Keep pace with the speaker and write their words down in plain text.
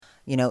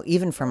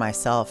even for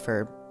myself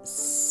for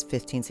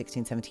 15,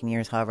 16, 17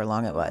 years, however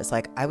long it was,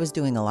 like I was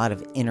doing a lot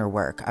of inner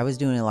work. I was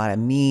doing a lot of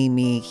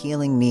me,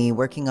 healing me,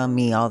 working on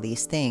me, all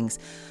these things.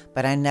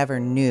 But I never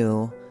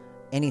knew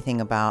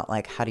anything about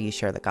like how do you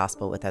share the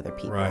gospel with other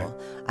people. Right.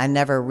 I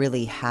never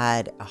really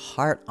had a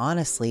heart,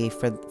 honestly,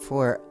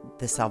 for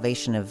the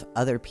salvation of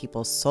other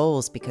people's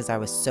souls because I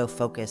was so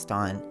focused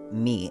on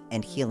me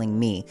and healing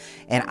me,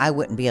 and I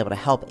wouldn't be able to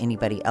help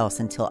anybody else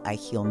until I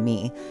heal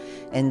me.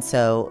 And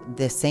so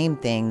the same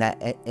thing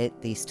that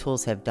these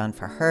tools have done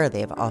for her,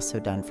 they have also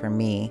done for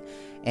me,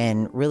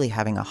 and really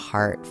having a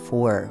heart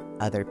for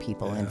other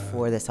people and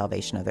for the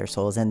salvation of their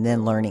souls, and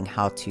then learning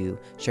how to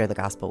share the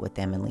gospel with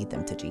them and lead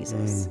them to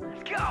Jesus.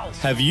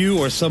 Have you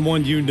or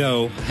someone you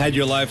know had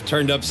your life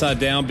turned upside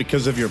down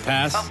because of your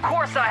past? Of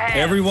course I have.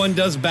 Everyone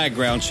does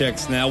background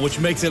checks now, which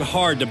makes it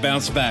hard to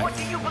bounce back. What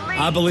do you believe?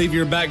 I believe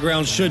your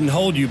background shouldn't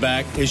hold you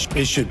back. It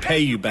should pay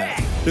you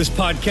back. This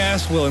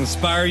podcast will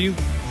inspire you,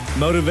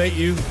 motivate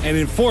you, and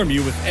inform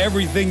you with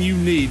everything you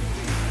need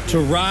to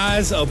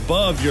rise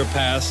above your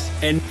past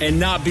and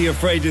not be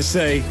afraid to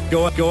say,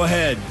 go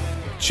ahead,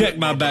 check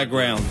my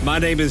background. My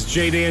name is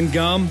Jaden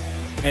Gum,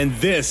 and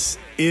this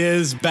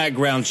is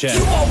Background Check.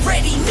 You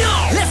already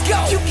know. Let's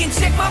go. You can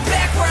check my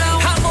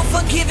background. I'm a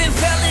forgiving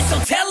felon, so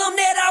tell them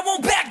that I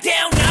won't back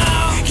down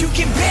now. You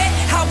can bet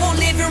I won't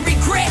live in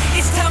regret.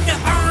 It's time to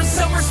earn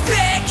some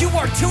respect. You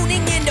are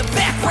tuning in to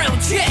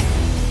Background Check.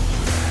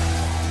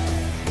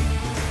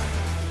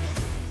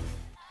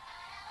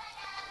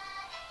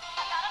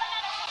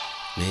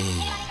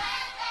 Man,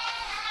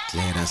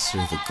 glad I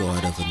serve a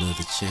God of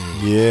another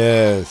chance.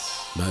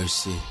 Yes.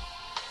 Mercy,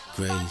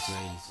 grace,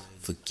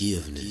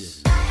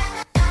 forgiveness.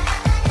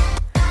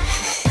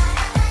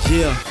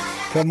 Yeah.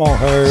 Come on,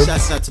 Herb.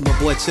 Shouts out to my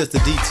boy Chester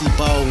D.T.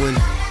 Baldwin.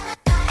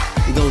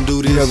 We gonna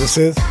do this. You know this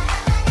is?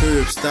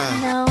 Herb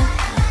style. No.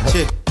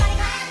 Check.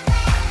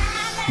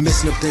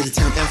 Messing up daily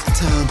time after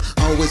time.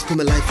 Always put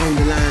my life on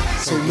the line.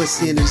 So much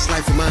sin in this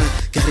life of mine.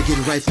 Gotta get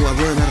it right before I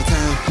run out of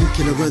time. Who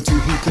can I run to?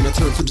 Who can I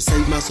turn to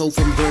save my soul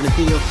from burning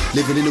hell?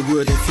 Living in a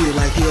world that feel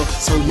like hell.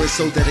 So much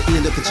so that I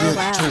end up in jail.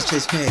 wow. Trying to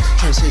chase cash,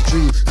 trying to chase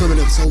dreams. Coming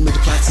up with so many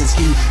plots and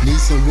schemes. Need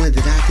someone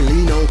that I can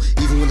lean on.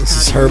 Even when This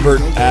is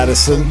Herbert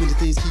Addison,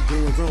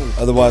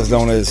 otherwise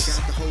known as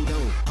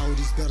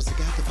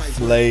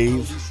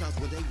Flav.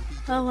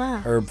 Oh, wow.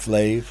 Herb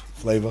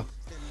Flava.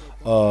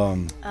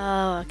 Oh,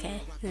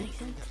 okay. That makes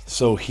sense.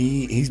 So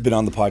he's been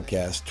on the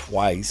podcast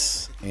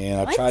twice,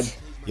 and What?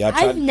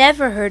 I've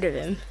never heard of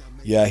him.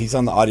 Yeah, he's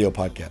on the audio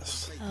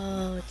podcast.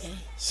 Oh, okay.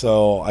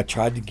 So I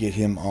tried to get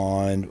him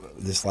on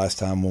this last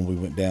time when we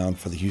went down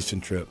for the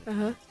Houston trip.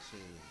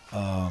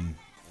 And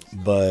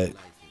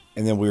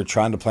then we were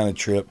trying to plan a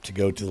trip to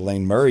go to the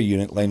Lane Murray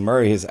unit. Lane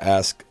Murray has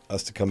asked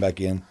us to come back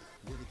in.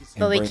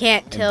 But we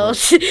can't tell.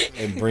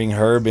 And bring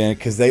Herb in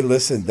because they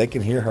listen. They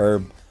can hear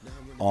Herb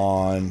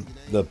on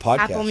the podcast.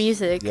 Apple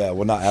Music. Yeah,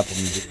 well, not Apple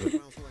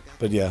Music,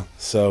 but yeah.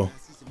 So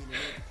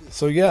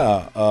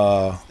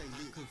yeah,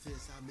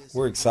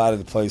 we're excited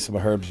to play some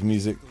of Herb's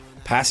music.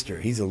 Pastor,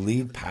 he's a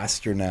lead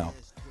pastor now.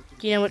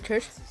 Do you know what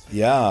church?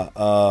 Yeah,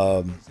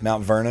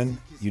 Mount Vernon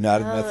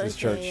United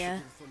Methodist okay, Church yeah.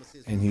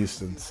 in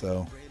Houston.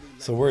 So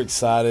we're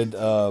excited.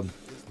 We're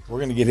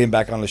gonna get him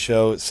back on the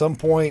show at some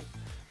point.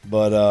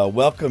 But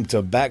welcome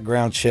to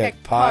Background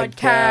Check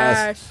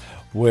Podcast.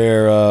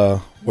 Where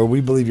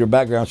we believe your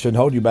background shouldn't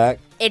hold you back.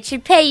 It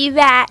should pay you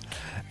back.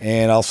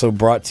 And also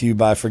brought to you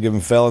by Forgiving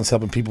Felons,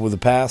 helping people with the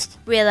past.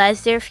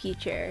 Realize their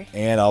future.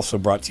 And also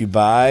brought to you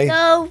by...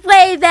 The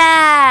Way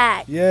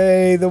Back!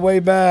 Yay, The Way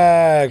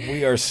Back!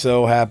 We are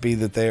so happy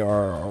that they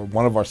are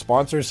one of our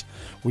sponsors.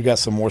 We got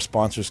some more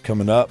sponsors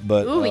coming up,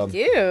 but... Ooh, we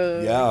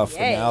do. Yeah, for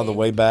now, The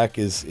Way Back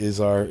is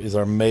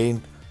our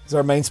main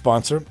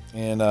sponsor.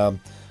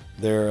 And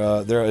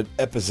they're an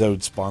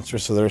episode sponsor,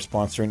 so they're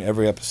sponsoring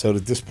every episode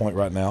at this point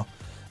right now.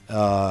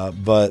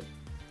 But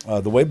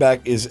The Way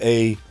Back is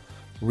a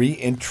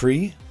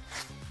reentry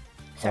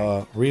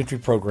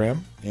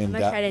program in I'm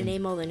going to try to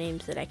name all the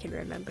names that I can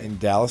remember. In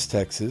Dallas,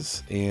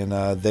 Texas. And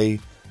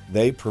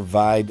they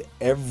provide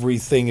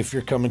everything. If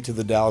you're coming to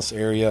the Dallas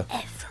area,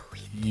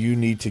 you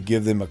need to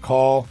give them a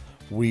call.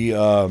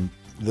 The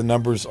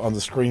numbers on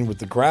the screen with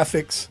the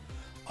graphics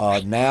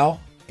now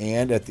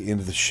and at the end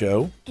of the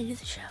show.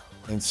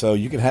 And so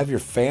you can have your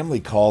family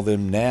call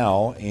them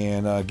now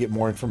and get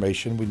more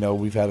information. We know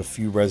we've had a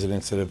few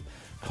residents that have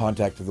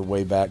contacted The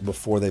Way Back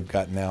before they've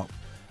gotten out,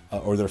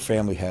 or their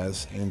family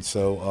has. And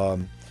so,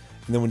 and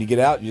then when you get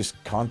out, you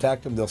just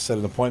contact them. They'll set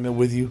an appointment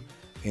with you,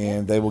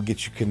 and they will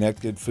get you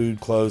connected, food,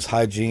 clothes,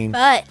 hygiene.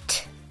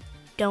 But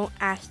don't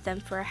ask them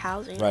for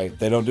housing. Right.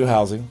 They don't do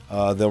housing.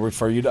 They'll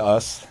refer you to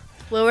us.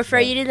 We'll refer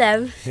you to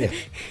them. Yeah.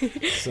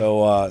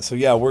 So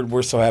yeah,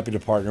 we're so happy to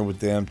partner with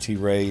them, T.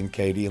 Ray and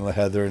Katie and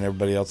Heather and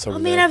everybody else over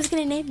there. Oh man, I was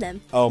gonna name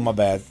them. Oh my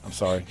bad. I'm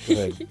sorry. Go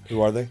ahead.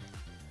 Who are they?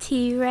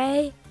 T.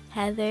 Ray,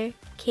 Heather,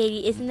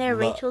 Katie. Isn't there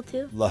Rachel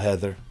too?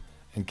 Heather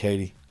and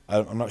Katie.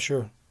 I'm not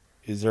sure.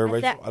 Is there a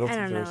Rachel? I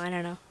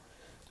don't know.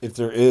 If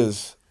there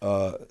is,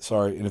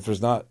 sorry, and if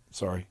there's not,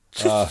 sorry.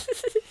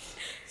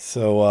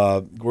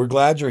 So we're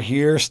glad you're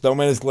here.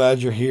 Snowman is glad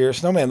you're here.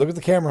 Snowman, look at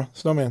the camera.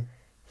 Snowman.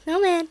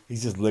 Snowman.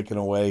 He's just licking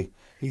away.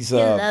 He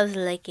loves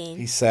licking.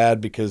 He's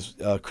sad because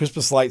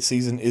Christmas light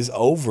season is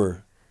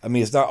over. I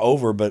mean, it's not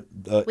over, but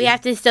we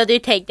have to still do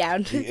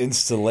takedown. the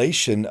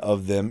installation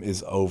of them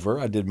is over.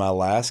 I did my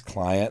last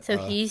client. So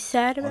he's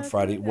sad about on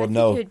Friday. That? Well, I think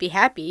no, he would be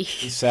happy.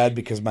 He's sad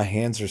because my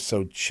hands are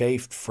so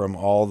chafed from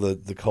all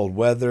the cold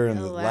weather and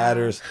the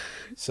ladders.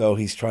 So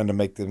he's trying to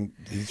make them.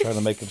 He's trying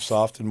to make them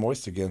soft and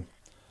moist again.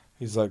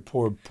 He's like,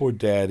 poor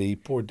daddy,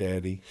 poor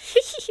daddy.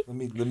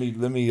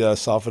 let me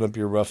soften up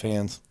your rough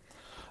hands.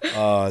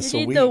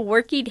 You need the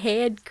working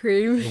hand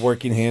cream. The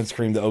working hands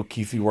cream, the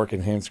O'Keefe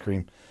working hands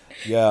cream.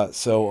 Yeah.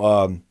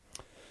 So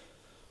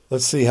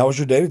let's see. How was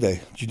your day today?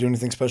 Did you do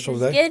anything special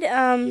today?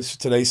 Good.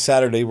 Today's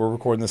Saturday. We're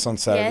recording this on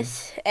Saturday.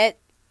 Yes, at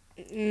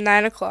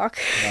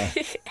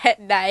 9:00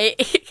 at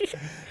night.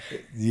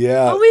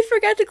 Yeah. Oh, we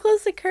forgot to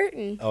close the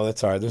curtain. Oh,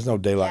 that's all right. There's no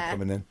daylight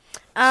coming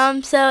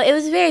in. So it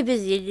was very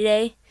busy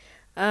today.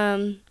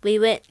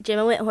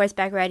 Gemma went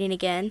horseback riding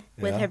again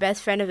with her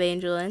best friend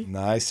Evangeline.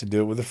 Nice to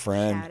do it with a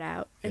friend. Shout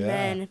out. And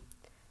then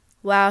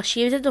while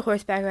she was at the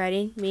horseback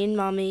riding, me and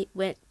Mommy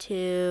went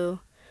to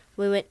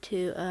where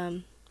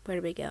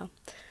did we go?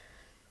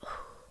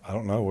 I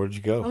don't know. Where'd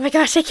you go? Oh my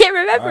gosh, I can't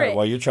remember it.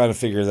 While you're trying to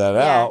figure that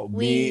out,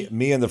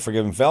 me and the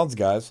Forgiven Felons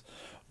guys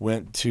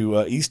went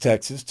to East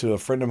Texas to a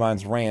friend of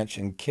mine's ranch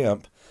in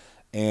Kemp,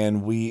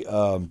 and we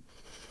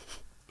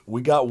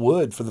got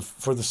wood for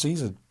the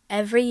season.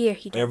 Every year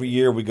he does. Every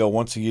year we go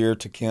once a year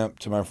to Kemp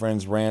to my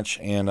friend's ranch,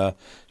 and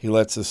he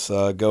lets us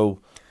go.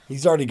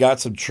 He's already got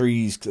some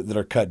trees that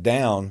are cut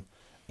down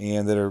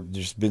and that are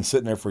just been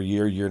sitting there for a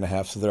year and a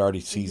half, so they're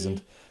already seasoned.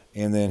 Mm-hmm.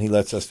 And then he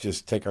lets us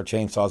just take our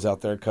chainsaws out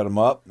there, cut them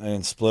up,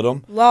 and split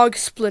them. Log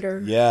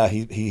splitter. Yeah,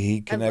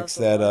 he connects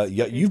that.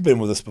 You've been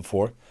with us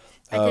before.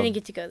 I didn't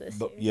get to go this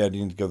year. Yeah, I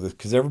didn't get to go this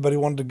because everybody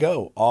wanted to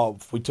go.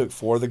 We took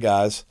 4 of the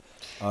guys.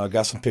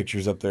 Got some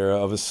pictures up there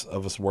of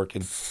us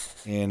working,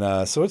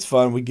 and so it's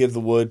fun. We give the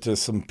wood to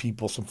some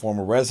people, some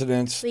former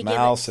residents,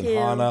 Mouse and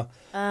Hannah.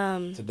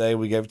 Today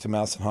we gave it to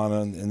Mouse and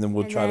Hannah, and then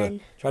we'll try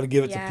to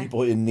give it to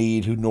people in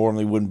need who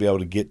normally wouldn't be able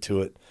to get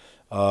to it.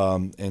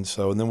 And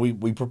then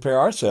we prepare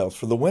ourselves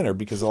for the winter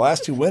because the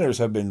last 2 winters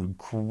have been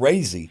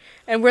crazy.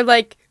 And we're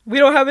like, we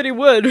don't have any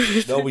wood.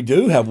 No, we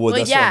do have wood.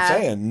 That's what I'm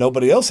saying.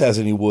 Nobody else has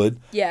any wood.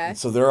 Yeah. And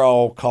so they're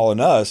all calling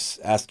us,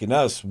 asking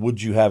us,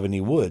 would you have any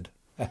wood?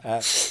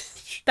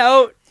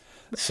 Don't.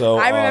 So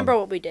I remember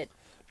what we did.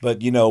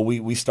 But,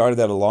 we started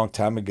that a long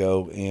time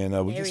ago,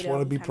 and we just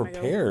want to be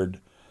prepared.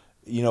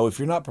 If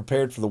you're not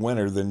prepared for the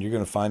winter, then you're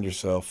going to find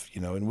yourself,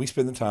 and we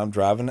spend the time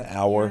driving an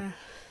hour,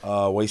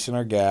 wasting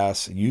our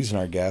gas, using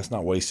our gas,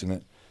 not wasting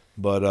it.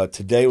 But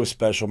today was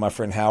special. My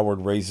friend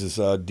Howard raises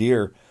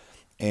deer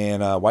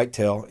and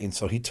whitetail, and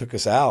so he took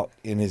us out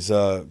in his,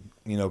 the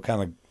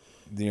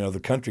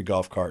country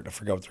golf cart. I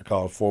forgot what they're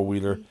called,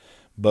 4-wheeler,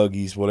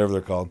 buggies, whatever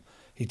they're called.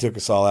 He took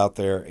us all out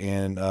there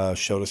and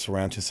showed us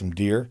around to some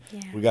deer. Yeah.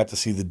 We got to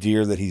see the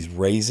deer that he's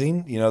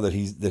raising,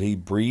 that he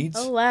breeds.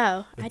 Oh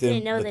wow! I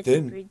didn't know that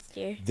he breeds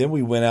deer. Then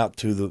we went out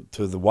to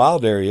the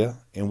wild area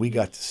and we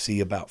got to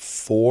see about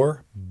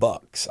 4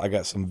 bucks. I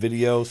got some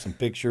videos, some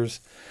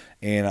pictures,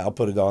 and I'll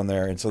put it on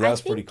there. And so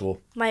that's pretty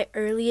cool. My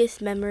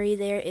earliest memory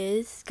there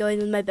is going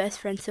with my best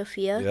friend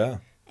Sophia. Yeah.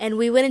 And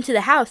we went into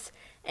the house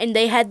and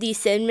they had these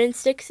cinnamon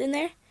sticks in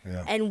there.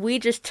 Yeah. And we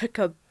just took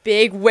a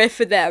big whiff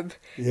of them.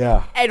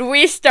 Yeah. And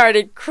we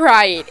started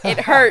crying. It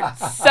hurt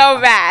so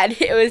bad.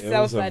 It was so funny.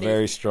 It was a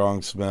very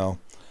strong smell.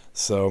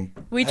 So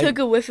we took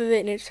a whiff of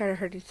it and it started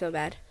hurting so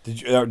bad. Do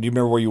you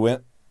remember where you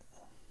went?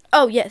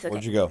 Oh, yes. Okay.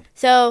 Where'd you go?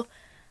 So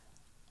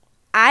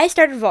I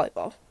started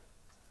volleyball.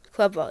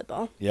 Club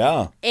volleyball.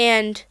 Yeah.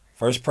 And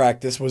first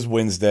practice was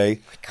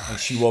Wednesday. And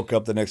she woke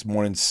up the next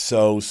morning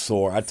so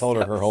sore. I told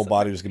her whole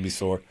body was going to be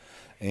sore.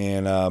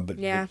 And but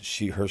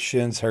her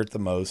shins hurt the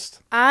most.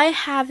 I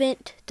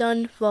haven't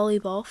done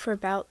volleyball for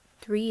about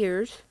 3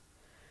 years,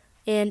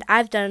 and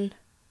I've done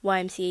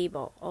YMCA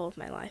ball all of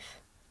my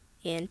life,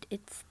 and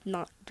it's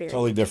not very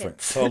totally different.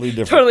 Totally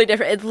different. Totally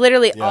different. It's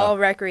literally all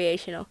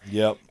recreational.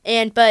 Yep.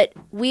 But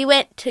we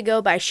went to go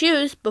buy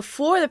shoes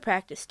before the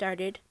practice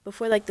started,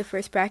 before the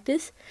first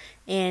practice,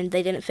 and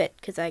they didn't fit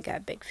because I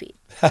got big feet.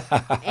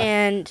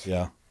 And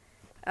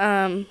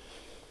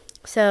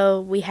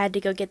so we had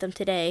to go get them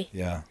today.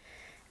 Yeah.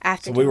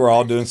 So we were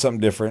all doing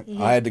something different.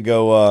 Mm-hmm. I had to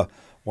go.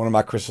 One of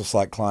my Christmas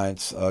light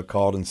clients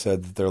called and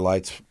said that their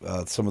lights,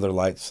 some of their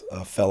lights,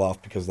 fell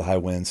off because of the high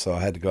winds. So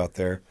I had to go out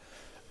there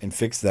and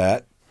fix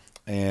that.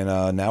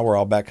 And now we're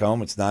all back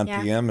home. It's 9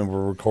 p.m. and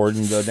we're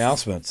recording the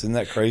announcements. Isn't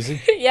that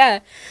crazy?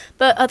 Yeah.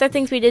 But other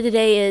things we did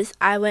today is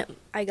I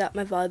got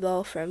my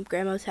volleyball from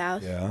Grandma's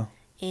house. Yeah.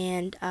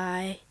 And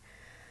I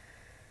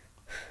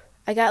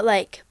got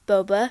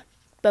boba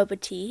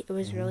tea. It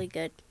was really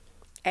good.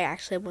 I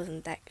actually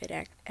wasn't that good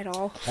at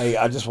all. Hey,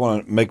 I just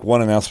want to make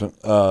one announcement.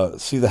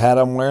 See the hat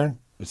I'm wearing?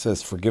 It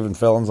says Forgiven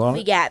Felons on We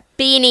it. got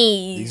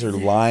beanies. These are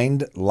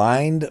lined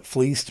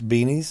fleeced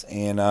beanies,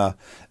 and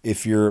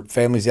if your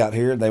family's out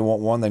here and they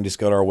want one, then just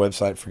go to our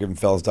website,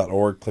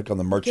 forgivenfellas.org, click on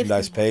the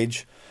merchandise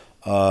page.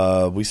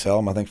 We sell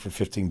them, I think, for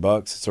 $15.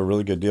 It's a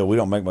really good deal. We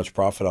don't make much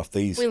profit off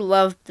these. We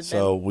love the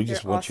So we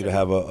just want you to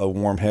have a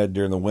warm head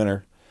during the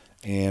winter.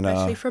 And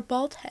especially for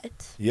bald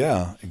heads.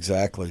 yeah,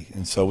 exactly.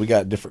 And so we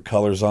got different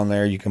colors on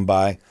there you can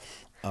buy.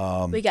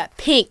 We got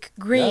pink,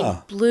 green,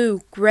 yeah.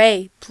 blue,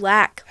 gray,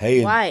 black,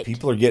 Hey, white. and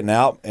people are getting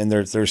out, and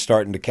they're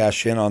starting to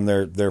cash in on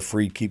their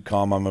free Keep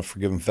Calm, I'm a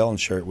Forgiven Felon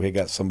shirt. We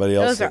got somebody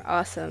else. Those are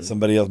awesome.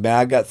 Somebody else. Man,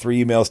 I got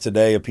 3 emails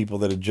today of people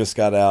that had just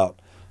got out.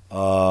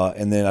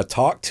 And then I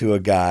talked to a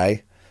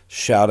guy.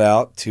 Shout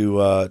out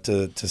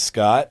to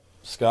Scott.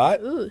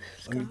 Scott? Ooh,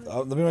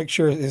 Let me make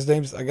sure his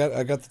name's. I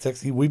got the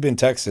text. We've been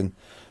texting,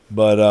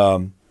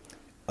 but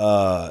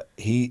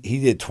he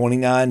did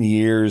 29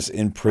 years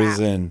in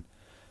prison.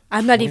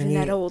 I'm not even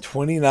that old.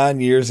 29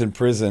 years in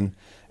prison,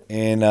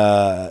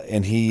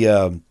 and he's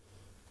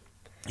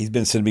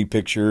been sending me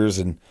pictures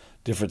and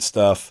different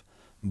stuff,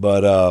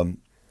 but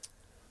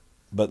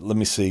let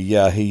me see.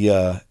 Yeah,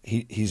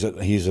 he's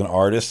an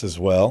artist as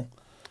well.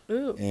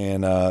 Ooh.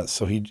 And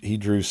so he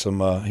drew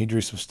some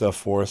stuff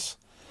for us.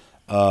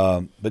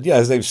 But yeah,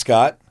 his name's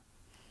Scott,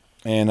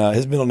 and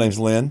his middle name's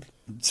Lynn,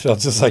 spelled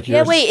just like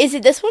yours. Yeah, wait, is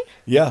it this one?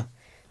 Yeah.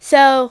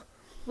 So,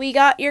 we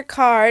got your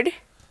card.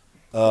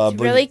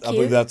 It's really cute. I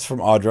believe that's from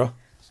Audra.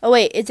 Oh,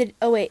 wait, is it?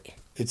 Oh, wait.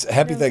 It's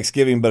Happy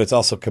Thanksgiving, but it's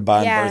also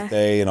combined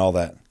birthday and all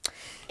that.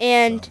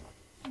 And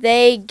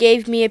they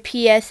gave me a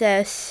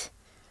PSS.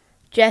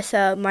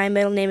 Jessa, my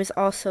middle name is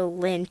also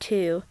Lynn,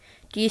 too.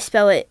 Do you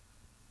spell it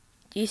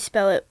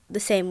the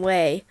same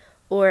way,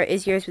 or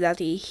is yours without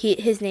the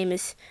E? His name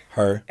is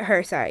Her.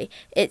 Sorry.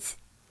 It's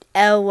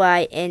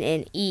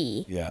Lynnne.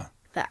 Yeah.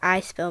 But I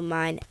spell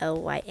mine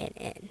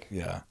Lynn.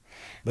 Yeah.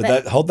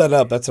 But hold that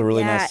up. That's a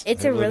really nice.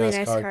 It's a really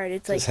nice card.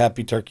 It's like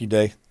Happy Turkey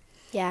Day.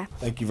 Yeah.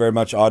 Thank you very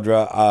much,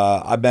 Audra.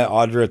 I met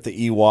Audra at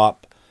the EWAP.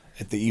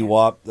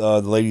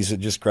 The ladies that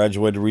just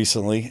graduated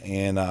recently,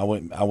 and I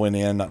went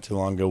in not too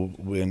long ago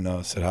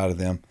and said hi to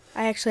them.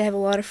 I actually have a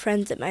lot of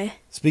friends at my.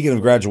 Speaking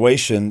of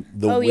graduation,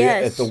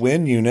 yes. at the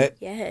WIN unit,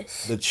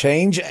 Yes. the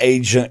change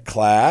agent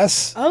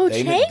class. Oh,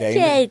 change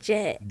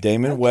agent.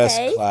 Damon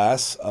West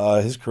class,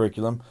 his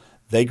curriculum.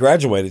 They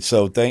graduated.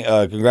 So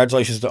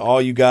congratulations to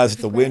all you guys at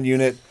the WIN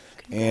unit.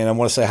 And I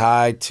want to say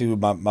hi to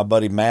my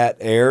buddy Matt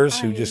Ayers,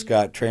 who just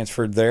got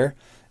transferred there.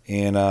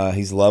 And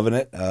he's loving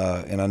it.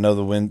 And I know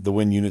the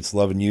WIN unit's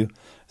loving you.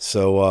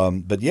 So,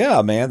 but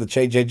yeah, man, the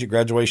change agent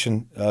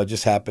graduation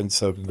just happened.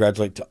 So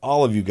congratulate to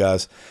all of you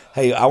guys.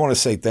 Hey, I want to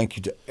say thank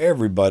you to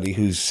everybody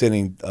who's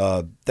sending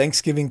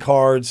Thanksgiving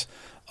cards.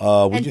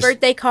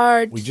 Birthday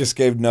cards. We just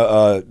gave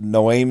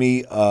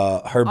Noemi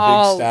her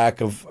big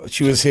stack of.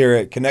 She was here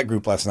at Connect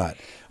Group last night.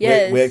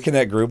 Yes. We had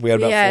Connect Group. We had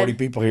about 40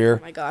 people here.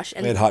 Oh my gosh!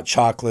 And we had hot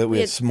chocolate. We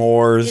had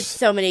s'mores. We had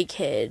so many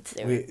kids.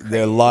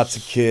 There are lots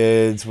of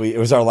kids. It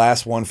was our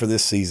last one for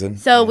this season.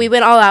 So we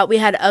went all out. We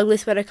had ugly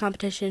sweater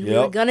competition. We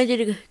were gonna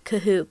do the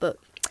Kahoot, but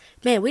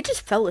man, we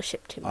just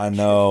fellowshiped too much. I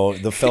know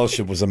the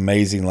fellowship was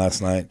amazing last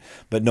night.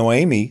 But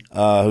Noemi,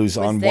 who's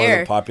on one of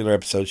the popular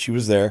episodes, she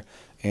was there.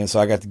 And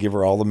so I got to give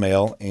her all the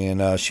mail,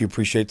 and she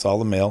appreciates all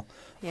the mail.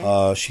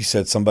 Yeah. She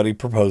said somebody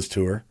proposed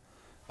to her,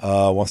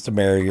 wants to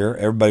marry her.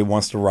 Everybody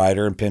wants to write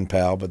her and pen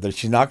pal, but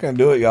she's not going to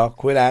do it, y'all.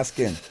 Quit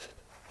asking.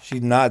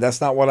 She's not.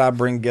 That's not what I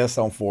bring guests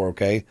on for,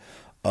 okay?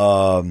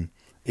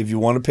 If you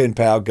want a pen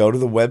pal, go to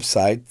the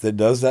website that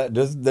does that.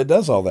 That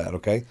does all that,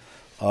 okay?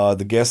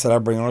 The guests that I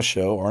bring on a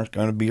show aren't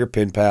going to be your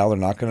pen pal. They're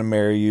not going to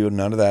marry you,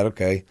 none of that,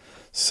 okay?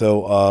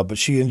 So, but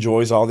she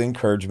enjoys all the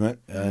encouragement,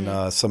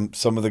 and some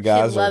of the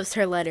guys. She loves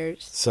her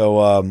letters.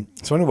 So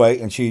anyway,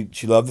 and she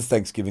loved the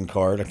Thanksgiving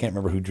card. I can't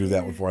remember who drew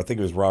that one for. I think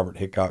it was Robert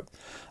Hickok.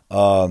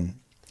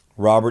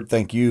 Robert,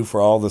 thank you for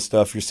all the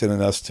stuff you're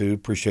sending us too.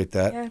 Appreciate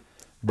that. Yeah.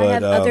 But I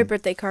have other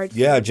birthday cards.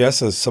 Yeah,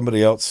 Jessa's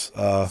somebody else.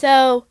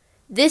 So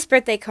this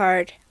birthday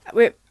card,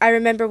 I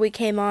remember we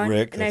came on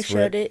Rick, and I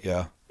showed it.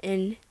 Yeah.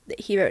 And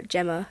he wrote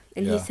Gemma,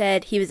 and he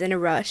said he was in a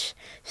rush,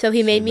 so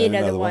he made me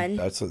another one.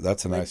 That's a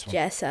nice one.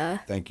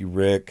 Jessa. Thank you,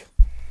 Rick.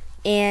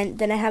 And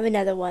then I have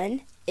another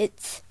one.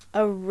 It's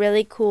a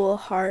really cool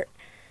heart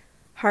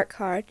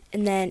card,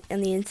 and then on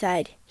the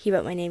inside he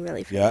wrote my name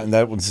really. Yeah, and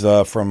that one's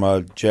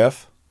from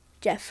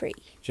Jeffrey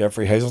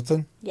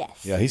Hazelton.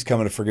 Yes. Yeah, he's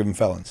coming to Forgiven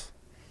Felons.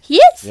 He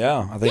is.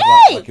 Yeah, I think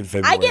like in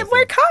February. I get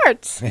more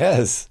cards.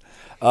 Yes.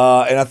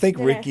 And I think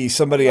Ricky,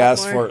 somebody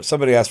asked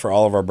for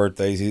all of our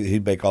birthdays.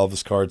 He'd make all of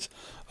his cards.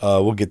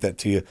 We'll get that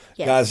to you.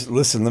 Yes. Guys,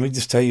 listen, let me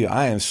just tell you,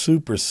 I am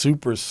super,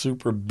 super,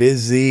 super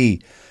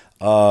busy.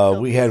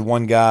 We had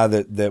one guy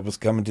that was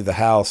coming to the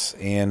house,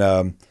 and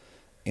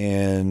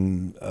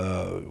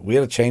we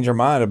had to change our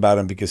mind about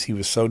him because he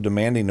was so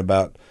demanding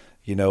about,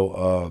 he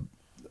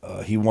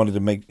wanted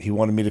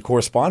me to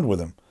correspond with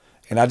him.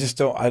 And I just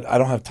don't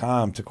have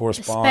time to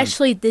correspond.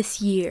 Especially this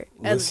year,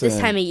 this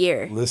time of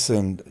year.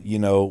 Listen,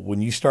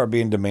 when you start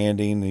being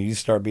demanding and you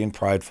start being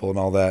prideful and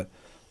all that,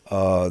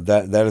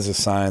 that is a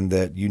sign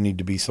that you need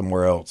to be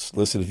somewhere else.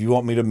 Listen, if you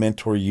want me to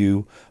mentor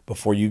you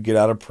before you get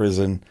out of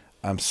prison,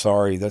 I'm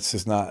sorry.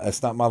 That's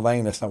not my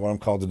lane. That's not what I'm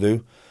called to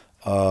do.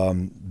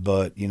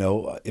 But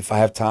if I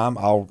have time,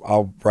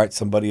 I'll write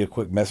somebody a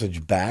quick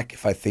message back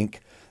if I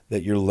think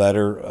that your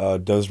letter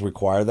does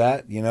require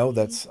that.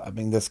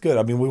 That's good.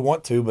 I mean, we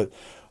want to, but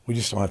we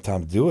just don't have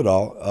time to do it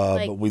all.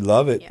 But we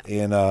love it,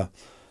 and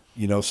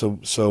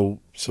so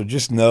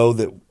just know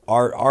that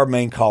our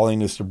main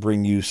calling is to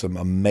bring you some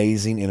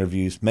amazing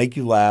interviews, make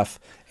you laugh,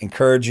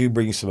 encourage you,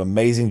 bring you some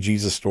amazing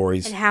Jesus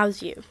stories, And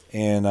house you.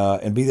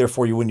 and be there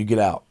for you when you get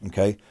out.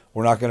 Okay,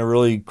 we're not going to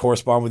really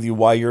correspond with you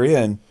while you're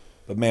in,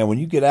 but man, when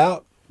you get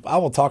out, I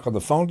will talk on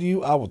the phone to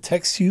you. I will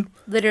text you.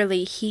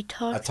 Literally, he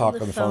talked talk on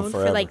the phone for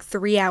forever. like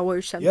 3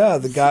 hours. Sometimes. Yeah,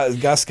 the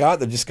guy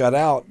Scott that just got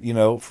out,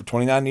 for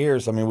 29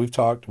 years. I mean, we've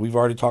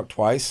already talked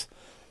twice,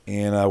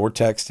 and we're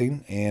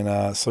texting.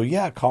 And so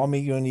yeah, call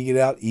me when you get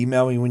out,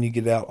 email me when you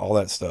get out, all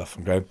that stuff.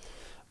 Okay.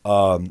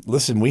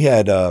 Listen, we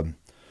had some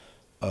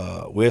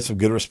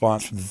good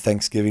response from the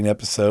Thanksgiving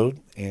episode,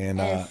 and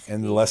Yes,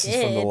 and the we lessons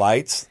from the did.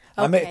 lights.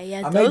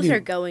 Okay, those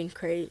are going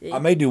crazy. I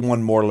may do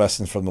one more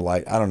lessons from the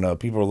light. I don't know.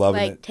 People are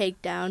loving it.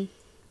 Takedown.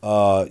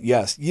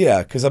 Yes,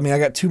 yeah, because I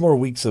got 2 more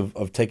weeks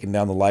of taking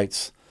down the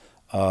lights.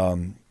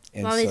 And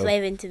Mommy's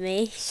waving to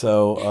me.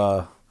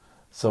 So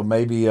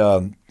maybe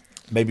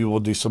we'll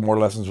do some more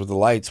lessons with the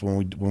lights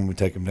when we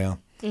take them down.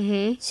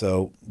 Mm-hmm.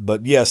 So,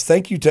 but yes,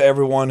 thank you to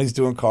everyone who's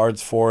doing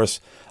cards for us.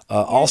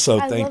 Also,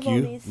 I thank love all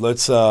you. these.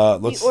 Let's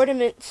The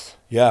ornaments.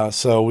 yeah.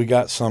 So we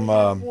got some.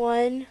 One. Do you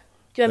want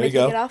there me you to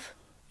go. take it off?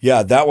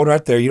 Yeah, that one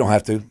right there. You don't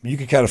have to. You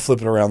can kind of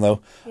flip it around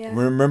though. Yeah.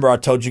 Remember, I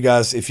told you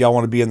guys if y'all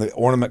want to be in the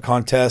ornament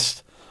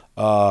contest.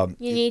 It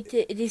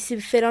needs to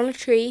fit on a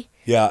tree.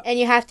 Yeah. And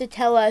you have to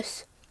tell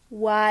us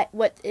what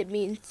it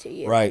means to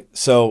you. Right.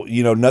 So,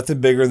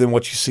 nothing bigger than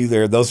what you see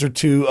there. Those are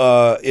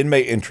 2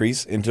 inmate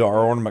entries into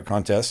our ornament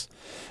contest.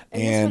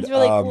 And this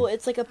one's really cool.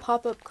 It's like a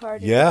pop-up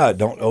card. Yeah.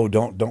 Don't. I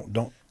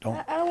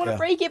don't want to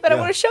break it, but I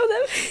want to show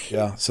them.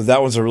 Yeah. So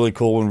that was a really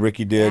cool one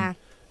Ricky did. Yeah.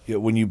 Yeah,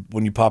 when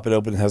you pop it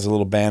open, it has a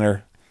little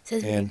banner. It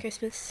says Merry And-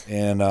 Christmas.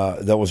 And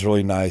that was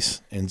really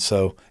nice. And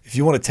so if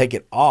you want to take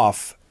it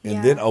off and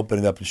Yeah. then open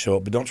it up and show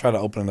it, but don't try to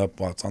open it up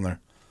while it's on there.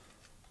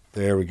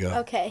 There we go.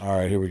 Okay. All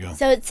right, here we go.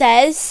 So it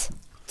says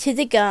to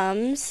the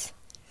gums,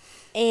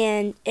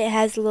 and it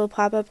has a little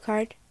pop-up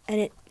card,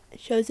 and it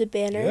shows a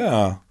banner.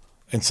 Yeah.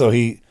 And so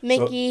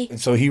Mickey.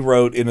 So he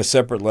wrote in a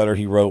separate letter.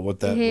 He wrote what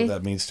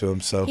that means to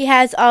him. So He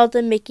has all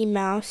the Mickey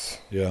Mouse.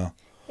 yeah.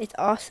 It's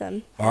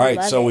awesome. All right.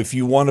 I love So it. if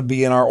you want to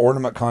be in our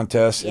ornament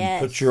contest and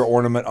Yes. put your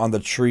ornament on the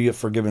tree of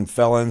forgiven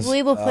felons,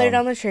 we will put it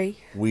on the tree.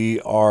 we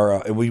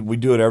are. We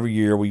do it every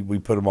year. We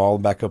put them all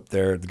back up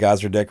there. The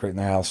guys are decorating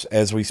the house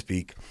as we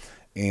speak,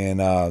 and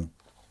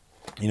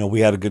we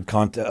had a good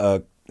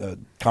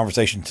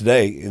conversation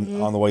today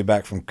on the way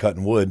back from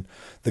cutting wood.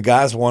 The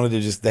guys wanted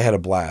to they had a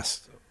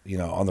blast,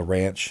 on the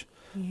ranch,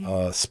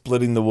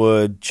 splitting the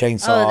wood,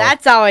 chainsaw. Oh,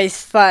 that's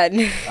always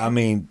fun. I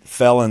mean,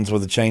 felons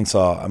with a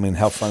chainsaw. I mean,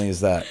 how funny is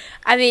that?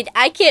 I mean,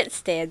 I can't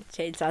stand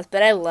chainsaws,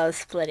 but I love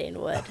splitting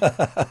wood.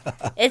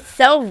 It's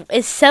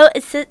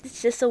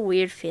just a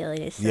weird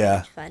feeling. It's so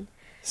much fun.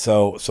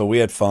 So we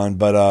had fun,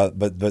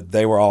 but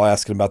they were all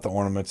asking about the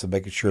ornaments and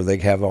making sure they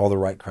have all the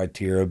right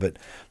criteria. But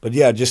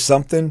yeah, just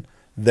something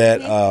that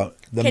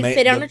Can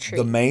fit on a tree.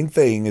 The main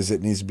thing is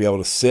it needs to be able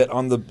to sit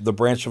on the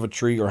branch of a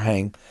tree or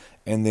hang,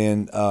 and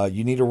then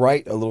you need to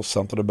write a little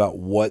something about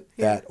what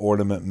that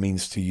ornament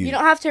means to you. You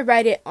don't have to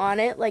write it on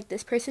it like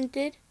this person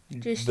did.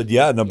 Just But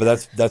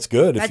that's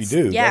good if you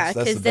do. Yeah, That's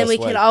because the then we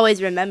best way. can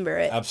always remember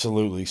it.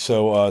 Absolutely.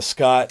 So,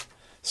 Scott,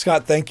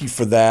 thank you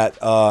for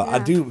that. I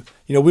do.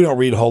 We don't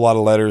read a whole lot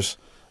of letters,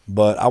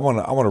 but I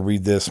want to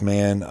read this,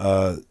 man.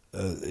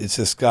 It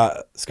says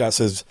Scott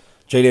says,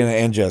 Jadana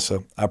and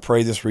Jessa, I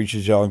pray this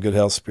reaches y'all in good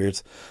health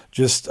spirits.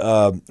 Just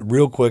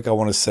real quick, I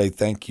want to say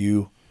thank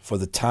you for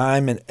the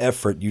time and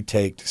effort you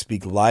take to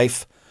speak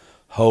life,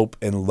 hope,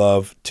 and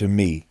love to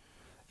me.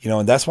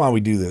 And that's why we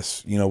do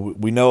this.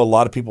 We know a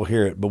lot of people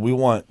hear it, but we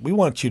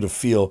want you to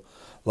feel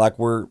like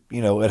we're,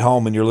 at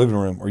home in your living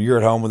room, or you're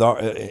at home with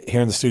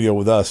here in the studio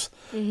with us,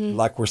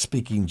 like we're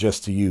speaking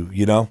just to you.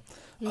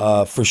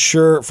 For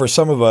sure, for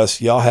some of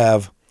us, y'all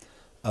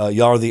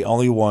are the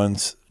only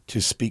ones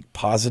to speak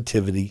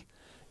positivity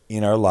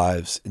in our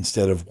lives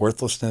instead of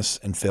worthlessness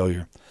and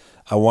failure.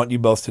 I want you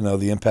both to know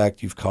the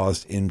impact you've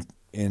caused in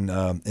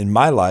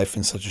my life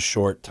in such a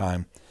short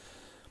time.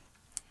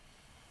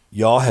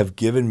 Y'all have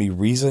given me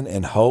reason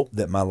and hope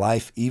that my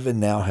life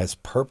even now has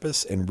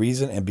purpose and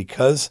reason. And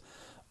because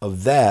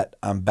of that,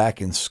 I'm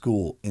back in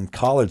school, in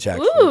college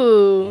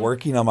actually,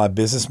 working on my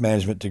business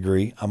management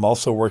degree. I'm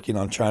also working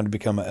on trying to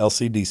become an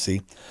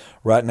LCDC.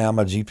 Right now,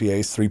 my GPA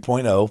is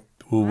 3.0.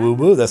 Woo, woo,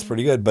 woo. That's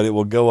pretty good, but it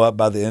will go up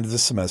by the end of the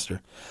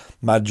semester.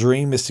 My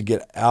dream is to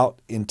get out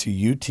into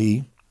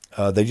UT.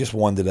 They just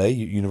won today,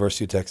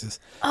 University of Texas.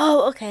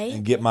 Oh, okay.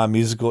 And get my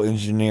musical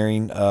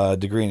engineering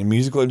degree in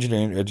musical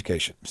engineering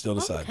education. Still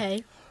deciding.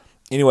 Okay.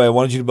 Anyway, I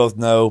wanted you to both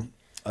know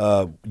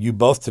you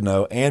both to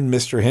know, and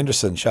Mr.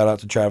 Henderson, shout out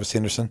to Travis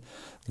Henderson,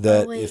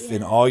 that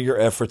in all your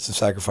efforts and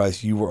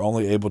sacrifice, you were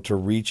only able to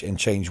reach and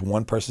change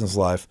one person's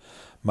life,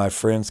 my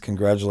friends,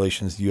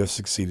 congratulations. You have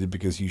succeeded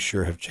because you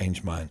sure have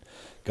changed mine.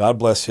 God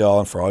bless y'all,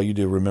 and for all you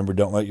do, remember,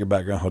 don't let your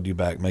background hold you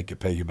back. Make it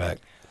pay you back.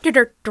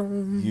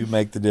 You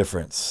make the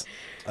difference.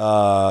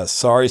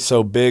 Sorry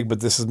so big, but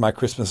this is my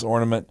Christmas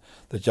ornament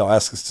that y'all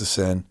asked us to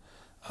send.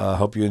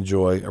 Hope you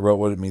enjoy. I wrote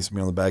what it means to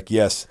me on the back.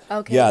 Yes.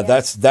 Okay. Yeah,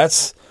 yes.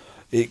 that's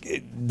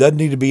it doesn't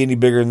need to be any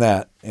bigger than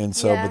that. And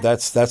so, but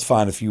that's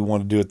fine if you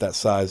want to do it that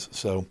size.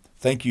 So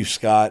thank you,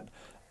 Scott.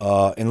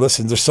 And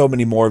listen, there's so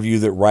many more of you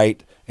that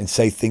write and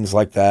say things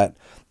like that.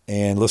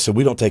 And listen,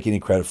 we don't take any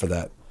credit for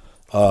that.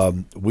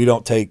 We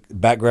don't take,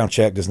 background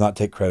check does not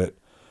take credit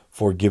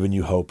for giving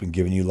you hope and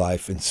giving you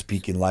life and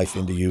speaking life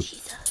into you.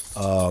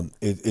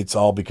 It's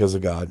all because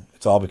of God.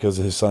 It's all because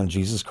of his son,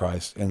 Jesus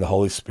Christ, and the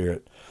Holy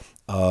Spirit.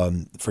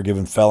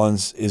 Forgiven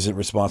felons isn't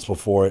responsible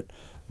for it.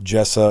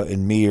 Jessa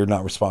and me are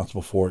not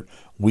responsible for it.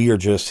 We are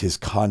just his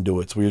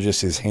conduits. We are just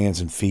his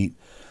hands and feet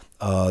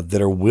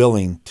that are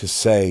willing to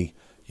say,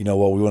 you know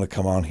what, we want to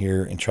come on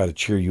here and try to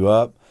cheer you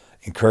up,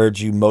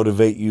 encourage you,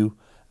 motivate you,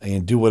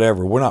 and do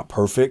whatever. We're not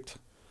perfect.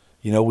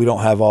 You know, we don't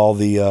have all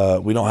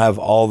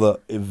the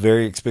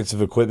very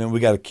expensive equipment.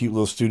 We got a cute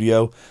little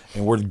studio,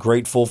 and we're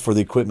grateful for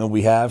the equipment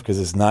we have because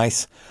it's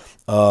nice.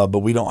 But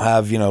we don't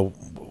have,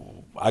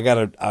 I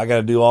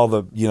gotta do all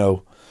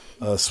the,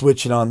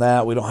 switching on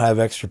that. We don't have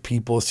extra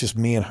people. It's just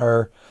me and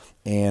her,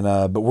 and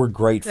but we're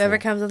grateful. Whoever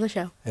comes on the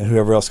show. And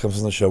whoever else comes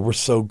on the show. We're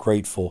so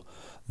grateful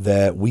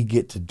that we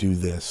get to do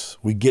this.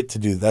 We get to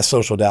do that's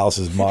Social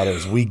Dallas's motto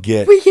is we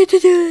get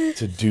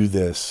to do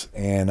this.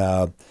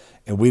 And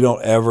we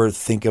don't ever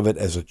think of it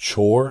as a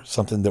chore,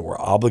 something that we're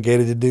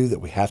obligated to do, that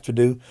we have to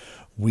do.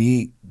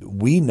 We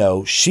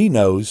know, she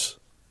knows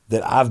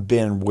that I've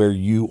been where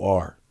you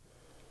are.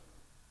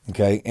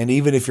 Okay? And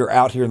even if you're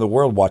out here in the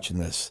world watching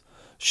this,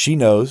 she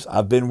knows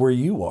I've been where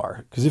you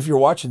are. Because if you're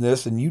watching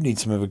this and you need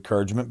some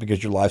encouragement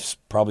because your life's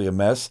probably a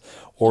mess,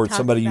 or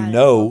somebody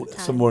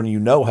someone you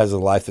know has a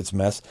life that's a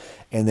mess,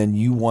 and then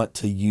you want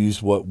to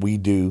use what we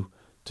do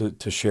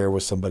to share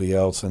with somebody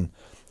else. And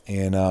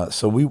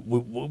so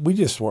we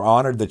just were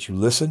honored that you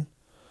listen.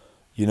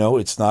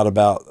 It's not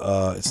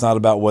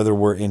about whether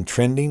we're in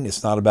trending.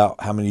 It's not about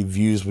how many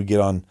views we get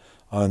on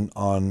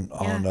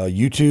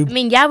YouTube. I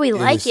mean, yeah, we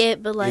like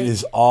it, but like it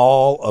is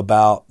all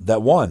about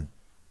that one.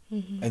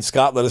 Mm-hmm. And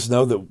Scott let us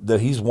know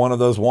that he's one of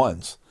those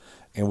ones,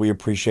 and we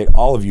appreciate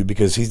all of you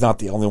because he's not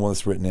the only one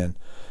that's written in.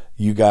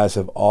 You guys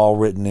have all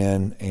written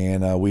in,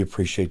 and we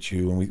appreciate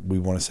you, and we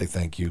want to say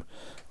thank you.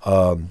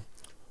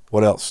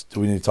 What else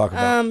do we need to talk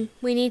about?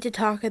 We need to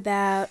talk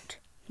about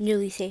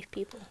newly saved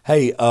people.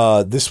 Hey,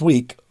 this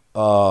week,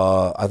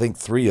 I think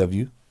 3 of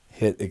you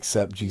hit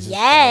accept Jesus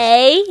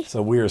Yay! Christ.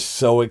 So we are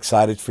so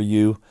excited for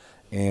you,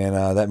 and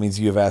that means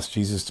you have asked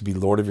Jesus to be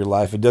Lord of your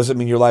life. It doesn't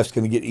mean your life's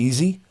going to get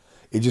easy.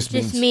 It just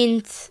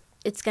means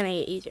it's going to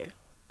get easier.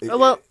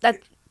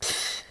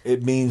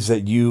 It means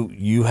that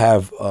you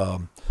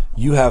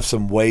have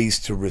some ways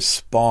to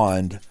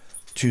respond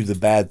to the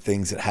bad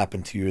things that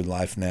happen to you in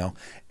life now,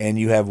 and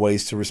you have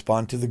ways to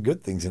respond to the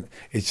good things, and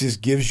it just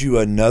gives you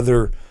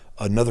another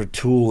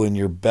tool in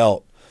your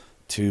belt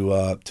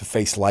to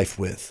face life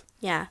with.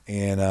 Yeah.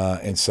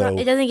 And so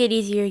it doesn't get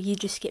easier, you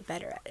just get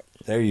better at it.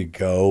 There you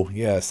go.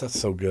 Yes, that's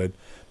so good.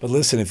 But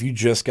listen, if you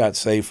just got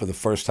saved for the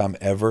first time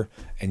ever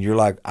and you're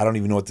like, I don't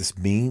even know what this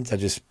means, I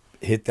just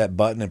hit that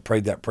button and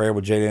prayed that prayer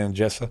with Jada and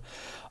Jessa,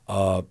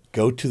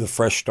 go to the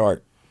Fresh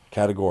Start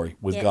category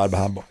with God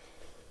Behind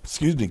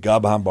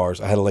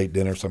Bars. I had a late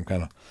dinner, so I'm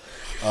kind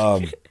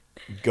of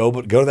go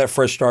to that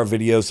Fresh Start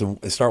videos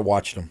and start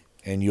watching them,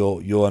 and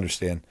you'll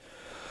understand.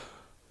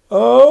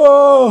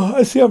 Oh,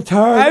 I see. I'm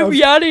tired. I'm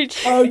yawning.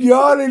 I'm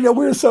yawning.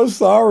 We're so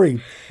sorry.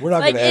 We're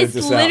not going to edit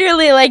this out. It's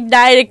literally like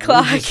 9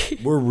 o'clock.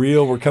 We're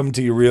real. We're coming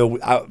to you real.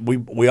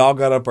 We all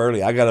got up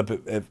early. I got up.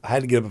 I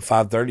had to get up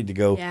at 5:30 to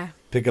go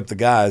pick up the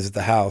guys at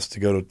the house to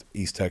go to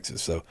East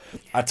Texas. So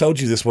I told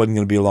you this wasn't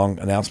going to be a long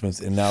announcement,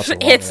 and now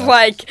it's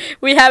like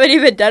we haven't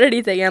even done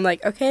anything. I'm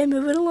like, okay,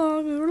 move it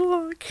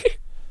along.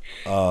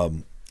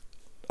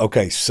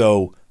 Okay,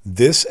 so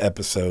this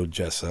episode,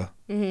 Jessa,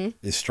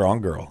 is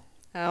Strong Girl.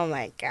 Oh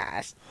my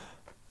gosh.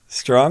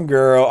 Strong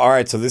Girl. All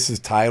right, so this is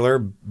Tyler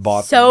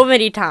Bothne. So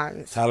many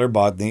times. Tyler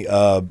Bothne.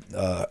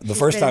 The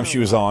first time she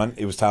was on,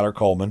 it was Tyler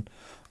Coleman.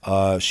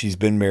 She's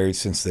been married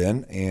since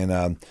then,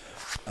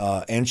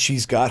 and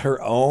she's got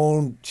her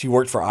own. She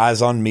worked for Eyes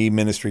on Me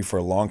ministry for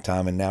a long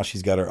time, and now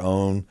she's got her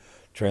own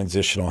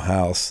transitional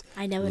house.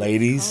 I know,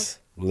 ladies.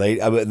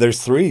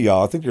 There's 3 of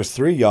y'all. I think there's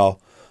 3 of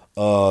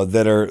y'all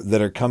that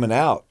are coming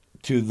out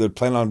to the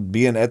plan on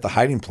being at the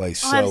hiding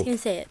place. I was gonna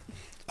say it.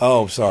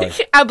 Oh, sorry.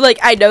 I'm like,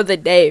 I know the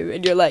name,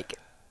 and you're like.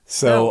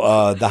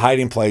 So the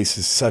hiding place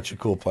is such a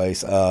cool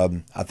place. I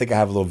think I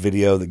have a little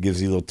video that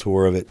gives you a little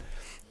tour of it.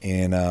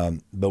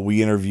 And but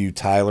we interviewed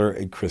Tyler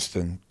and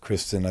Kristin.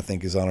 Kristin, I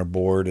think, is on our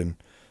board and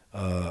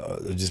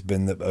just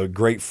been a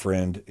great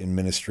friend in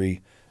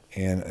ministry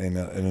and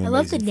I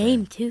love the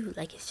name too.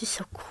 Like, it's just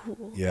so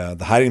cool. Yeah,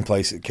 The Hiding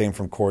Place. It came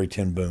from Corrie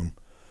ten Boom,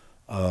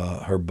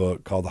 her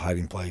book called The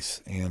Hiding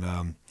Place.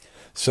 And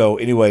so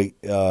anyway,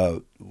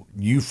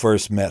 you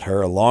first met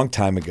her a long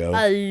time ago.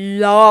 A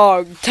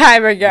long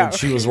time ago. When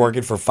she was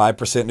working for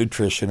 5%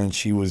 Nutrition, and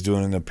she was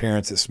doing an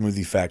appearance at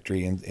Smoothie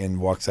Factory in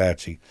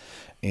Waxahachie.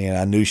 And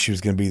I knew she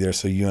was going to be there,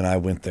 so you and I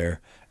went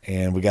there,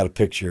 and we got a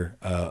picture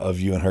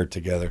of you and her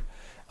together.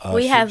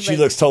 She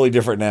looks totally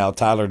different now.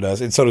 Tyler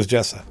does, and so does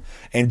Jessa.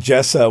 And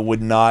Jessa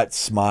would not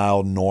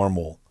smile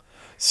normal.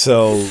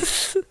 So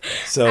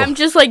I'm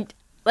just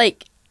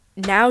like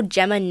now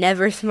Gemma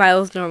never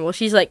smiles normal.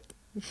 She's like,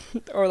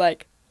 or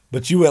like.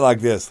 But you went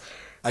like this.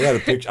 I got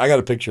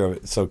a picture of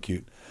it. It's so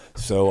cute.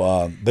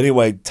 So, but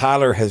anyway,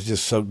 Tyler has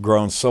just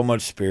grown so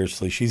much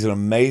spiritually. She's an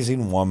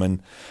amazing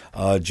woman.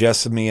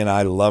 Jessa and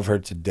I love her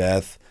to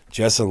death.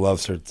 Jessa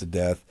loves her to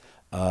death.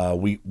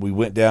 We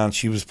went down.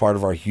 She was part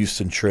of our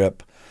Houston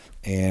trip,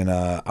 and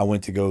I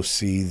went to go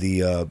see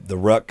the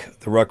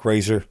ruck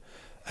raiser.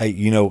 Hey,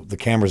 you know the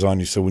camera's on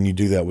you, so when you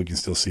do that, we can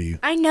still see you.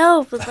 I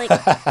know, but like,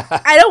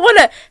 I don't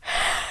want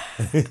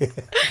to.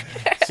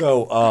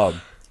 So,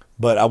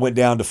 but I went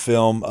down to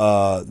film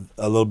a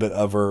little bit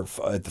of her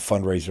at the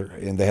fundraiser,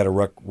 and they had a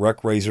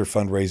ruck raiser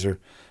fundraiser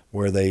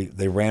where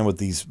they ran with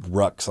these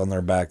rucks on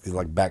their back, these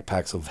like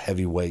backpacks of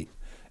heavy weight,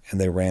 and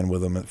they ran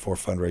with them for a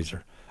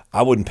fundraiser.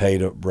 I wouldn't pay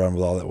to run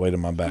with all that weight on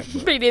my back.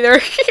 Me neither.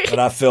 But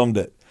I filmed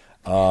it.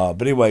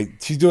 But anyway,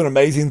 she's doing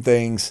amazing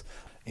things,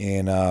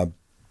 and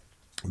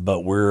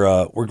but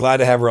we're glad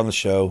to have her on the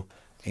show.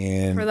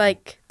 And for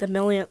like the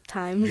millionth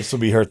time. This will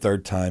be her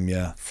third time,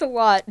 yeah. It's a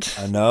lot.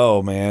 I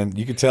know, man.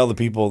 You can tell the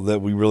people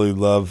that we really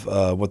love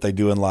what they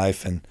do in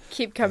life and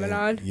keep coming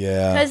on.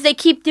 Yeah. Because they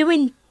keep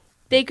doing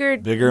bigger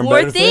and more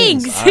better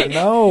things. I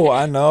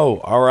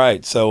know. All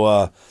right.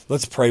 So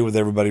let's pray with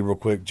everybody real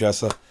quick,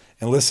 Jessa.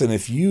 And listen,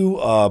 if you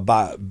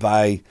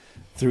by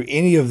through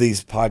any of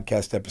these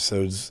podcast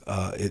episodes,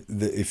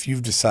 if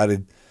you've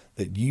decided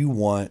that you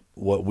want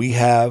what we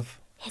have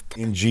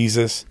in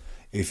Jesus,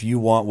 if you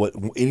want what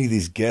any of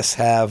these guests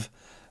have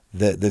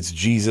that's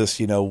Jesus,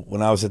 you know,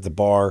 when I was at the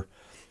bar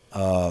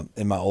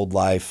in my old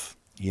life,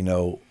 you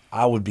know,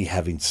 I would be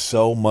having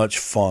so much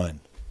fun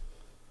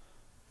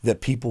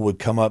that people would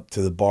come up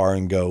to the bar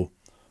and go,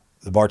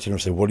 the bartender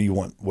would say, what do you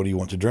want? What do you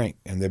want to drink?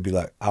 And they'd be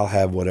like, I'll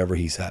have whatever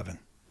he's having.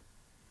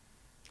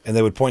 And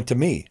they would point to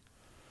me.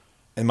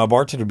 And my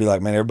bartender would be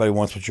like, man, everybody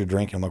wants what you're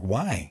drinking. I'm like,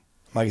 why?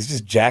 I'm like, it's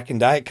just Jack and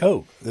Diet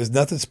Coke. There's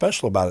nothing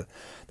special about it.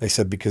 They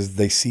said, because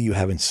they see you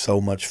having so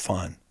much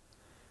fun.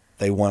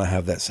 They want to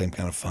have that same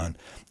kind of fun.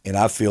 And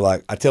I feel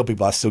like, I tell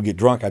people I still get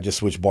drunk. I just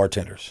switch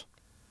bartenders.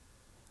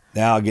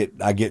 Now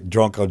I get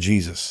drunk on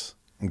Jesus,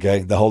 okay,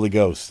 the Holy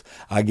Ghost.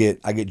 I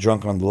get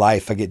drunk on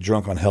life. I get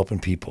drunk on helping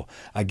people.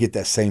 I get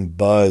that same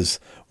buzz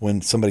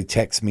when somebody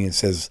texts me and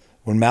says,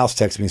 when Mouse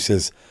texts me and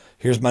says,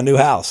 here's my new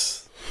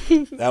house.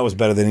 That was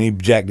better than any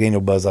Jack Daniel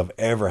buzz I've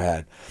ever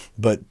had.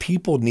 But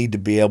people need to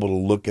be able to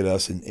look at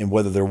us, and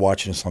whether they're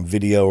watching us on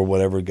video or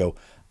whatever, go,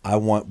 I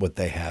want what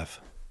they have.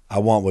 I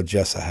want what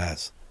Jessa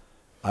has.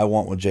 I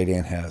want what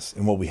J-Dan has.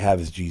 And what we have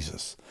is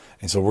Jesus.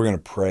 And so we're going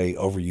to pray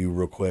over you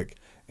real quick.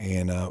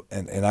 And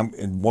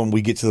when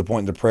we get to the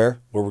point in the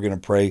prayer where we're going to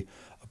pray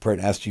a prayer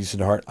and ask Jesus in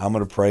the heart, I'm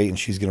going to pray and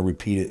she's going to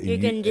repeat it. You're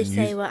going to just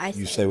say what I say.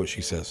 You say what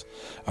she says.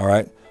 All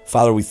right?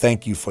 Father, we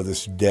thank you for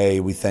this day.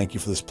 We thank you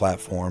for this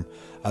platform.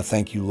 I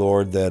thank you,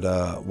 Lord,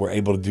 that we're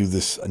able to do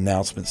this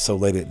announcement so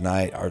late at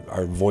night.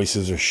 Our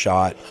voices are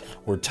shot.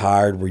 We're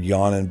tired. We're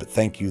yawning. But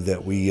thank you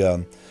that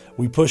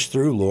we push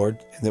through,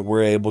 Lord, and that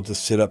we're able to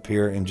sit up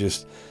here and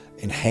just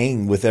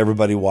hang with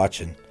everybody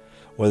watching,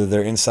 whether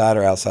they're inside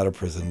or outside of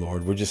prison,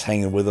 Lord. We're just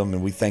hanging with them,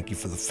 and we thank you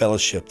for the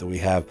fellowship that we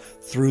have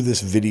through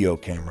this video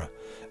camera.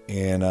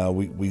 And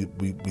we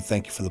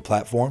thank you for the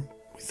platform.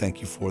 We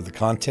thank you for the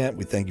content.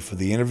 We thank you for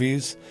the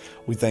interviews.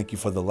 We thank you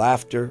for the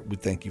laughter. We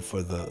thank you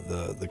for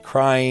the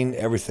crying,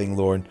 everything,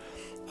 Lord.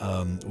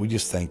 We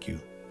just thank you.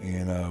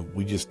 And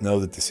we just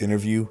know that this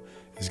interview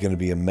is going to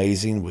be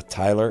amazing with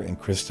Tyler and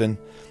Kristin.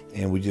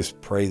 And we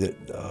just pray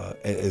that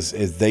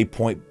as they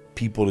point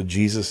people to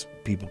Jesus,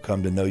 people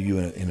come to know you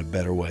in a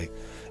better way.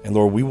 And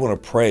Lord, we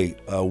want to pray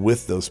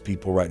with those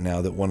people right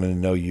now that want to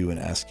know you and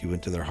ask you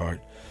into their heart.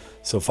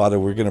 So Father,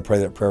 we're going to pray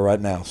that prayer right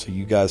now. So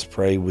you guys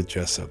pray with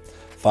Jessa.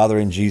 Father,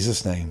 in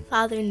Jesus' name.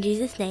 Father, in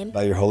Jesus' name.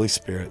 By your Holy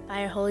Spirit.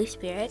 By your Holy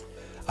Spirit.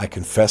 I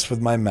confess with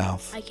my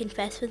mouth. I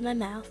confess with my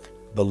mouth.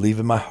 Believe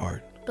in my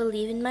heart.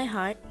 Believe in my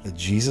heart. That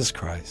Jesus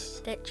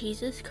Christ. That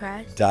Jesus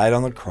Christ. Died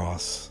on the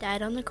cross.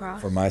 Died on the cross.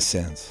 For my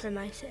sins. For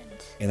my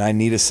sins. And I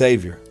need a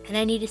Savior. And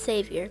I need a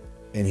Savior.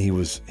 And he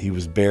was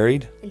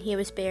buried. And he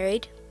was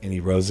buried. And he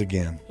rose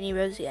again. And he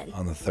rose again.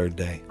 On the third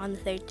day. On the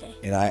third day.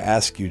 And I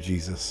ask you,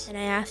 Jesus. And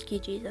I ask you,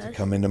 Jesus. To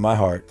come into my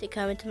heart. To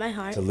come into my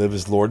heart. To live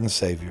as Lord and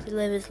Savior. To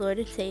live as Lord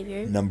and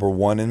Savior. Number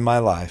one in my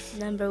life.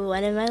 Number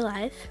one in my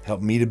life.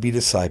 Help me to be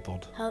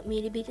discipled. Help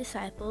me to be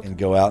discipled. And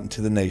go out into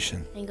the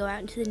nation. And go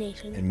out into the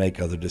nation. And make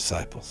other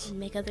disciples.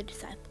 And make other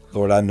disciples.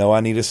 Lord, I know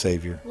I need a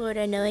Savior. Lord,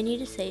 I know I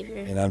need a Savior.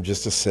 And I'm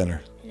just a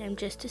sinner. And I'm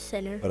just a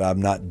sinner. But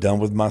I'm not done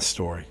with my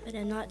story. But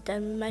I'm not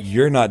done with my story.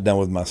 You're not done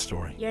with my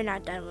story. You're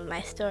not done with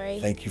my story.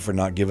 Thank you for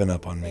not giving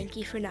up on me. Thank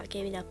you for not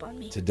giving up on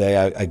me. Today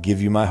I give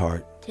you my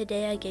heart.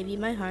 Today I give you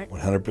my heart.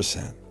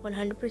 100%.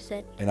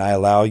 100%. And I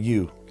allow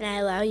you And I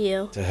allow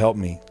you to help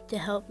me to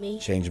help me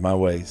change my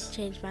ways.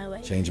 change my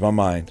ways. Change my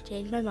mind.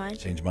 Change my mind.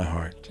 Change my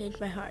heart. Change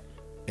my heart.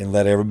 And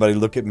let everybody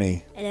look at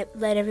me. And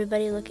let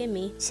everybody look at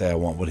me. Say I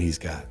want what he's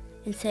got.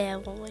 And say I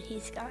want what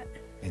he's got.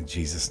 In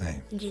Jesus'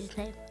 name. In Jesus'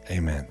 name.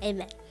 Amen.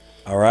 Amen.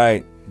 All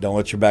right. Don't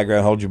let your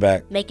background hold you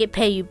back. Make it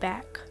pay you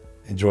back.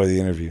 Enjoy the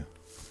interview.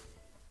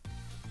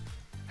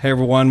 Hey,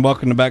 everyone.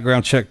 Welcome to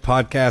Background Check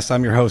Podcast.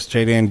 I'm your host,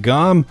 Jaden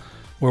Gum,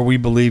 where we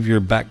believe your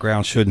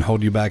background shouldn't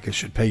hold you back. It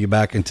should pay you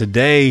back. And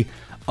today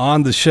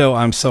on the show,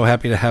 I'm so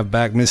happy to have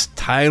back Miss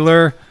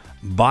Tyler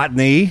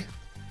Bothne,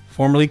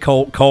 formerly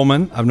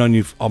Coleman. I've known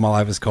you all my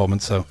life as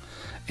Coleman.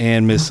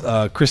 And Miss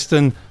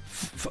Kristin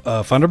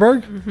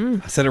Funderburg. Mm-hmm.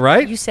 I said it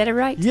right? You said it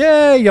right.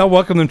 Yay. Y'all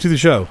welcome them to the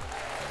show.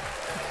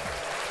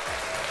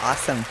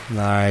 Awesome.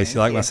 Nice. You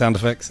like my sound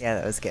effects? Yeah,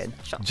 that was good.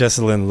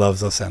 Jessalyn loves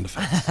those sound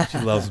effects. She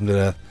loves them to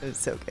death. It was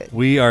so good.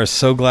 We are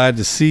so glad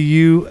to see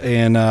you.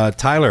 And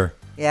Tyler,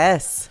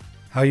 Yes.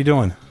 how you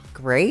doing?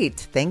 Great.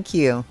 Thank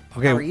you.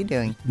 Okay. How are you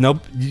doing? Nope.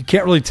 You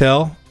can't really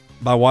tell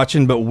by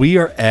watching, but we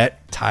are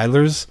at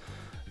Tyler's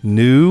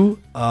new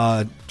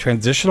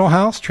transformational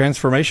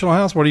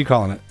house. What are you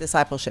calling it?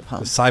 Discipleship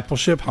home.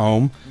 Discipleship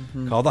home,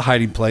 called the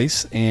Hiding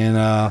Place.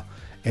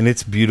 And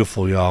it's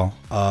beautiful, y'all.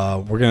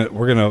 We're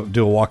gonna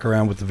do a walk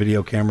around with the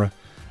video camera,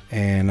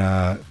 and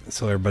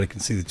so everybody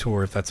can see the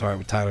tour, if that's all right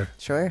with Tyler.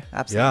 Sure.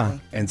 Absolutely.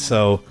 Yeah. And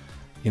so,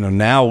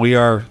 now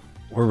we're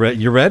ready.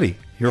 You're ready.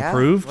 You're Yeah,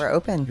 approved. we're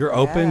open. You're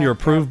open. Yeah, You're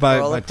approved yeah, by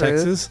parole approved.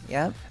 Texas.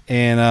 Yep.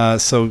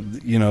 And so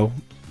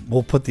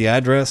we'll put the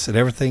address and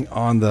everything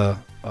on the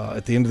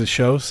at the end of the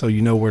show, so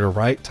you know where to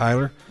write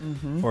Tyler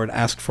or to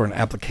ask for an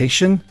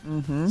application.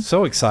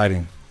 So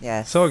exciting.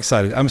 Yes. So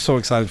excited. I'm so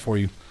excited for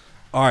you.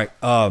 All right.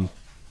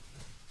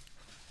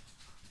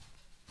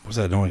 What's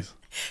that noise?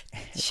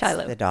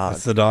 Shiloh. The dog.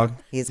 That's the dog.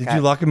 He's Did got-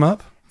 you lock him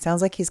up?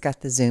 Sounds like he's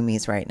got the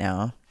zoomies right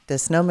now.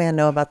 Does Snowman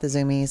know about the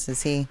zoomies?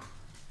 Is he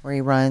where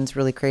he runs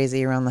really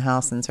crazy around the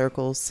house in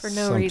circles? For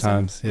no reason.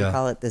 Sometimes, We yeah.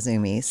 call it the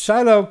zoomies.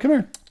 Shiloh, come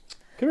here.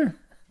 Come here.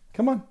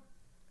 Come on.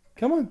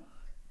 Come on.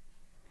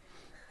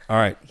 All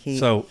right. He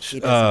So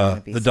doesn't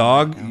wanna be the seen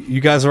dog, right now.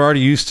 you guys are already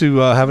used to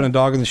having a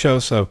dog in the show.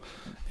 So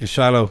if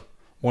Shiloh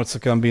wants to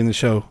come be in the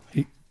show,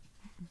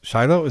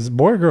 Shiloh is it a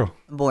boy or girl?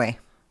 Boy.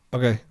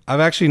 Okay. I've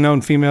actually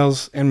known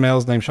females and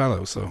males named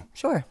Shiloh. So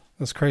Sure.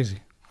 that's crazy.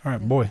 All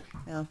right, boy.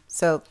 Yeah.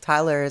 So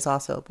Tyler is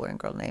also a boy and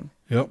girl name.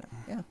 Yep.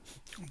 Yeah.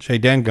 Jay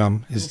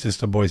Dangum is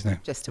just a boy's name.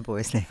 Just a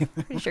boy's name.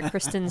 Pretty sure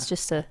Kristin's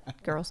just a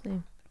girl's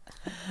name.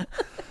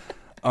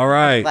 All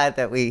right. Glad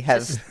that we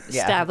have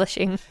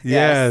Establishing.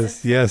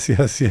 Yes.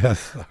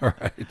 All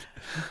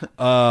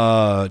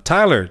right.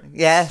 Tyler.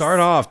 Yes.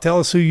 Start off. Tell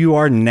us who you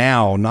are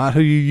now, not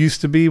who you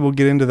used to be. We'll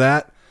get into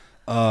that.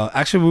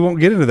 Actually, we won't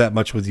get into that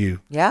much with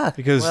you. Yeah.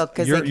 Because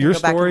they your can go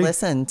back story, and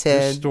listen to.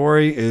 your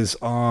story is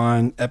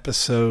on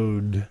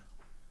episode.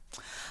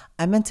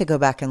 I meant to go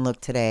back and look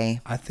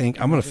today. I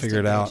think I'm going to just figure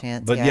it didn't get a out.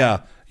 chance, But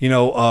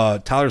yeah.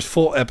 Tyler's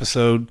full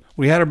episode.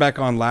 We had her back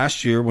on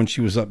last year when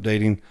she was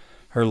updating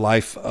her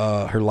life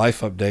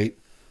update.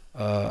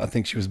 I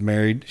think she was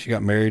married. She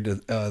got married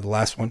the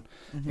last one,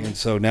 and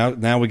so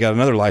now we got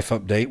another life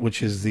update,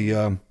 which is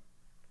the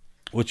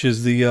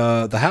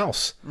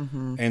house.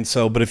 And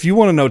so, but if you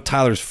want to know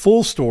Tyler's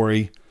full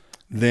story,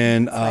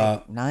 then It's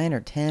like 9 or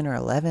 10 or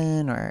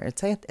 11 or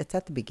it's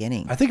at the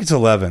beginning. I think it's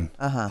 11.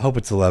 I hope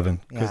it's 11.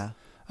 'cause Yeah.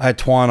 I had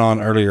Twan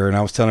on earlier, and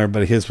I was telling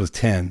everybody his was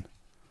 10.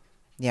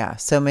 Yeah.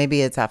 So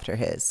maybe it's after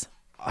his.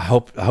 I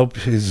hope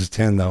his is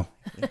 10 though.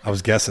 I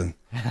was guessing.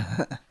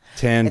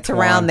 10. It's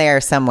around there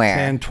somewhere.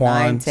 10, Twan,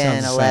 9, sounds 10,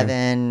 the same.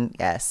 11.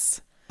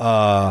 Yes.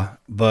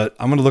 But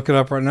I'm gonna look it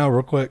up right now,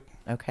 real quick.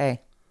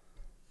 Okay.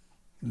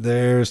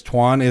 There's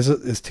Twan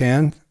is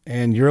 10,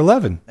 and you're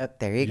 11. Oh,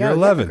 there you You're go. You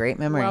have a 11. great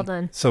memory. Well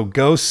done. So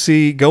go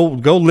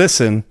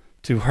listen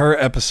to her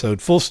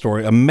episode, full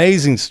story,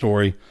 amazing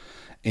story.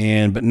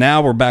 But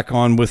now we're back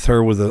on with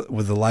her with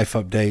a life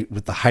update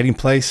with the Hiding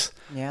Place.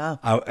 Yeah.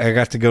 I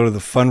got to go to the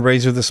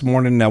fundraiser this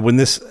morning. Now, when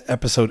this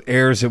episode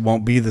airs, it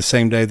won't be the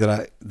same day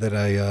that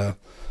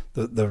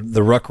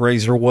the ruck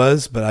raiser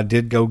was, but I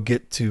did go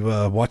get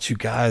to watch you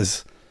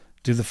guys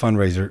do the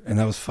fundraiser, and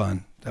that was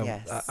fun.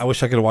 Yes. I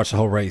wish I could have watched the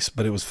whole race,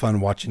 but it was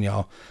fun watching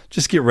y'all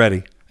just get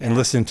ready and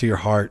listen to your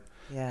heart,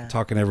 Yeah.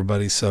 talking to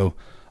everybody. So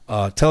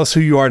tell us who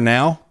you are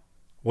now,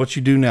 what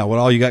you do now, what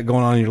all you got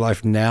going on in your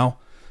life now,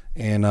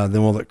 and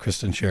then we'll let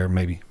Kristin share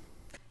maybe.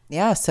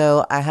 Yeah,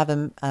 so I have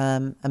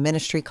a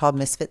ministry called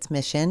Misfits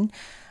Mission.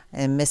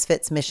 And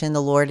Misfits Mission,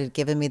 the Lord had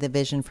given me the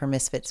vision for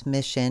Misfits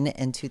Mission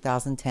in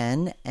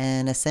 2010.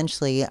 And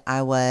essentially,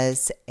 I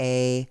was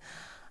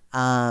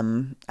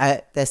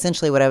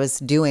essentially what I was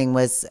doing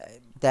was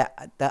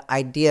the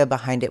idea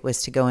behind it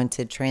was to go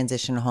into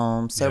transition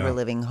homes, sober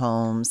living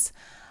homes,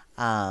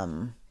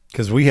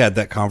 Because we had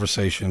that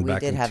conversation We back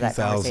did in have 2000.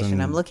 that conversation.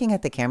 I'm looking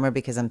at the camera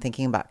because I'm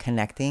thinking about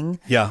connecting.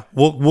 Yeah,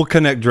 we'll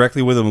connect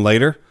directly with them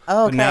later.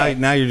 Oh, But now, okay.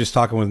 now you're just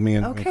talking with me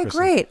and Okay, Kristin.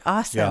 great.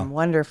 Awesome.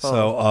 Wonderful.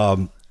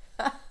 So,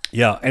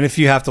 yeah, and if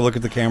you have to look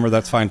at the camera,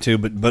 that's fine too.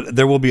 But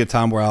there will be a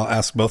time where I'll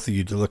ask both of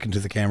you to look into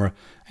the camera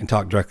and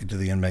talk directly to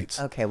the inmates.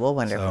 Okay, well,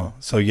 wonderful.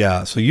 So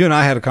yeah, so you and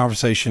I had a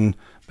conversation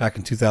back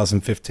in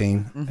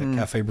 2015 Mm-hmm. at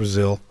Cafe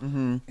Brazil,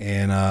 and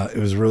it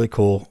was really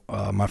cool.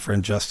 My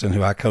friend Justin,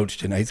 who I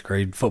coached in 8th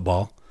grade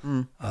football,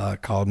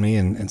 Mm. called me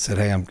and said,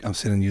 "Hey, I'm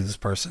sending you this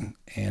person,"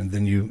 and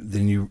then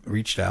you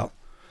reached out.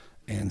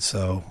 And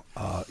so,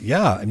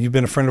 yeah, and you've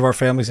been a friend of our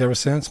families ever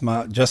since.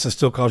 Justin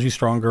still calls you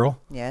Strong Girl.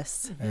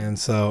 Yes. And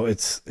so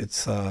it's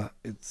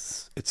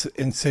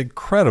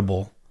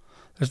incredible.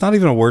 There's not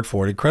even a word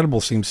for it.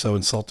 Incredible seems so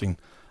insulting.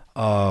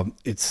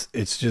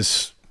 It's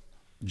just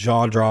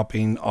jaw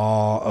dropping,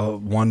 awe,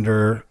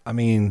 wonder. I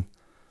mean,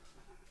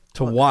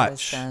 to What God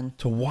watch has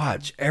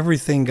done.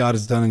 everything God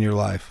has done in your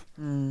life,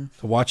 to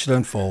watch it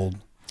unfold,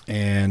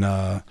 and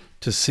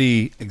to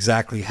see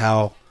exactly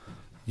how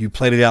you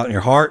played it out in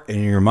your heart and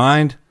in your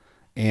mind,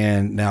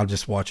 and now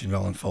just watching it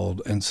all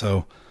unfold. And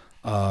so,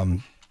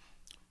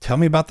 tell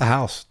me about the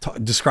house.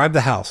 Describe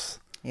the house.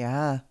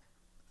 Yeah.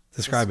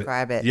 Describe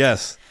it.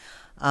 Yes.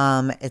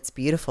 It's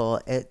beautiful.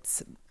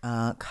 It's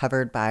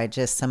covered by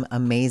just some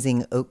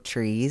amazing oak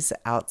trees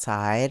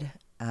outside.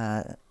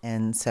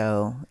 And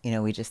so,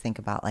 we just think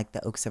about like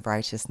the oaks of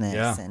righteousness.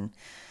 Yeah.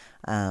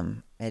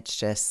 And it's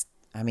just,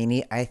 I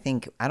mean, I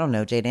don't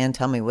know, Jaydan,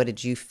 tell me, what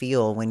did you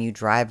feel when you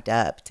drived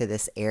up to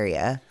this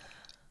area?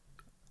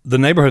 The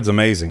neighborhood's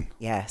amazing.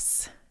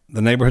 Yes.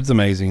 The neighborhood's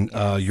amazing.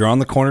 You're on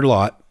the corner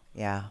lot.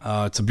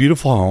 Yeah. It's a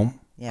beautiful home.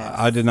 Yes.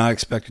 I did not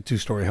expect a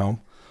 2-story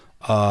home.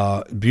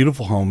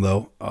 Beautiful home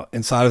though.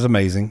 Inside is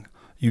amazing.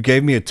 You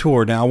gave me a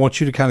tour. Now I want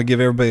you to kind of give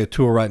everybody a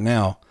tour right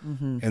now,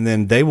 and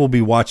then they will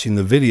be watching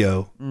the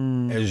video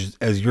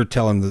as you're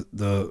telling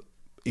the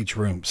each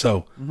room.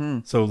 So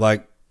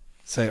like,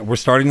 say we're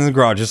starting in the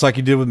garage, just like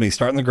you did with me.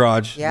 Start in the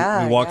garage.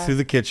 Yeah, We walk yeah. through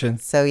the kitchen.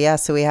 So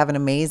we have an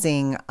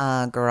amazing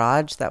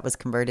garage that was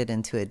converted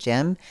into a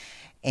gym.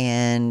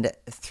 And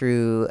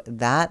through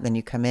that, then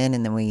you come in,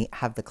 and then we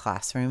have the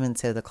classroom. And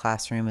so the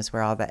classroom is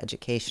where all the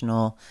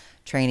educational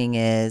training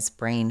is,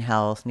 brain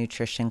health,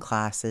 nutrition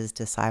classes,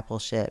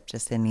 discipleship,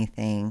 just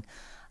anything.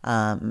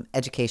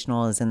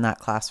 Educational is in that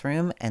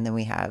classroom. And then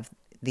we have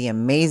the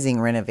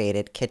amazing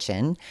renovated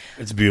kitchen.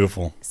 It's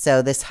beautiful.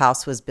 So this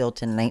house was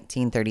built in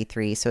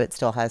 1933. So it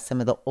still has some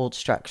of the old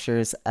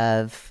structures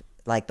of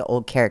like the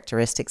old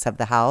characteristics of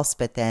the house,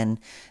 but then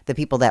the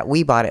people that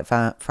we bought it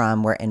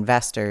from were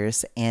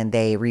investors, and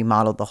they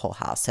remodeled the whole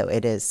house. So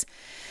it is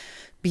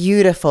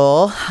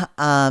beautiful.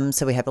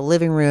 So we have the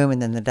living room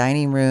and then the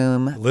dining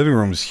room. The living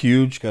room is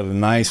huge. Got a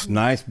nice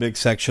big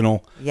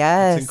sectional.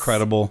 Yes. It's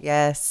incredible.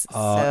 Yes.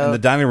 And the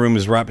dining room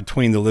is right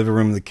between the living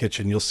room and the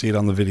kitchen. You'll see it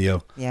on the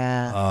video.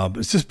 Yeah. But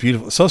it's just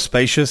beautiful. So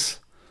spacious,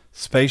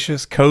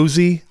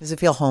 cozy, Does it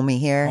feel homey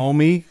here?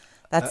 homey.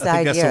 That's I the think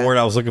idea. that's the word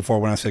I was looking for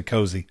when I said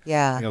cozy.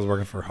 Yeah. I think I was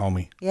working for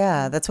homey.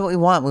 Yeah, that's what we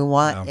want. We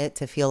want it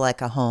to feel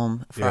like a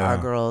home for Yeah. our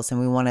girls, and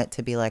we want it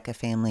to be like a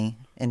family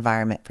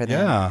environment for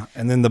them. Yeah.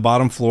 And then the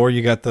bottom floor,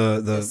 you got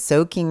the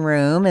Soaking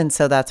room, and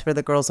so that's where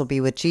the girls will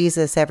be with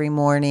Jesus every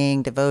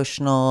morning.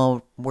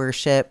 Devotional,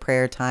 worship,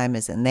 prayer time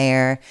is in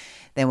there.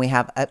 Then we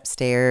have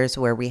upstairs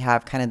where we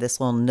have kind of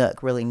this little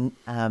nook, really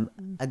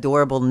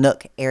adorable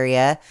nook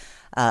area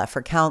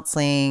for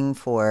counseling,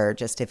 for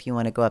just if you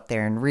want to go up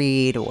there and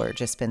read or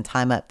just spend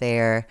time up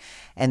there.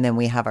 And then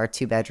we have our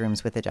 2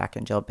 bedrooms with a Jack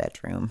and Jill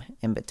bedroom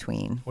in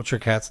between. what's your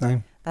cat's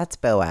name? That's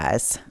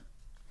Boaz.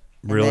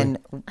 And Really? then-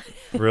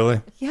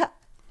 Really? yeah.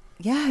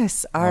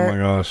 Yes. Oh my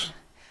gosh.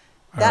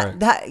 All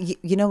right.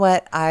 You know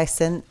what? I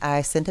sent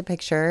a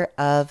picture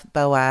of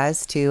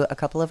Boaz to a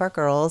couple of our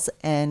girls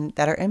and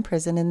that are in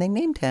prison, and they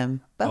named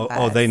him Boaz.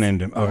 Oh, they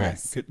named him. Okay.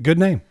 Yes. Good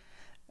name.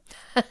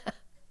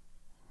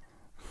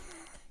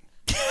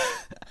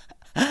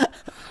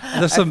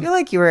 I feel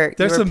like you were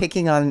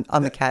picking on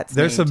the cat's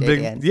There's name, some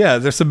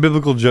Jayden. there's some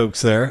biblical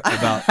jokes there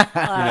about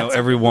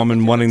every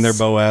woman wanting their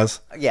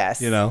Boaz.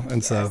 Yes.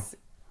 And so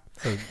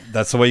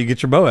that's the way you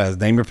get your Boaz.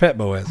 Name your pet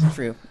Boaz.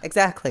 True.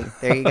 Exactly.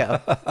 There you go.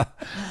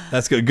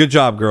 That's good. Good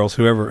job, girls.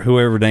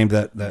 Whoever named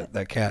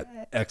that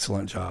cat.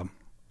 Excellent job.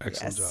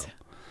 Excellent Yes. job.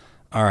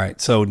 All right.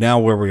 So now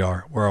where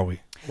are we?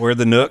 Where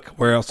the nook?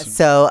 Where else?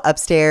 So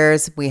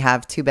upstairs, we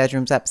have 2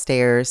 bedrooms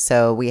upstairs.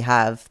 So we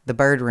have the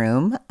bird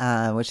room,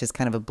 which is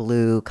kind of a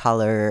blue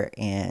color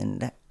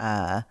and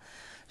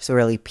so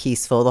really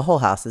peaceful. The whole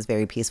house is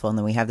very peaceful. And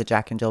then we have the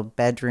Jack and Jill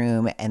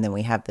bedroom, and then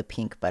we have the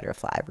pink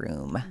butterfly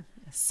room.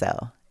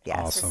 So yes.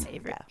 Awesome.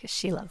 Favorite because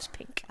she loves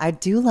pink. I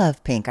do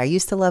love pink. I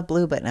used to love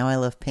blue, but now I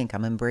love pink.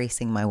 I'm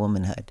embracing my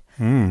womanhood.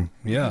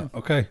 Yeah.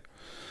 Okay.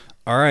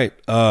 All right.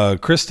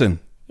 Kristin,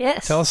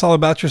 Yes. tell us all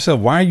about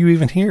yourself. Why are you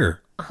even here?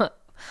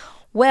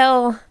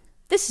 Well,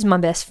 this is my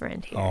best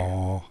friend here.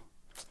 Oh,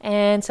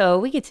 And so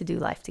we get to do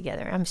life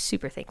together. I'm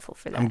super thankful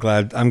for that. I'm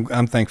glad.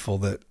 I'm thankful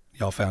that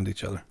y'all found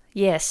each other.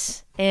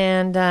 Yes.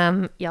 And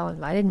y'all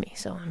invited me,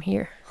 so I'm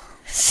here.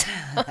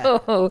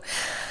 So,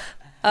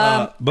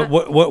 but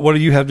what do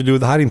you have to do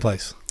with the hiding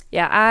place?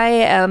 yeah,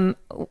 I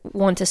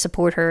want to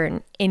support her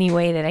in any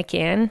way that I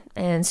can.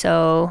 And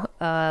so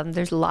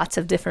there's lots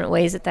of different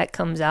ways that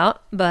comes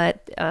out.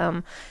 But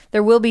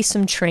there will be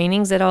some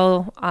trainings that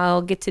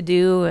I'll get to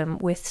do,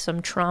 and with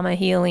some trauma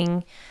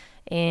healing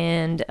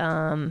and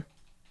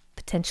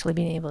potentially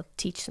being able to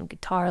teach some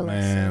guitar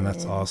lessons. Man,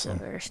 that's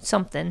awesome. Or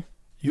something.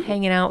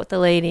 Hanging out with the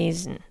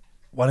ladies. And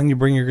why didn't you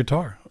bring your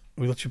guitar?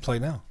 We let you play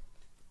now.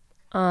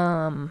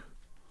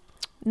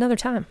 Another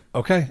time.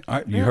 Okay. All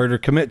right. You heard her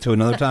commit to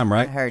another time,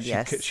 right? I heard,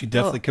 yes. She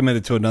definitely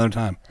committed to another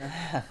time.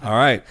 All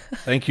right.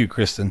 Thank you,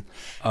 Kristin.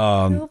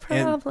 No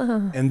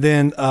problem. And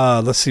then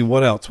let's see.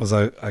 What else was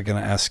I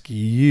going to ask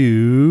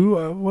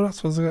you? What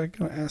else was I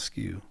going to ask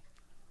you?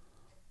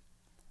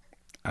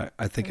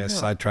 I think I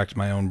sidetracked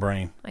my own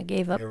brain. I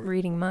gave up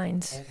reading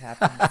minds. It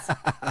happens.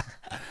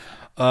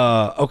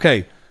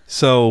 Okay.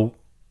 So,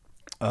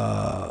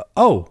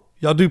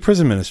 y'all do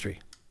prison ministry.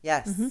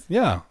 Yes.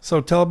 Yeah.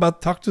 So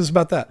talk to us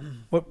about that.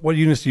 What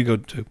units do you go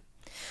to?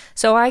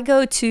 So I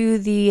go to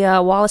the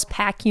Wallace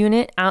Pack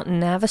unit out in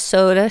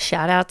Navasota.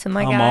 Shout out to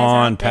my Come guys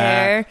on, out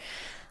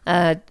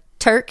there.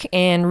 Turk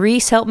and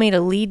Reese helped me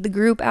to lead the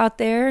group out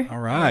there. All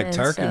right. And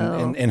Turk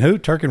so- and who?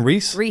 Turk and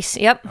Reese? Reese,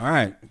 yep. All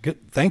right.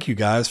 Good. Thank you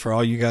guys for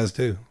all you guys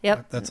do.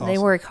 Yep. That's awesome. They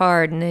work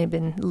hard, and they've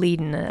been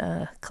leading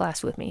a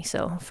class with me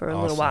for a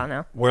little while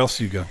now. Where else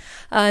do you go?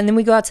 And then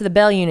we go out to the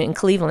Bell unit in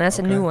Cleveland. That's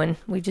a new one.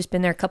 We've just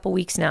been there a couple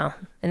weeks now,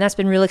 and that's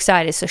been real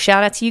excited. So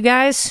shout out to you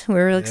guys.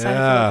 We're real excited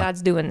for what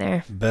God's doing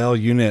there. Bell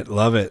unit.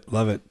 Love it.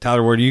 Love it.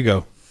 Tyler, where do you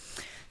go?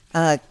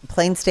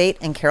 Plain State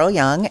and Carol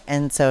Young.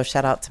 And so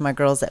shout out to my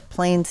girls at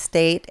Plain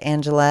State,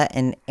 Angela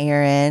and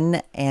Aaron.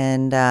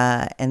 And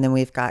then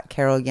we've got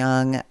Carol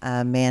Young,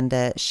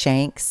 Amanda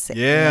Shanks.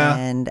 Yeah.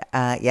 And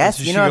yes,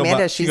 So you know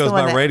Amanda, she she's goes the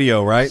one by that,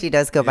 radio, right? She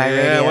does go by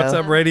radio. Yeah, what's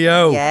up,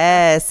 radio?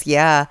 Yes,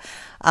 yeah.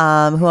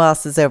 Who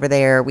else is over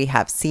there? We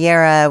have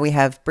Sierra, we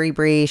have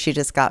Bree, she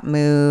just got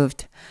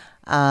moved.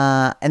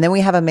 And then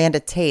we have Amanda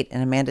Tate,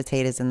 and Amanda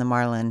Tate is in the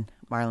Marlin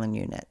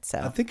unit. I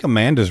So think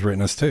Amanda's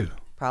written us too.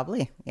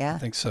 probably, yeah. I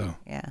think so.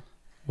 Yeah.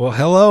 Well,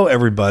 hello,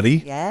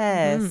 everybody.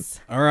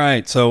 Yes. All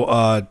right.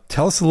 So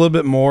tell us a little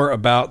bit more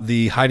about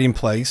the hiding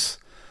place.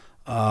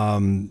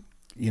 What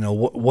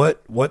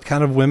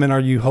kind of women are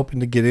you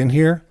hoping to get in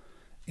here?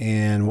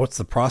 And what's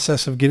the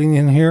process of getting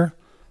in here?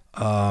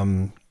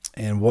 And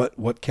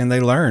what can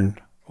they learn?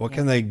 What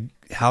can they,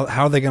 how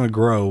are they going to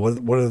grow?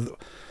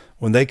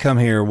 When they come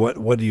here,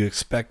 what do you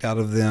expect out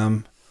of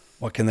them?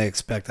 What can they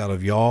expect out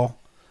of y'all?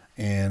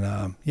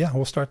 And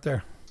we'll start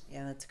there.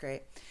 Yeah, that's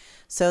great.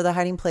 So the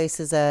Hiding Place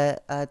is a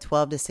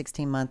 12 to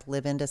 16 month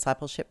live-in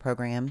discipleship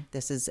program.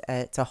 It's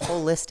a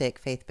holistic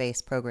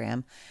faith-based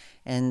program.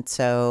 And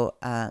so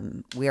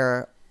we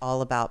are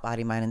all about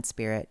body, mind, and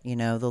spirit. You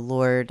know, the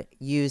Lord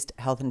used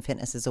health and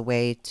fitness as a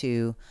way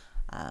to,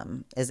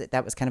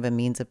 that was kind of a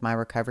means of my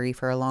recovery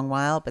for a long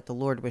while, but the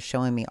Lord was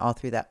showing me all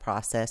through that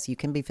process, you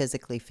can be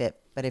physically fit,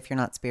 but if you're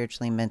not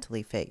spiritually and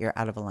mentally fit, you're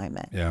out of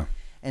alignment. Yeah.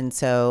 And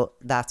so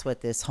that's what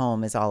this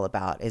home is all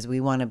about, is we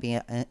want to be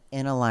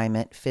in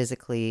alignment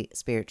physically,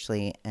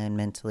 spiritually, and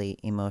mentally,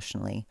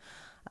 emotionally.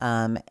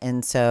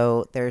 And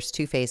so there's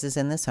 2 phases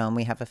in this home.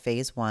 We have a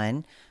phase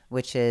 1,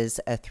 which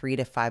is a 3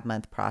 to 5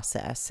 month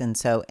process. And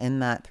so in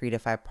that 3 to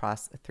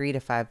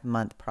 5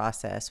 month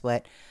process,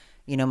 what,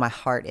 my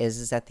heart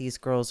is that these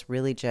girls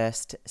really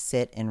just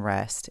sit and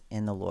rest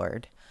in the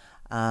Lord.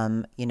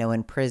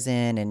 In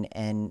prison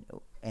and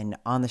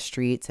on the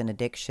streets and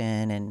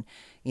addiction and,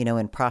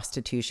 in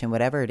prostitution,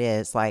 whatever it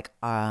is, I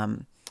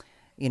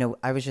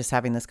was just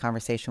having this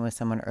conversation with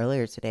someone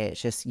earlier today.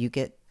 It's just,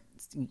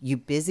 you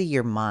busy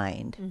your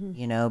mind,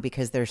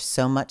 because there's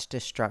so much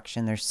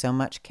destruction, there's so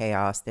much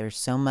chaos, there's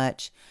so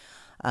much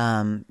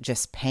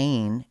just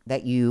pain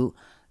that you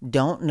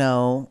don't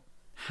know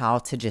how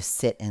to just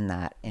sit in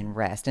that and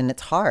rest. And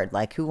it's hard.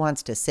 Like, who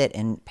wants to sit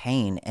in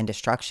pain and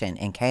destruction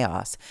and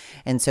chaos?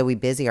 And so we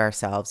busy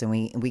ourselves and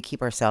we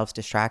keep ourselves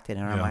distracted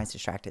and our minds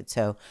distracted.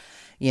 So,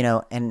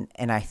 and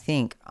I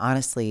think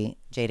honestly,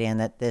 J-Dan,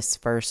 that this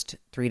first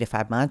 3 to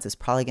 5 months is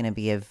probably going to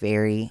be a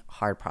very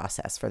hard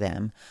process for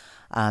them.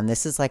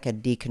 This is like a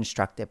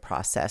deconstructive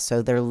process.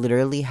 So they're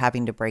literally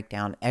having to break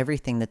down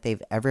everything that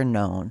they've ever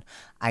known,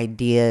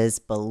 ideas,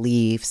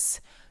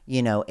 beliefs,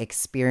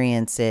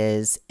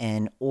 experiences,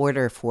 in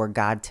order for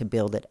God to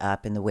build it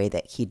up in the way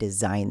that He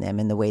designed them,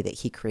 in the way that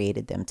He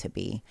created them to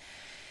be.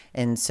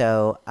 And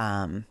so,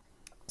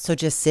 so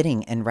just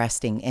sitting and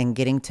resting and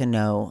getting to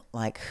know,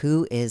 like,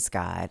 who is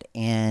God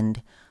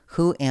and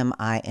who am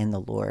I in the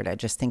Lord? I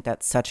just think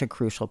that's such a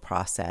crucial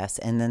process.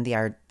 And then the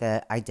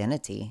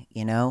identity,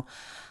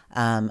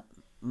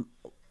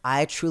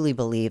 I truly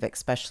believe,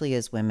 especially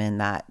as women,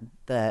 that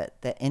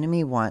the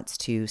enemy wants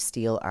to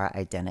steal our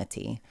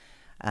identity.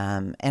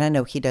 And I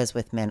know he does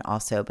with men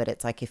also, but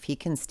it's like, if he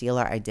can steal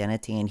our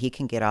identity and he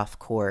can get off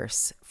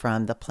course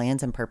from the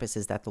plans and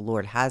purposes that the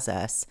Lord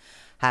has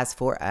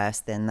for us,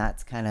 then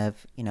that's kind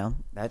of,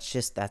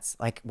 that's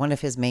like one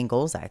of his main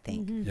goals, I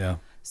think. Yeah.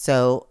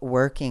 So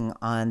working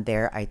on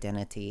their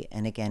identity,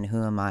 and again,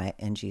 who am I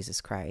in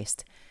Jesus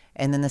Christ?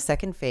 And then the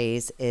second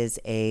phase is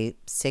a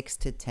 6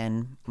 to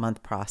 10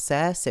 month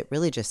process. It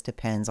really just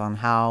depends on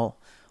how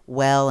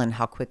well and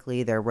how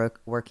quickly they're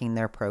working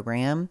their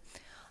program.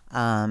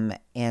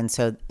 And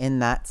so in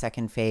that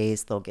second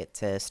phase, they'll get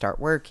to start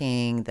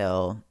working.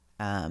 They'll,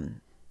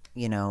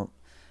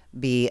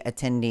 be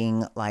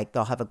attending, like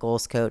they'll have a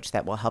goals coach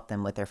that will help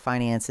them with their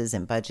finances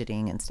and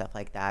budgeting and stuff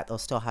like that. They'll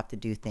still have to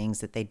do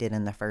things that they did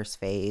in the first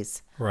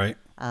phase. Right.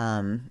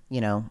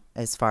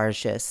 As far as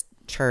just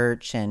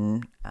church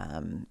and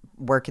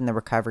work in the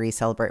recovery,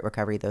 celebrate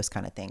recovery, those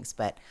kind of things.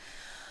 But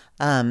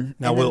now,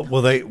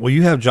 will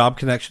you have job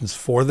connections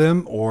for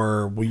them,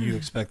 or will you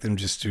expect them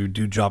just to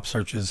do job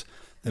searches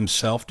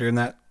themselves during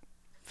that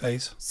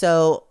phase?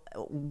 So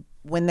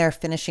when they're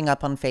finishing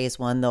up on phase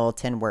 1, they'll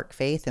attend Work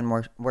Faith, and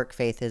Work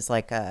Faith is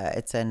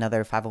it's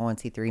another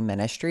 501c3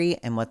 ministry.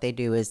 And what they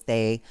do is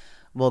they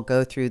will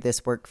go through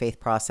this Work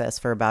Faith process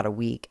for about a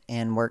week,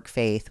 and Work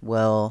Faith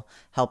will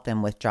help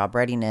them with job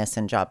readiness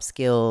and job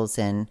skills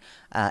and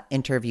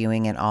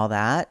interviewing and all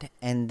that.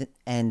 And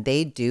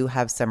they do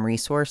have some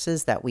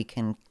resources that we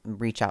can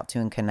reach out to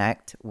and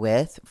connect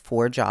with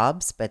for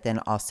jobs. But then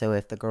also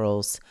if the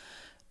girls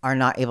are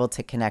not able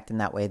to connect in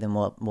that way, then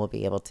we'll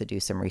be able to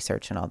do some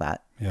research and all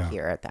that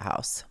here at the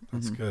house.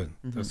 That's good.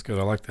 That's good.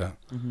 I like that.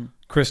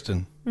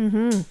 Kristin,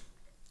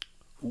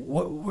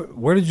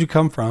 where did you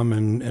come from,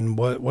 and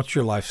what's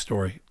your life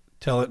story?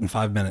 Tell it in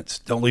 5 minutes.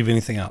 Don't leave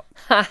anything out.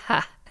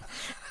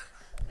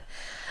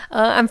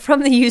 I'm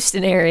from the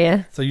Houston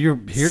area. So you're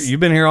here. You've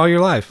been here all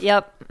your life.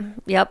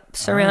 Yep.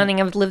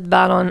 Surrounding. I've lived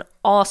about on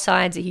all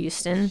sides of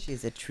Houston.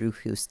 She's a true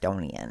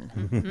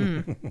Houstonian.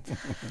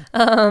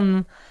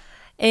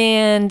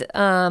 And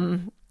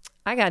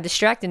I got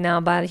distracted now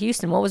by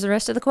Houston. What was the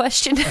rest of the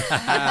question?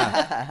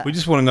 We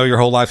just want to know your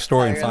whole life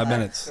story in 5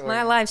 minutes.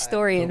 My life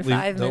story in 5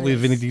 minutes. Don't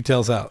leave any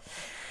details out.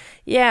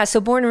 Yeah, so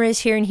born and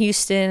raised here in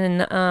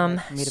Houston.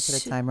 And, Me to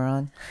put a timer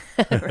on?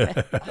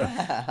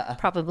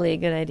 Probably a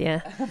good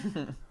idea.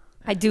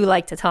 I do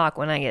like to talk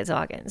when I get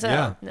talking. So,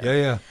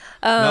 yeah.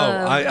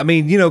 I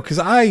mean, because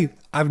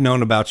I've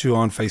known about you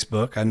on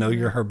Facebook. I know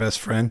you're her best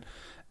friend,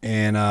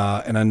 and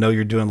I know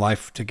you're doing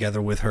life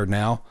together with her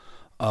now.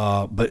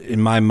 But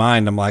in my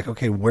mind, I'm like,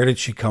 okay, where did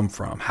she come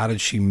from? How did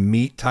she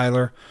meet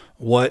Tyler?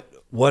 What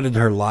did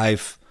her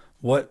life?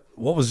 What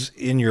was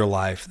in your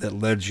life that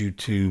led you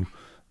to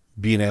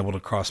being able to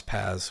cross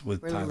paths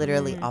with Tyler? We're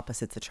literally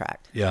opposites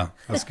attract. Yeah,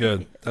 that's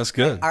good. That's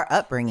good. Our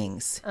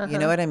upbringings, you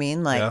know what I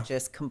mean? Like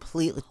just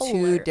completely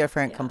completely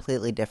different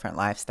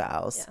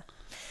lifestyles. Yeah.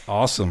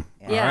 Awesome.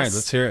 Yes. All right,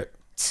 let's hear it.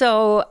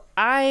 So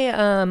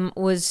I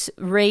was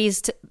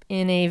raised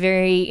in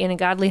a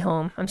godly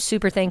home. I'm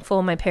super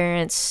thankful. My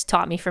parents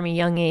taught me from a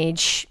young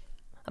age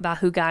about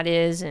who God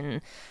is,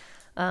 and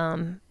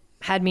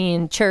had me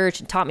in church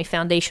and taught me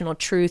foundational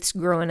truths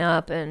growing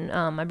up, and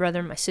my brother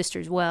and my sister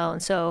as well.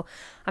 And so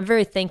I'm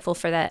very thankful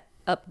for that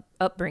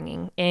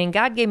upbringing. And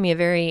God gave me a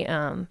very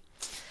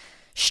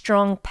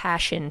strong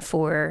passion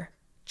for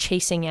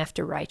chasing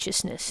after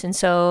righteousness. And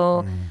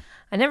so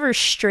I never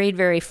strayed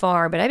very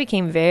far, but I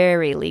became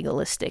very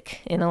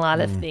legalistic in a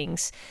lot of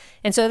things.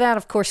 And so that,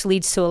 of course,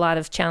 leads to a lot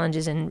of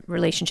challenges in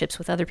relationships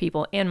with other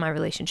people and my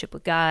relationship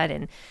with God.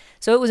 And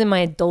so it was in my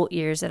adult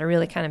years that I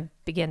really kind of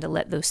began to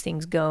let those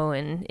things go.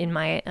 And in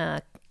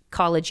my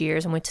college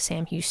years, I went to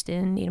Sam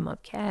Houston, Eat 'em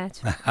Up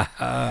Cats.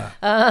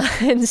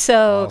 And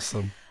so,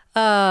 Awesome.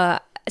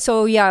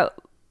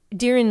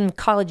 During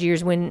college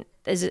years, when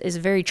is a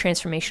very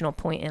transformational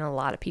point in a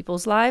lot of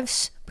people's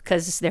lives,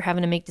 because they're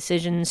having to make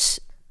decisions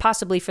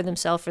possibly for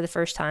themselves for the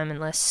first time,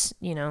 unless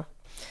you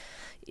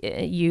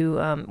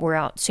were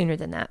out sooner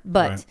than that.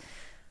 But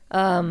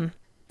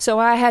so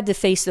I had to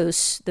face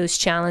those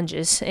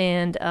challenges,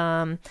 and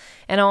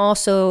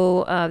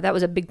also that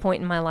was a big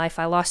point in my life.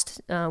 We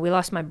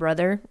lost my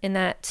brother in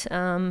that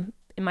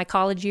in my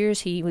college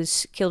years. He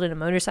was killed in a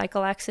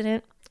motorcycle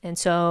accident, and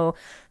so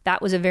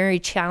that was a very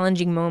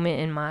challenging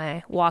moment in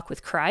my walk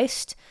with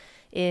Christ.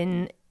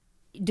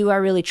 Do I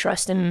really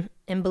trust him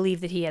and believe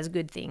that he has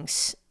good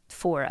things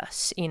for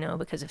us,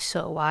 because if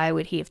so, why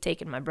would he have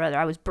taken my brother?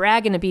 I was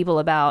bragging to people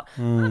about,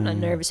 I'm not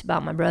nervous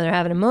about my brother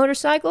having a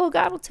motorcycle.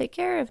 God will take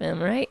care of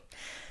him, right?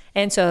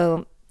 And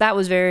so that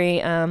was very,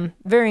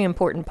 very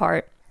important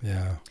part.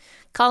 Yeah.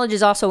 College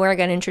is also where I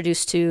got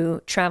introduced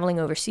to traveling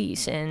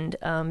overseas and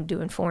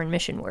doing foreign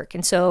mission work.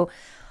 And so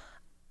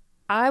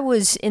I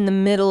was in the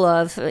middle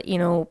of,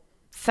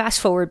 fast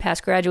forward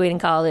past graduating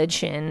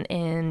college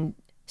and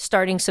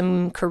starting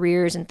some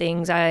careers and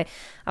things. I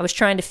was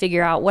trying to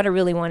figure out what I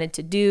really wanted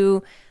to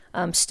do.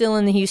 I'm still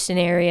in the Houston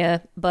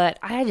area, but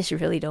I just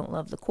really don't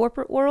love the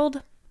corporate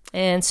world.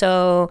 And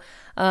so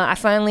I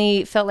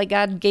finally felt like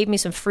God gave me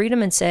some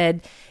freedom and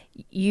said,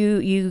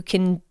 you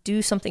can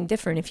do something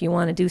different if you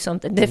want to do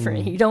something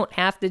different. You don't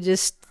have to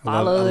just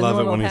follow the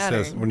normal pattern. I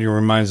love it when he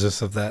reminds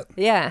us of that.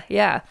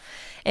 Yeah.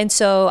 And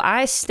so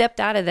I stepped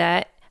out of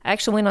that. I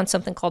actually went on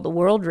something called the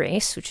World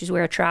Race, which is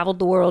where I traveled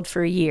the world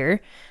for a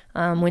year.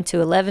 Went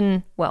to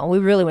 11, well, we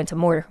really went to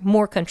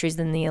more countries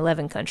than the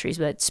 11 countries,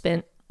 but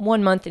spent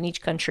 1 month in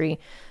each country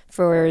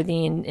for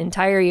the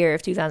entire year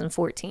of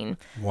 2014.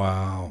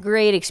 Wow.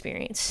 Great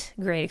experience.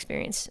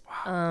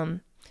 Wow.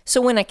 So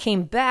when I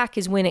came back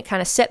is when it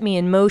kind of set me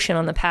in motion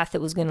on the path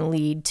that was going to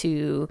lead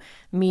to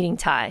meeting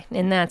Ty.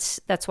 And that's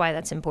why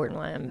that's important,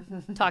 why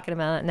I'm talking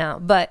about it now.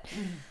 But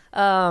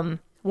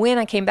when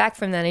I came back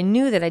from that, I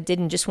knew that I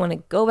didn't just want to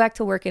go back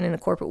to working in the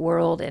corporate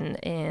world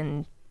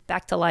and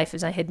back to life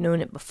as I had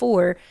known it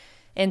before.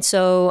 And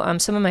so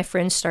some of my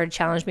friends started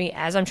challenging me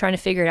as I'm trying to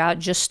figure it out,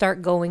 just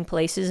start going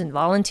places and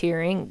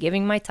volunteering,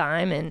 giving my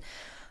time.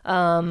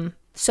 And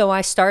so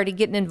I started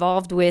getting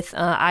involved with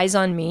Eyes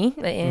on Me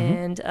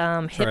and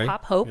Hip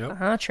Hop Hope,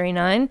 Trey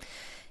 9.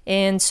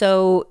 And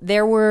so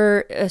there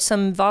were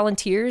some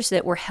volunteers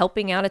that were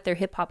helping out at their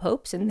Hip Hop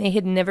Hopes, and they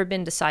had never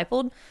been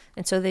discipled.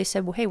 And so they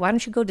said, well, hey, why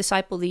don't you go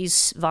disciple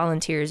these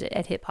volunteers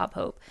at Hip Hop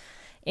Hope?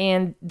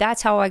 And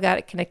that's how I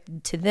got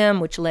connected to them,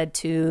 which led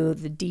to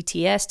the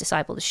DTS,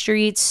 Disciple the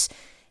Streets.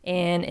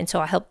 And so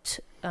I helped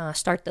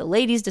start the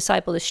Ladies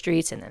Disciple the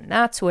Streets. And then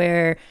that's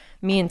where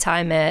me and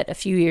Ty met a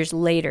few years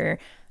later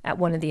at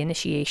one of the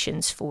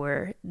initiations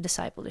for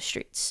Disciple the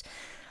Streets.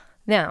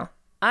 Now,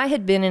 I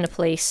had been in a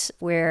place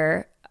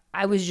where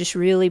I was just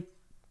really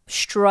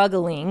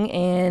struggling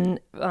and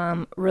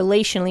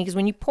relationally, because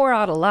when you pour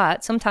out a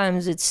lot,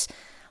 sometimes it's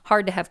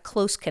hard to have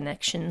close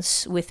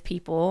connections with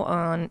people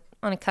on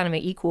a kind of an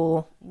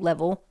equal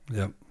level.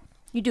 Yep.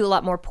 You do a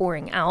lot more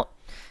pouring out.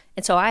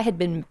 And so I had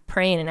been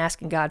praying and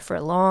asking God for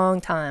a long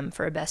time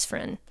for a best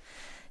friend.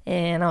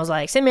 And I was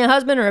like, send me a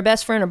husband or a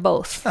best friend or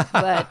both.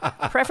 But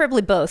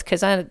preferably both,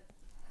 because I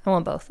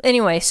want both.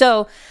 Anyway,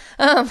 so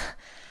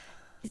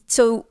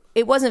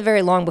it wasn't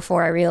very long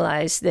before I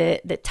realized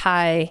that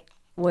Ty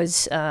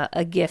was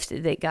a gift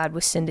that God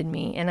was sending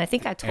me. And I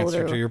think I told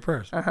her. Answer to your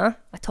prayers. I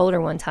told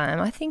her one time,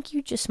 I think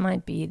you just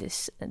might be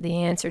the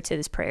answer to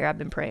this prayer I've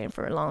been praying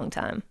for a long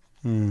time.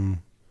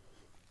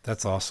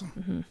 That's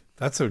awesome.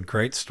 That's a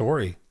great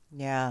story.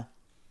 Yeah.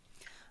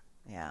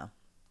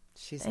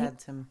 She's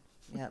had some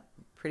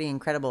pretty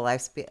incredible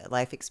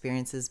life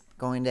experiences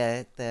going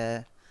to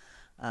the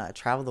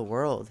travel the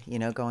world,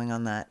 going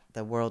on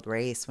the world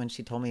race. When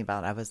she told me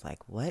about it, I was like,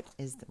 what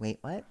is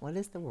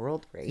the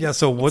world race? Yeah,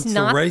 so what's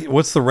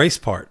the race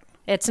part?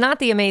 It's not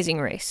the Amazing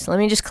Race. Let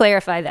me just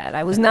clarify that.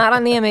 I was not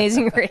on the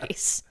Amazing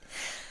Race.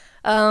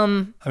 I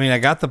mean, I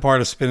got the part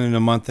of spending a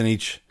month in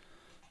each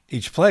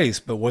place,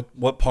 but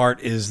what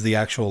part is the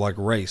actual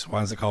race?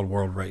 Why is it called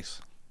World Race?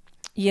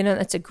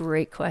 That's a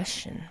great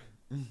question.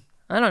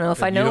 I don't know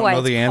if I You know don't why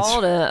know the it's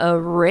answer? called a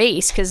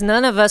race, because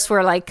none of us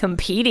were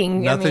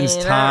competing. Nothing's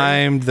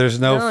timed.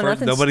 There's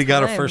nothing's nobody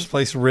got a timed. first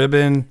place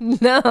ribbon.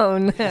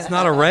 No. It's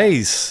not a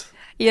race.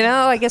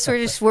 I guess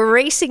we're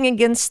racing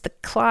against the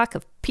clock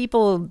of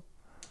people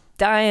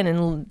dying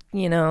and,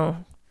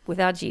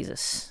 without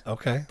Jesus.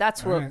 Okay.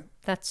 That's All what,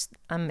 right.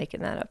 I'm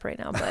making that up right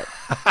now, but.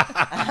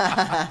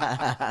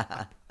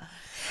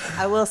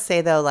 I will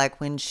say though,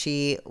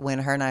 when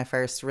her and I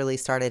first really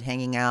started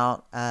hanging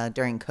out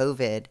during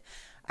COVID,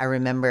 I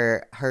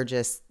remember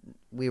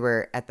we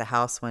were at the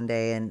house one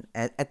day and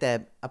at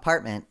the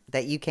apartment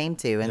that you came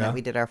to and that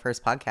we did our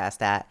first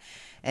podcast at.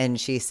 And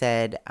she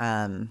said,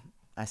 I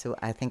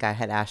think I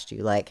had asked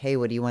you hey,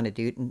 what do you want to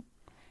do?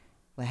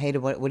 Hey,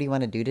 what do you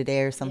want to do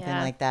today or something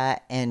like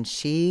that? And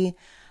she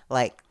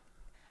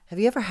have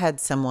you ever had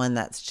someone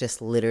that's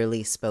just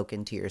literally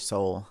spoken to your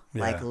soul?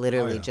 Yeah.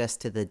 Literally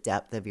just to the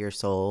depth of your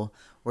soul,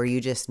 where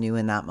you just knew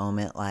in that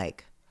moment,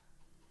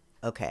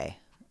 okay,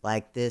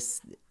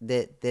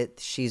 that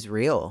she's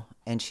real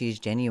and she's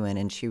genuine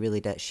and she really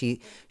does. She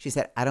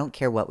said, I don't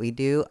care what we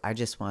do. I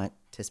just want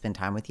to spend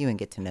time with you and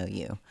get to know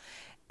you.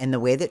 And the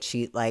way that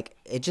she,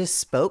 it just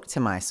spoke to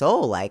my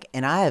soul.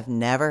 And I have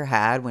never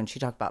had, when she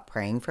talked about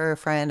praying for a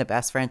friend, a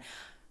best friend.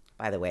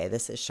 By the way,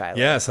 this is Shiloh.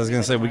 Yes, I was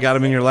going to say, we got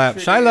him in your lap.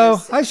 Shiloh.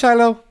 Hi,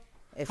 Shiloh.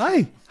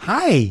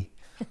 Hi.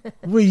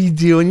 What are you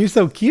doing? You're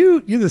so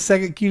cute. You're the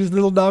second cutest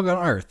little dog on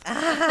earth.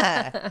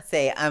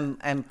 Say,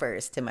 I'm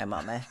first to my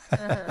mama.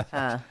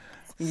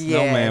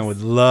 Snowman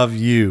would love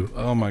you.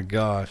 Oh, my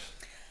gosh.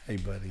 Hey,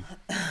 buddy.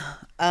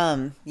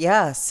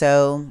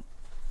 So,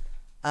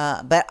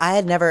 but I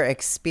had never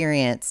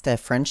experienced a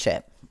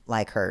friendship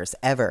like hers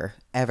ever.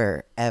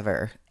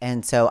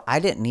 And so I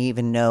didn't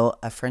even know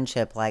a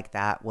friendship like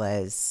that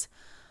was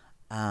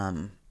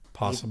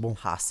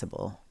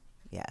possible.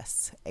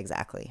 Yes,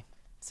 exactly.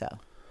 So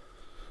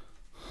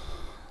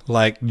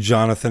like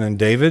Jonathan and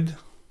David.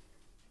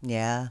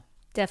 Yeah,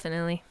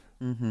 definitely.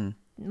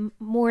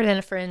 More than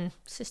a friend,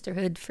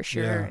 sisterhood for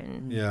sure. Yeah.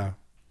 And Yeah.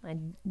 I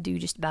do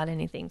just about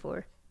anything for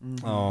her.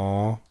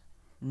 Oh,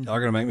 y'all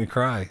gonna make me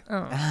cry.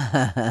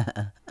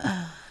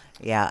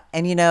 Yeah.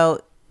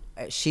 And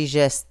she's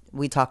just,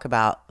 we talk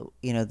about,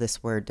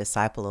 this word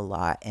disciple a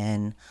lot.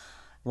 And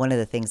one of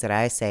the things that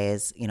I say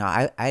is,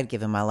 I had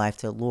given my life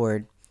to the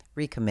Lord,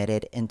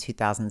 recommitted in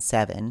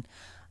 2007.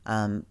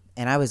 And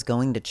I was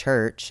going to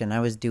church and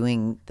I was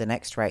doing the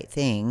next right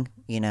thing,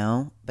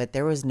 but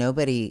there was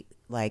nobody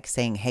like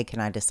saying, hey, can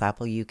I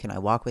disciple you? Can I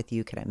walk with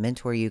you? Can I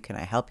mentor you? Can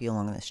I help you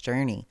along this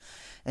journey?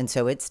 And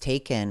so it's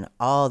taken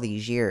all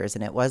these years,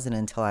 and it wasn't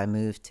until I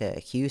moved to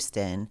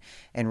Houston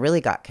and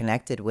really got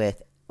connected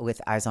with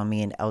Eyes on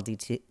Me and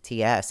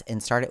LDTS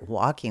and started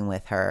walking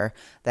with her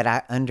that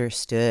I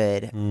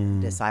understood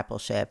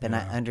discipleship, and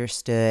I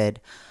understood,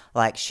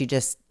 like, she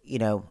just,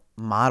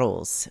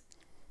 models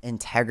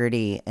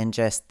integrity and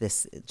just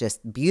this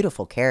just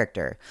beautiful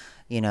character,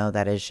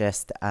 that is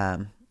just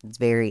it's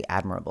very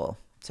admirable.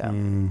 So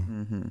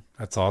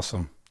That's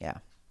awesome. yeah.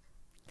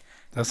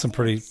 That's some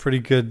pretty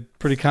good,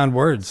 pretty kind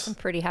words. Some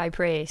pretty high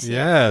praise.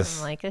 Yes.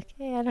 I'm like,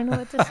 okay, I don't know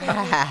what to say.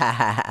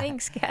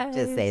 Thanks, guys.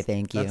 Just say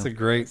thank you. That's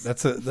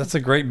a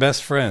great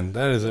best friend.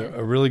 That is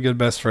a really good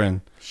best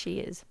friend. She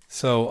is.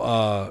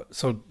 So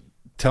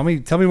tell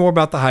me more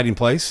about the hiding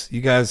place.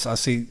 You guys, I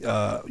see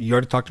you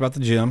already talked about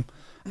the gym.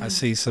 I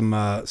see some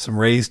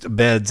raised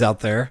beds out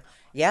there.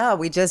 Yeah,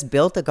 we just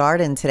built a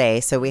garden